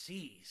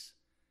 MCs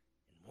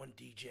and 1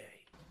 DJ.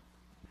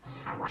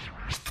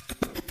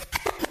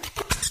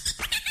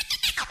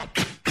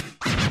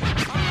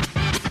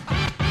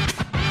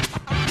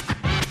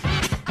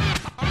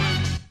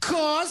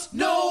 Cause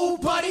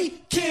nobody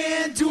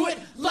can do it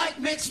like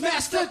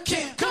Mixmaster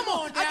can. Come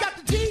on, I got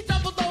the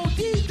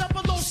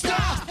D-double-O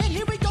style. And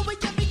here we go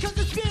again because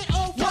it's been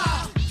a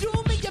while. Do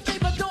me a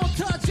favor, don't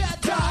touch that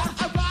dial.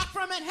 I rock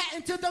from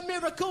Manhattan to the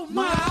Miracle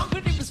Mile. My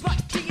name is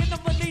Mike G and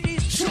I'm a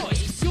lady's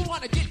choice. You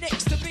wanna get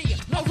next to me,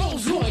 a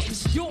Rolls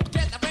Royce. You'll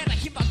get around, I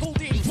hear my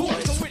golden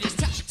voice. So it is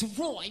time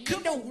to roar,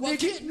 you know I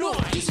get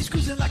noise. Easy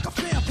cruising like a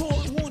fan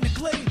boy, wanna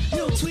claim.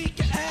 He'll tweak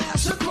your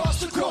ass across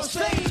the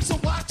crossfade. So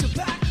watch your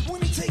back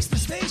when he takes the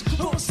stage.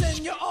 Gonna send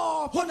you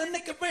off on a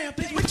naked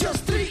rampage with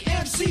just 3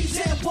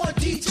 MCs and 1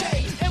 DJ.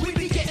 And we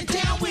be getting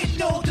down with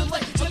no delay.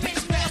 So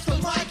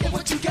Mixmaster Mike and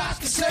what you guys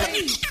can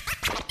say.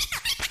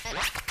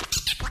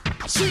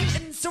 Sweet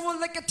and sour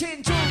like a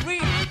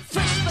tangerine.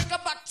 Fresh like a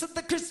box of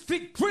the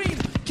Krispy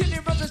Kreme. Kenny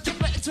Rogers, Jim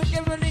Latin, took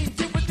everything.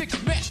 Do with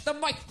Mixmaster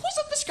Mike. Who's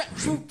on the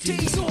scratch routine?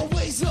 He's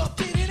always up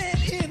in it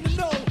and in the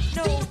know.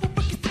 No, we'll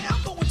break it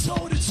down, going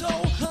toe to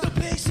toe. The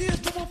bass is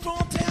coming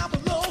from down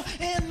below.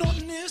 And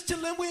Norton is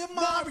chilling with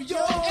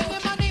Mario. And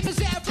then my name is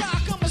Ad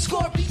Rock, I'm a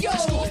Scorpio.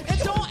 And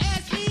don't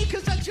ask me,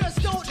 cause I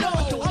just don't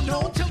know. I'm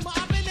known to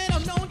Marvin and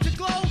I'm known to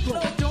Glow.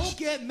 But don't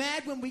get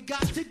mad when we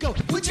got to go.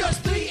 We're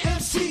just 3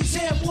 MCs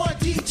and 1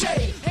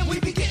 DJ. And we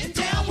be getting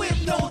down with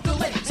no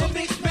delay. So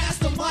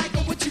Mixmaster Mike,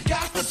 what you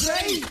got to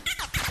say?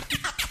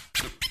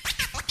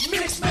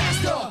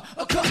 Mixmaster,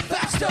 come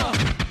faster.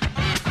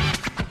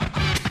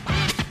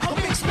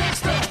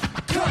 Mixmaster,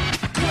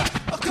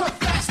 come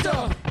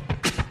faster.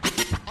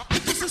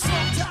 This is so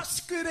top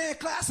secret and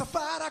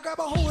classified. I grab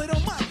a hold of the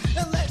mic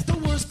and let the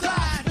words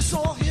glide. It's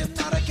all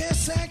hypnotic and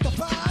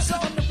sanctified. So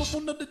I never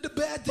will none of the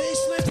bad days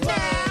slip by.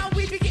 Now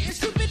we be getting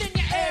stupid in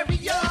your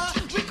area.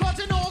 We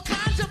causing all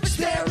kinds of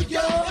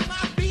hysteria. And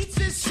my beats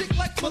is sick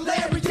like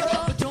malaria.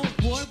 But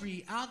don't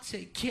worry, I'll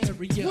take care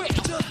of you. We're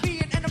just being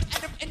in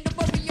the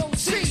Mario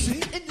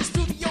scene. In the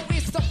studio,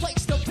 it's the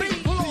place to be.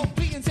 We're all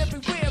beings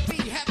everywhere, be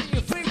having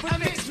your free. With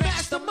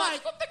Mixmaster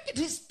Mike, we're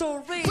making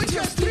history. We're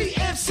just 3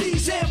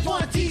 MCs and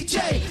 1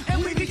 DJ.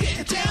 And we be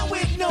getting down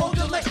with no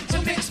delay. So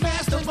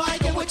Mixmaster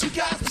Mike, and what you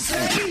got to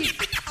say?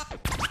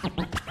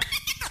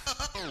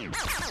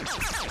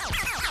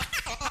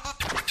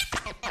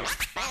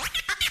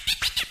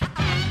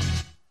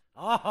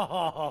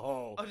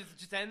 Oh,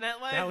 just end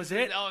that way? That was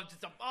it?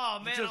 Oh,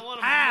 man, Just I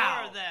want pow.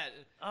 more of that.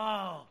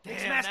 Oh, Damn,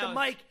 Mixmaster that was-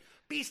 Mike,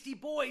 Beastie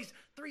Boys,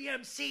 3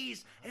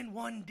 MCs, and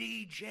 1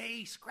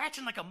 DJ,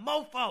 scratching like a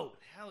mofo.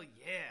 Hell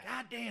yeah.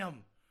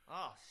 Goddamn.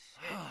 Oh,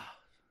 shit.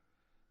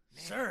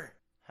 Sir,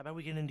 how about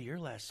we get into your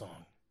last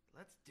song?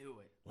 Let's do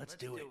it. Let's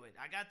do it.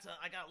 I got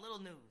a little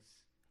news.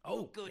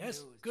 Oh, Good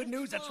yes, news. good Just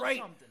news, a that's little right.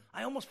 something.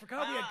 I almost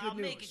forgot we had good I'll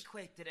news. make it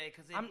quick today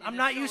because I'm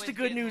not used to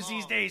good news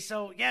these days,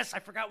 so yes, I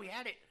forgot we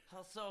had it.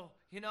 Also,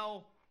 this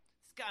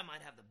guy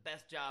might have the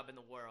best job in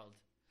the world.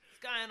 This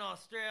guy in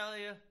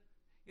Australia,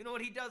 you know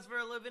what he does for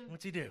a living?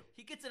 What's he do?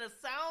 He gets in a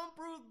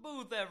soundproof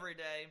booth every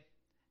day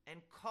and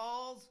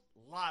calls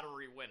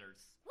lottery winners.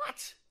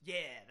 What? Yeah,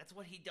 that's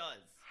what he does.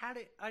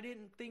 I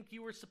didn't think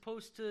you were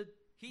supposed to.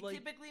 He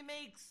typically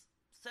makes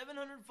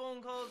 700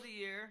 phone calls a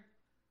year.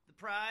 The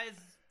prize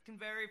can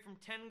vary from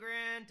 10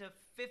 grand to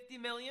 50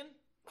 million.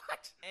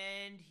 What?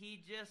 And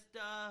he just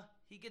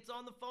he gets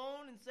on the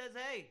phone and says,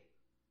 "Hey,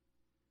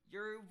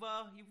 you've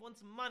won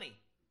some money."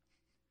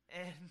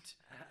 And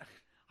I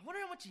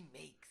wonder how much he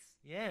makes.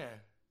 Yeah.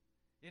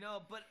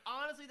 But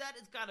honestly, that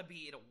has got to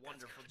be a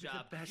wonderful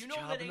job. The best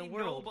job job in the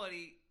world.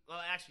 Nobody. Well,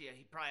 actually,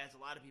 he probably has a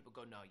lot of people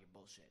go, "No, you're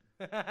bullshit."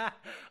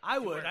 I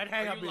would. I'd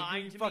hang up. Are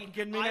you fucking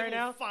kidding me right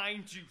now? I will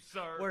find you,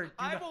 sir. Word,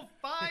 I will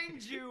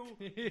find you.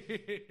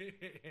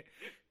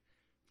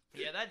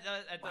 Yeah, that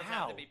does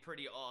have to be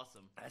pretty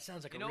awesome. That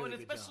sounds like a really and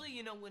good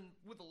especially job. when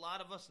with a lot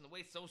of us and the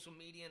way social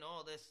media and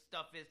all this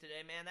stuff is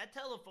today, man, that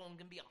telephone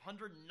can be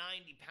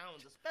 190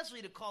 pounds,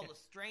 especially to call a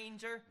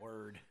stranger.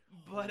 Word.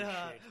 But Holy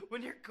shit.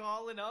 when you're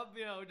calling up,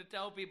 to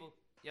tell people,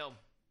 "Yo,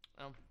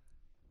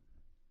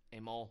 hey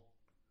Mole,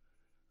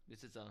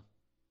 this is the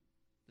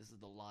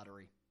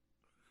lottery.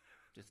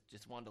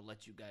 Just wanted to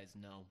let you guys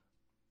know,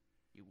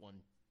 you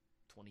won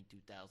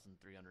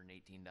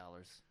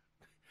 $22,318.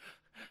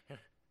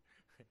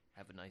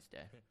 Have a nice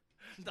day."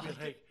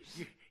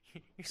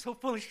 You're so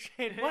full of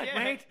shit. What,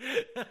 Yeah. mate?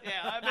 Yeah,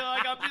 I'd be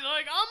like, I'm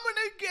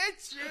gonna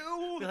get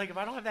you. Be like, if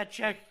I don't have that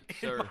check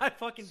in my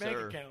fucking bank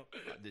account.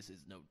 This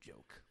is no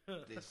joke.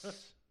 This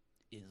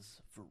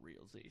is for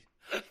realsies.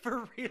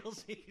 For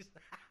realsies.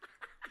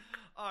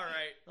 All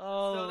right.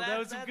 Oh, So that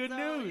was some good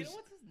news.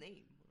 What's his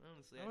name?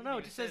 Honestly, I don't know.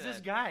 It just says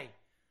this guy.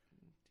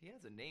 He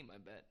has a name, I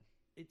bet.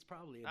 It's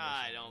probably.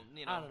 I don't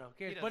know.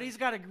 But he's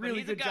got a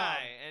really good job. job.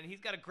 And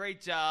he's got a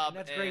great job. And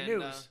that's great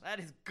news. That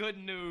is good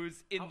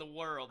news in the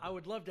world. I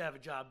would love to have a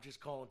job just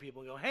calling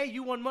people and go, "Hey,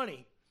 you won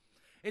money."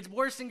 It's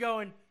worse than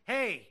going,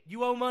 "Hey,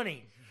 you owe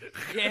money."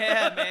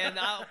 Yeah, man.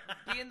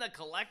 Being the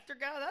collector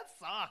guy, that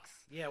sucks.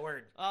 Yeah,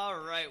 word. All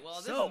right. Well,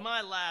 this So- is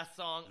my last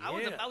song. I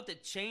was Yeah. about to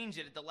change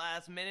it at the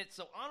last minute,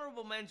 so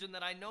honorable mention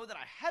that I know that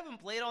I haven't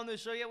played on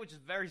this show yet, which is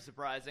very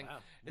surprising.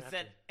 Wow. Is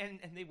that and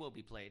they will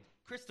be played.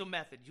 Crystal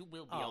Method, you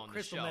will be on the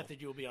Crystal show.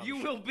 Method, you will be on the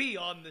You show. will be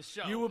on the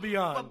show. You will be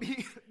on. But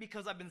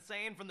because I've been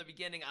saying from the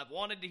beginning, I've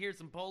wanted to hear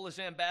some Polish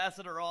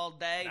Ambassador all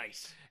day.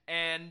 Nice.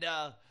 And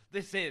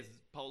this is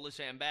Polish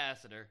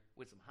Ambassador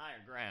with some higher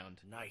ground.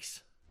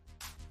 Nice.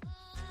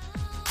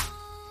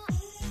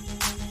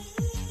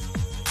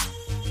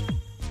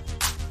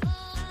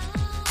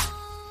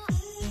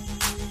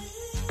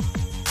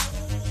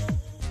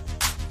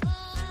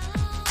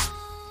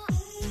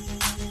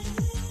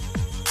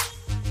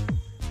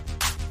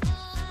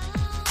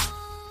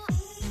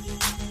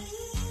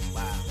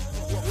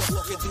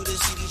 Walking through the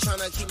city,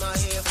 trying to keep my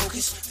head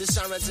focused. The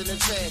sirens in the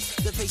trash,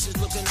 the faces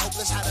looking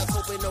hopeless. How to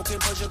cope with no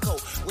can push your coat.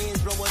 Winds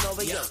blowing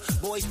over you.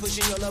 Boys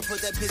pushing your love,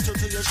 put that pistol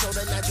to your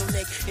shoulder, not your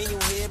neck. In your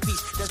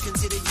headpiece, that's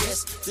considered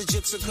yes. The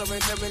gyps are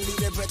currently,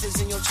 the breath is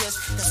in your chest.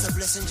 That's a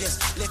blessing,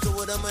 just liquor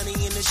with the money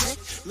in the check.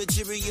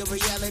 Material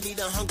reality,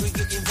 the hungry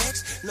getting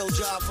vexed. No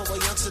job for a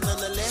youngster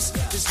nonetheless.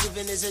 This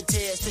living is a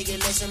test, take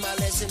it lesson by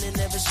lesson and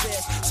never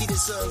stress. See the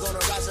sun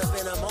gonna rise up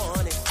in the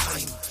morning.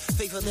 I'm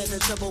faithful that the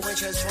trouble ain't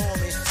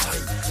transforming.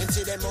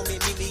 Until that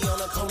moment, meet me on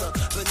the corner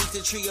beneath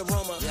the tree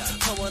aroma.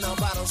 Pouring out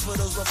bottles for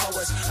those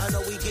before us. I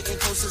know we getting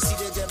closer. See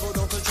the devil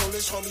don't control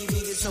us. Homie, we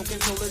get some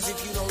controllers.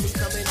 If you don't, we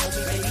coming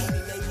home, baby.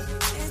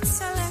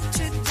 It's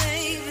electric,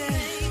 baby.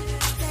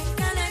 Stay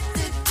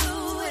connected to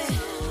it.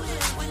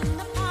 When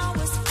the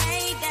power's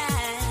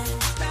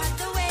faded, ride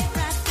the wave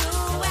right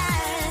through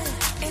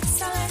it.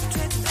 It's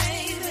electric,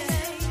 baby.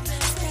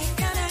 Stay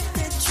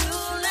connected,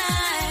 true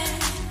light.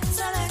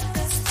 Select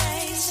the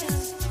station.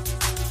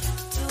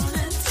 Tune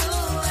into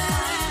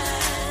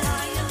it.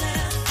 How you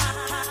live,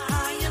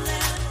 how you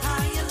live,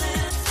 how you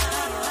live, how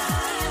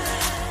you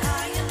live,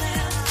 how you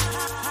live,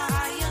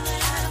 how you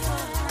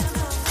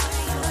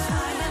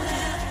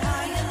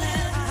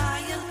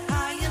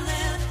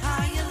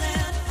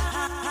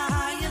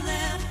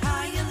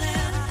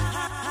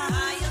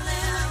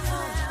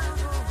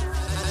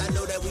I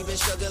know that we've been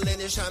struggling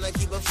and trying to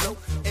keep afloat.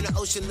 In the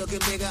ocean looking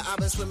bigger, I've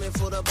been swimming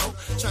for the boat.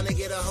 Trying to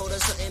get a hold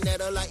of something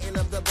that'll lighten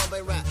up the bump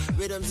and ride.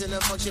 Rhythms in the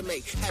function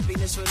make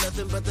happiness for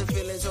nothing but the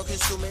feelings are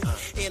consuming.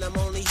 And I'm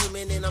only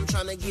human and I'm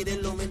trying to get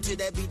illumined to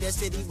that beat that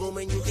steady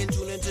booming. You can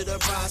tune into the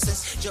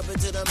process, jump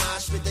into the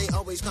mosh pit. They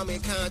always come in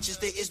conscious,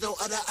 there is no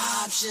other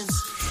options.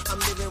 I'm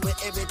living with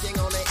everything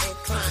on the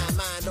incline.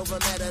 Mind over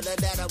matter, the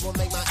data will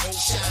make my ink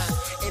shine.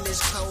 In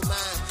this cold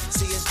mind,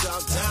 see it's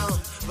dark down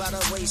by the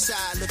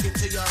wayside, look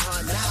into your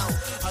heart now.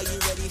 Are you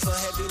ready for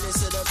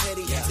heaviness of the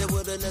petty? The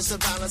wilderness of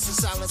violence and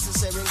silence of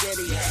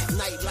Serengeti.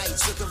 Night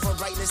lights looking for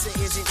brightness, there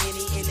isn't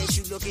any. Unless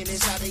you looking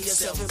inside of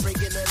yourself and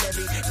breaking the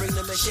levee. Bring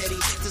the machete,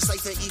 just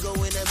like the ego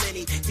in a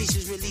many.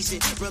 Pieces release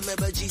it.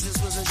 Remember Jesus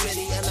wasn't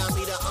ready. Allow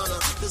me to honor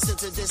the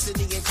sense of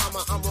destiny and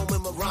karma. I'm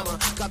roaming my Rama.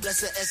 God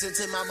bless the essence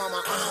in my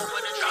mama. I'm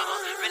over the drama.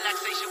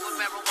 Relaxation with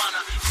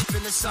marijuana. Deep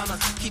in the sauna.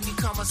 Keep me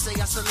calm, I say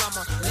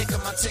salama. Lick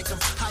 'em, I take 'em.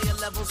 Higher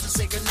levels of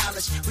sacred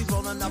knowledge. We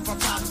rolling up our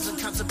problems and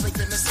contemplate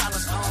them in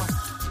silence.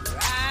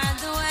 Ride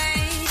the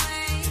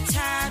wave,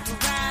 tide will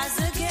rise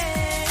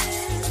again.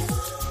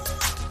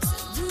 It's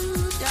a new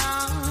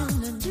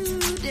dawn, a new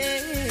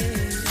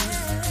day.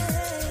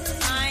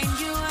 Find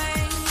your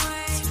way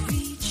to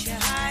reach a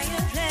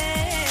higher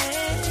place.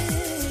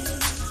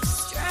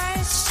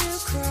 Stretch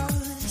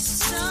across the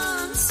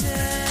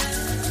sunset.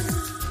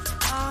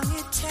 Long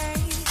it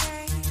takes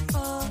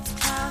for the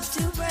clouds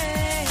to break.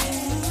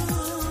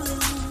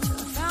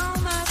 I found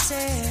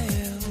myself.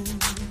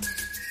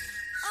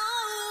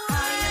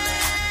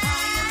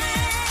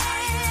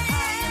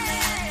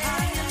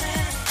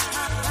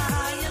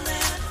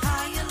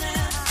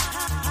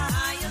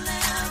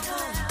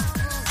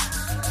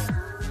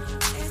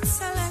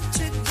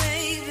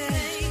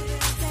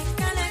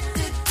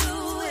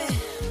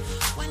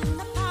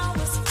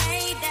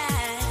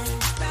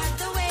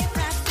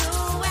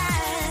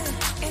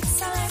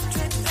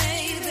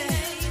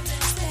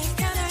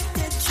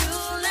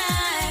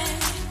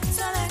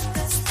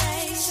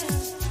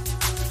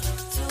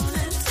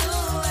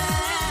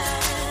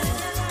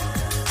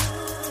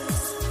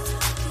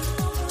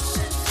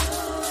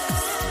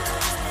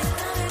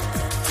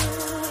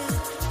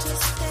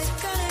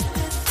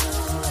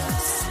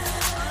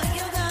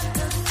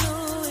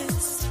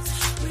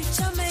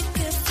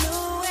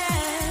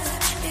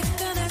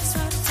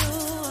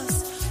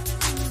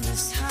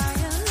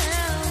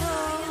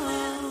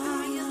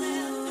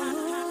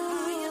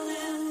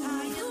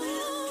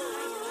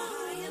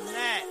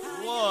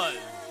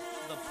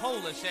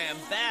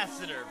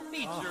 Ambassador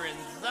featuring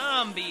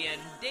Zombie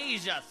and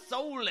Deja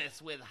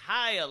Soulless with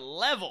Higher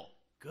Level.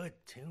 Good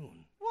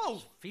tune. Whoa.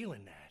 Just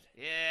feeling that.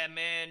 Yeah,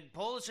 man.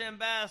 Polish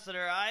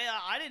Ambassador.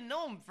 I didn't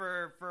know him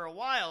for a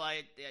while.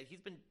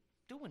 He's been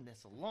doing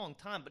this a long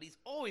time, but he's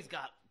always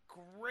got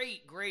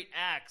great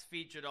acts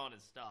featured on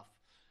his stuff.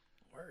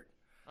 Word.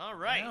 All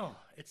right. Well,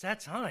 it's that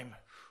time.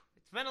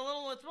 It's been a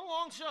long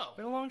show.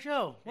 Been a long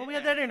show. Well, we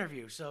had that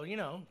interview, so, it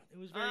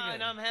was very good.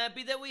 And I'm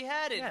happy that we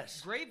had it.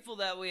 Yes. Grateful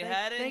that we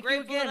had it. Thank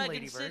Grateful you again, that I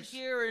can sit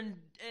here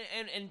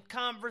and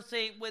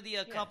conversate with you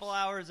a couple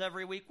hours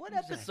every week. What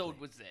episode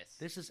was this?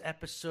 This is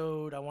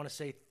episode, I want to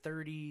say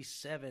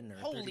 37 or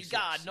Holy 36.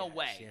 God, no Yes,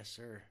 way. Yes,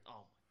 sir. Oh,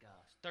 my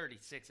gosh.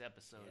 36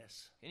 episodes.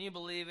 Yes. Can you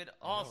believe it?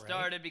 All right?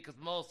 started because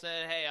Mo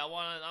said, hey, I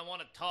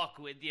want to talk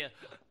with you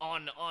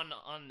on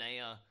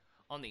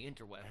the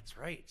interweb. That's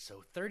right.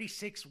 So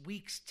 36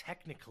 weeks,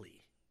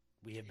 technically,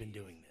 we have been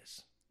doing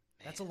this.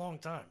 That's a long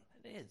time.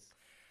 It is.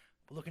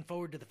 We're looking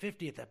forward to the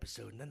 50th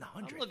episode and then the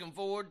 100th. I'm looking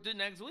forward to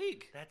next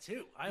week. That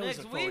too. I always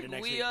look forward to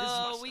next week.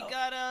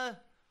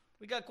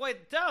 We got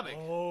quite the topic.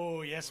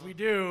 Oh, yes, we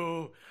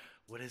do.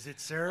 What is it,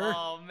 sir?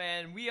 Oh,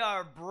 man, we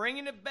are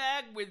bringing it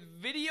back with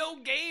video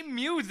game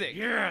music.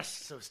 Yes,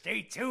 so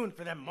stay tuned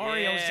for them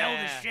Mario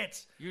Zelda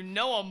shits. You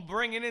know I'm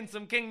bringing in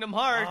some Kingdom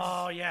Hearts.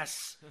 Oh,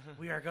 yes.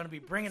 We are going to be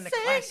bringing the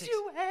classics.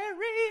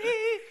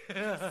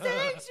 Sanctuary.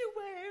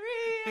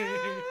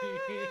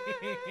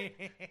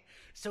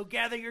 So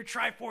gather your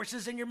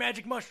Triforces and your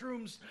magic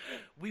mushrooms.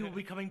 We will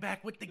be coming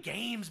back with the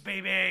games,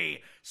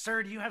 baby.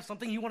 Sir, do you have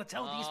something you want to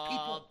tell these people?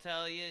 I'll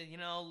tell you,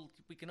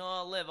 we can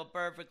all live a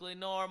perfectly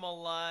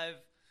normal life.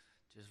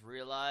 Just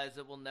realize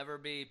it will never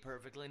be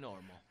perfectly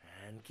normal.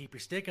 And keep your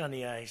stick on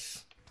the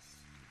ice.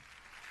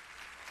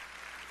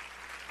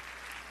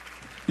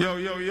 Yo,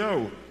 yo,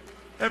 yo.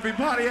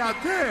 Everybody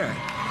out there.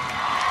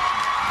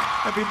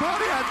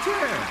 Everybody out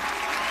there.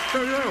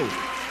 Yo, yo.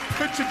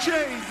 Put your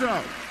chains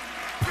up.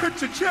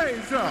 Put your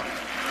chains up.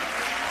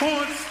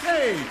 On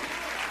stage,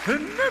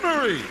 in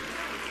memory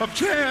of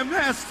Jam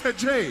Master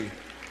Jay,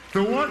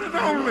 the one and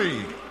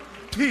only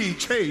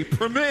DJ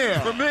Premier.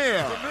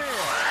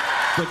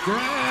 The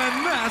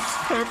Grand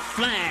Master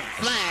Flash.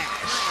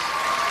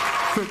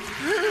 The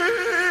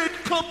Kid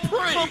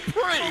Capri.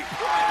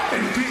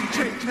 And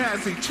DJ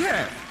Jazzy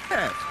Jeff.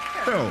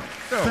 Yo,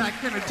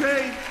 back in the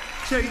day,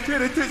 Jay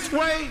did it this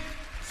way.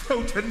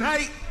 So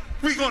tonight,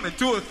 we're gonna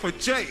do it for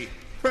Jay.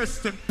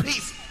 Rest in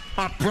peace,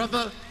 my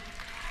brother.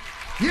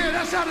 Yeah,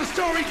 that's how the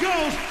story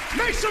goes.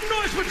 Make some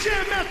noise for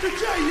Jam Master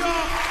Jay,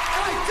 y'all.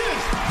 Like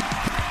this.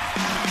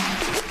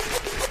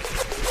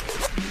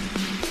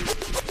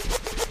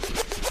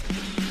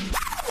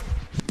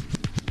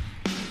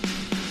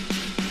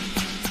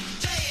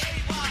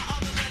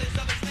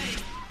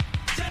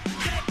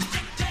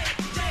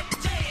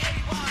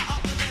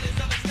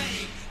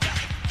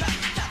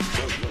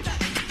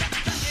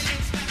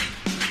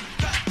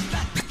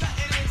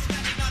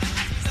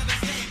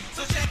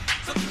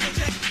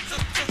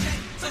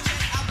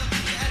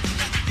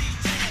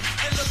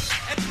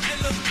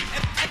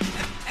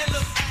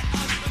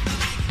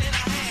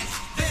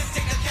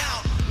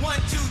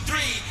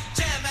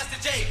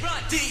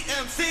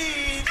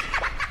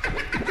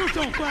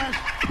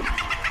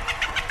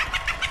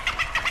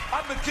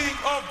 I'm the king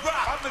of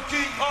rock. I'm the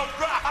king of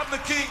rock. I'm the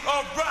king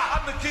of rock.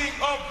 I'm the king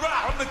of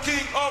rock. I'm the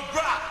king of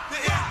rock.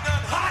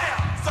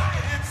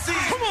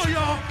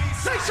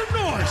 some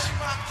noise.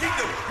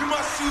 Kingdom, you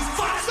must choose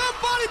fire.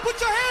 Somebody put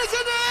your hands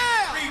in the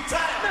air.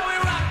 Now we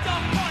rock the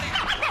party.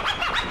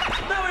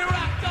 Now we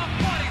rock the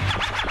party.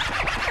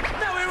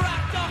 Now we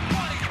rock the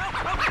party.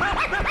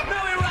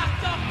 Now we rock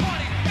the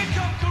party. It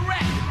comes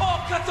correct. All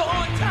cuts are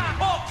on time.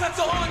 All cuts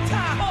are on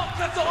time. All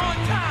cuts are on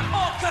time.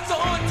 All cuts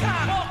are on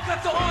time. All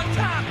cuts are on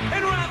time.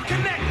 And Rhyme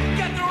Connect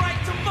got the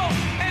right to vote.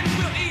 And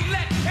we'll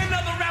elect. And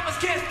other rappers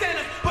can't stand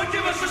us. But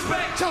give us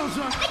respect. Tell us,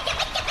 son.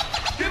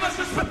 Give us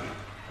respect.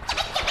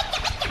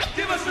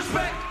 Give us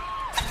respect.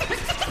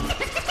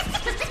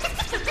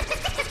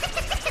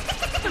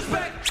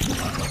 Respect.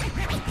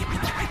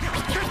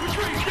 Catch the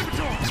dream, give it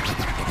to him.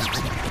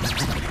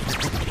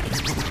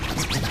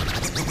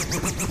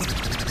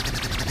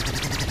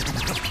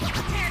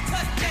 Can't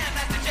touch down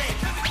at the J.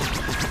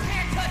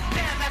 Can't touch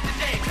down at the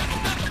J.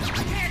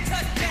 Can't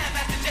touch down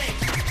at the J.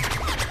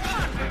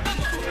 1,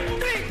 2,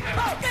 3,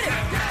 4, get it.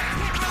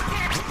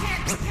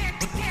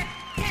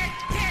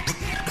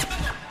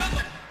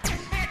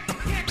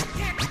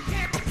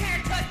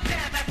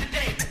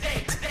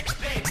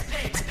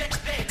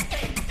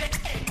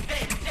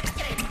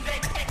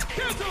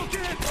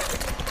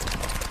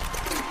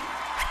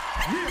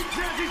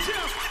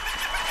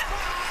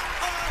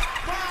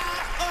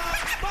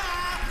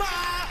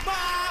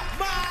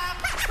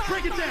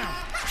 Break it down.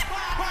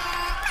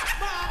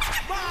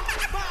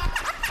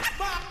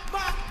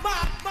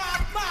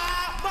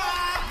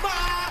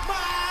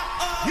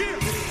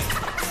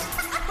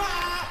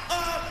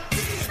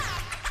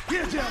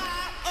 Yeah, Jeff.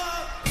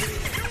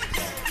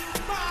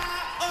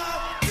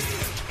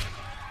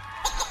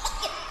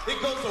 It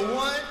goes to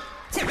 1,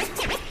 2,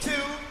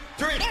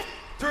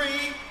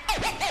 3,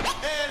 and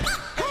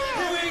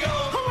here we go.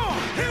 Come on.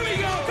 Here we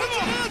go. Come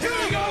on. Here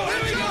we go.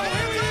 Here we go.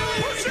 Here we go.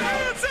 Put your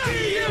hands up.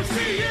 DMC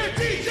and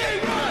DJ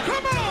Run.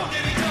 Come on.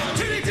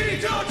 Titty, titty,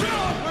 jump,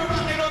 jump. We're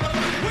rocking on the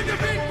beat. Where the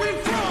big we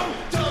from?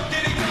 Jump,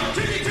 diddy, jump.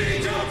 Titty, titty,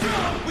 jump,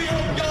 jump. We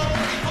hope y'all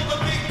ready for the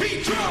big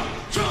beat. Drum,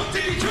 drum,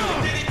 titty, drum.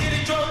 Diddy,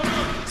 diddy, drum,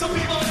 drum. Some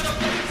people in the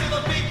place to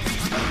the big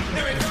beat.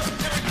 Here it comes,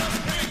 here it comes,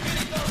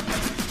 here it comes.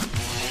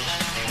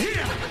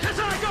 Yeah, that's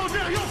how it goes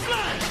now. Yo,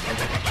 Flash.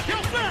 Yo,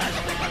 Flash.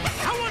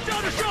 I want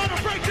y'all to try to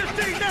break this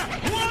thing down.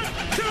 1,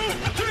 2,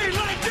 3,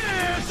 like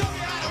this. Show me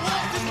how to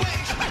walk this way.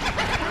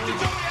 Would you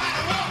show me how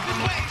to walk this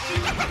way?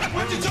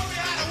 Would you show me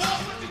how to walk?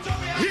 Would you show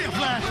me how to Yeah,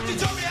 Flash. Would you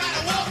show me how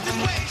to walk this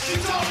way? She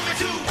told me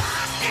to.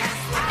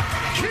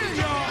 Here,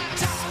 y'all.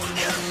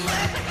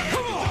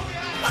 Come on.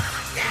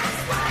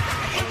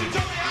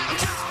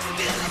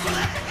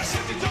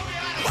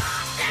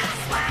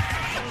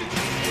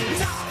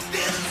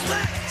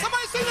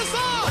 Somebody sing the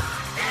song.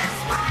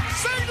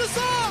 Sing the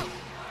song.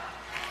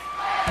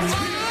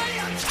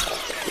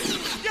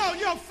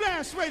 Yo,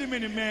 Flash, wait a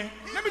minute, man.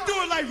 Let me do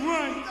it like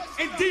Run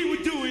and D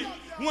would do it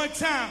one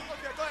time.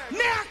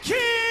 Now, Kid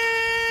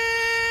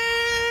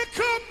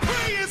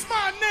Capri is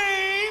my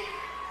name.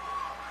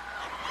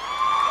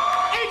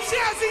 And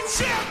Jazzy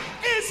Jeff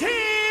is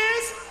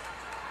his.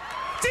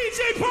 DJ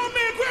Paul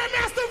Man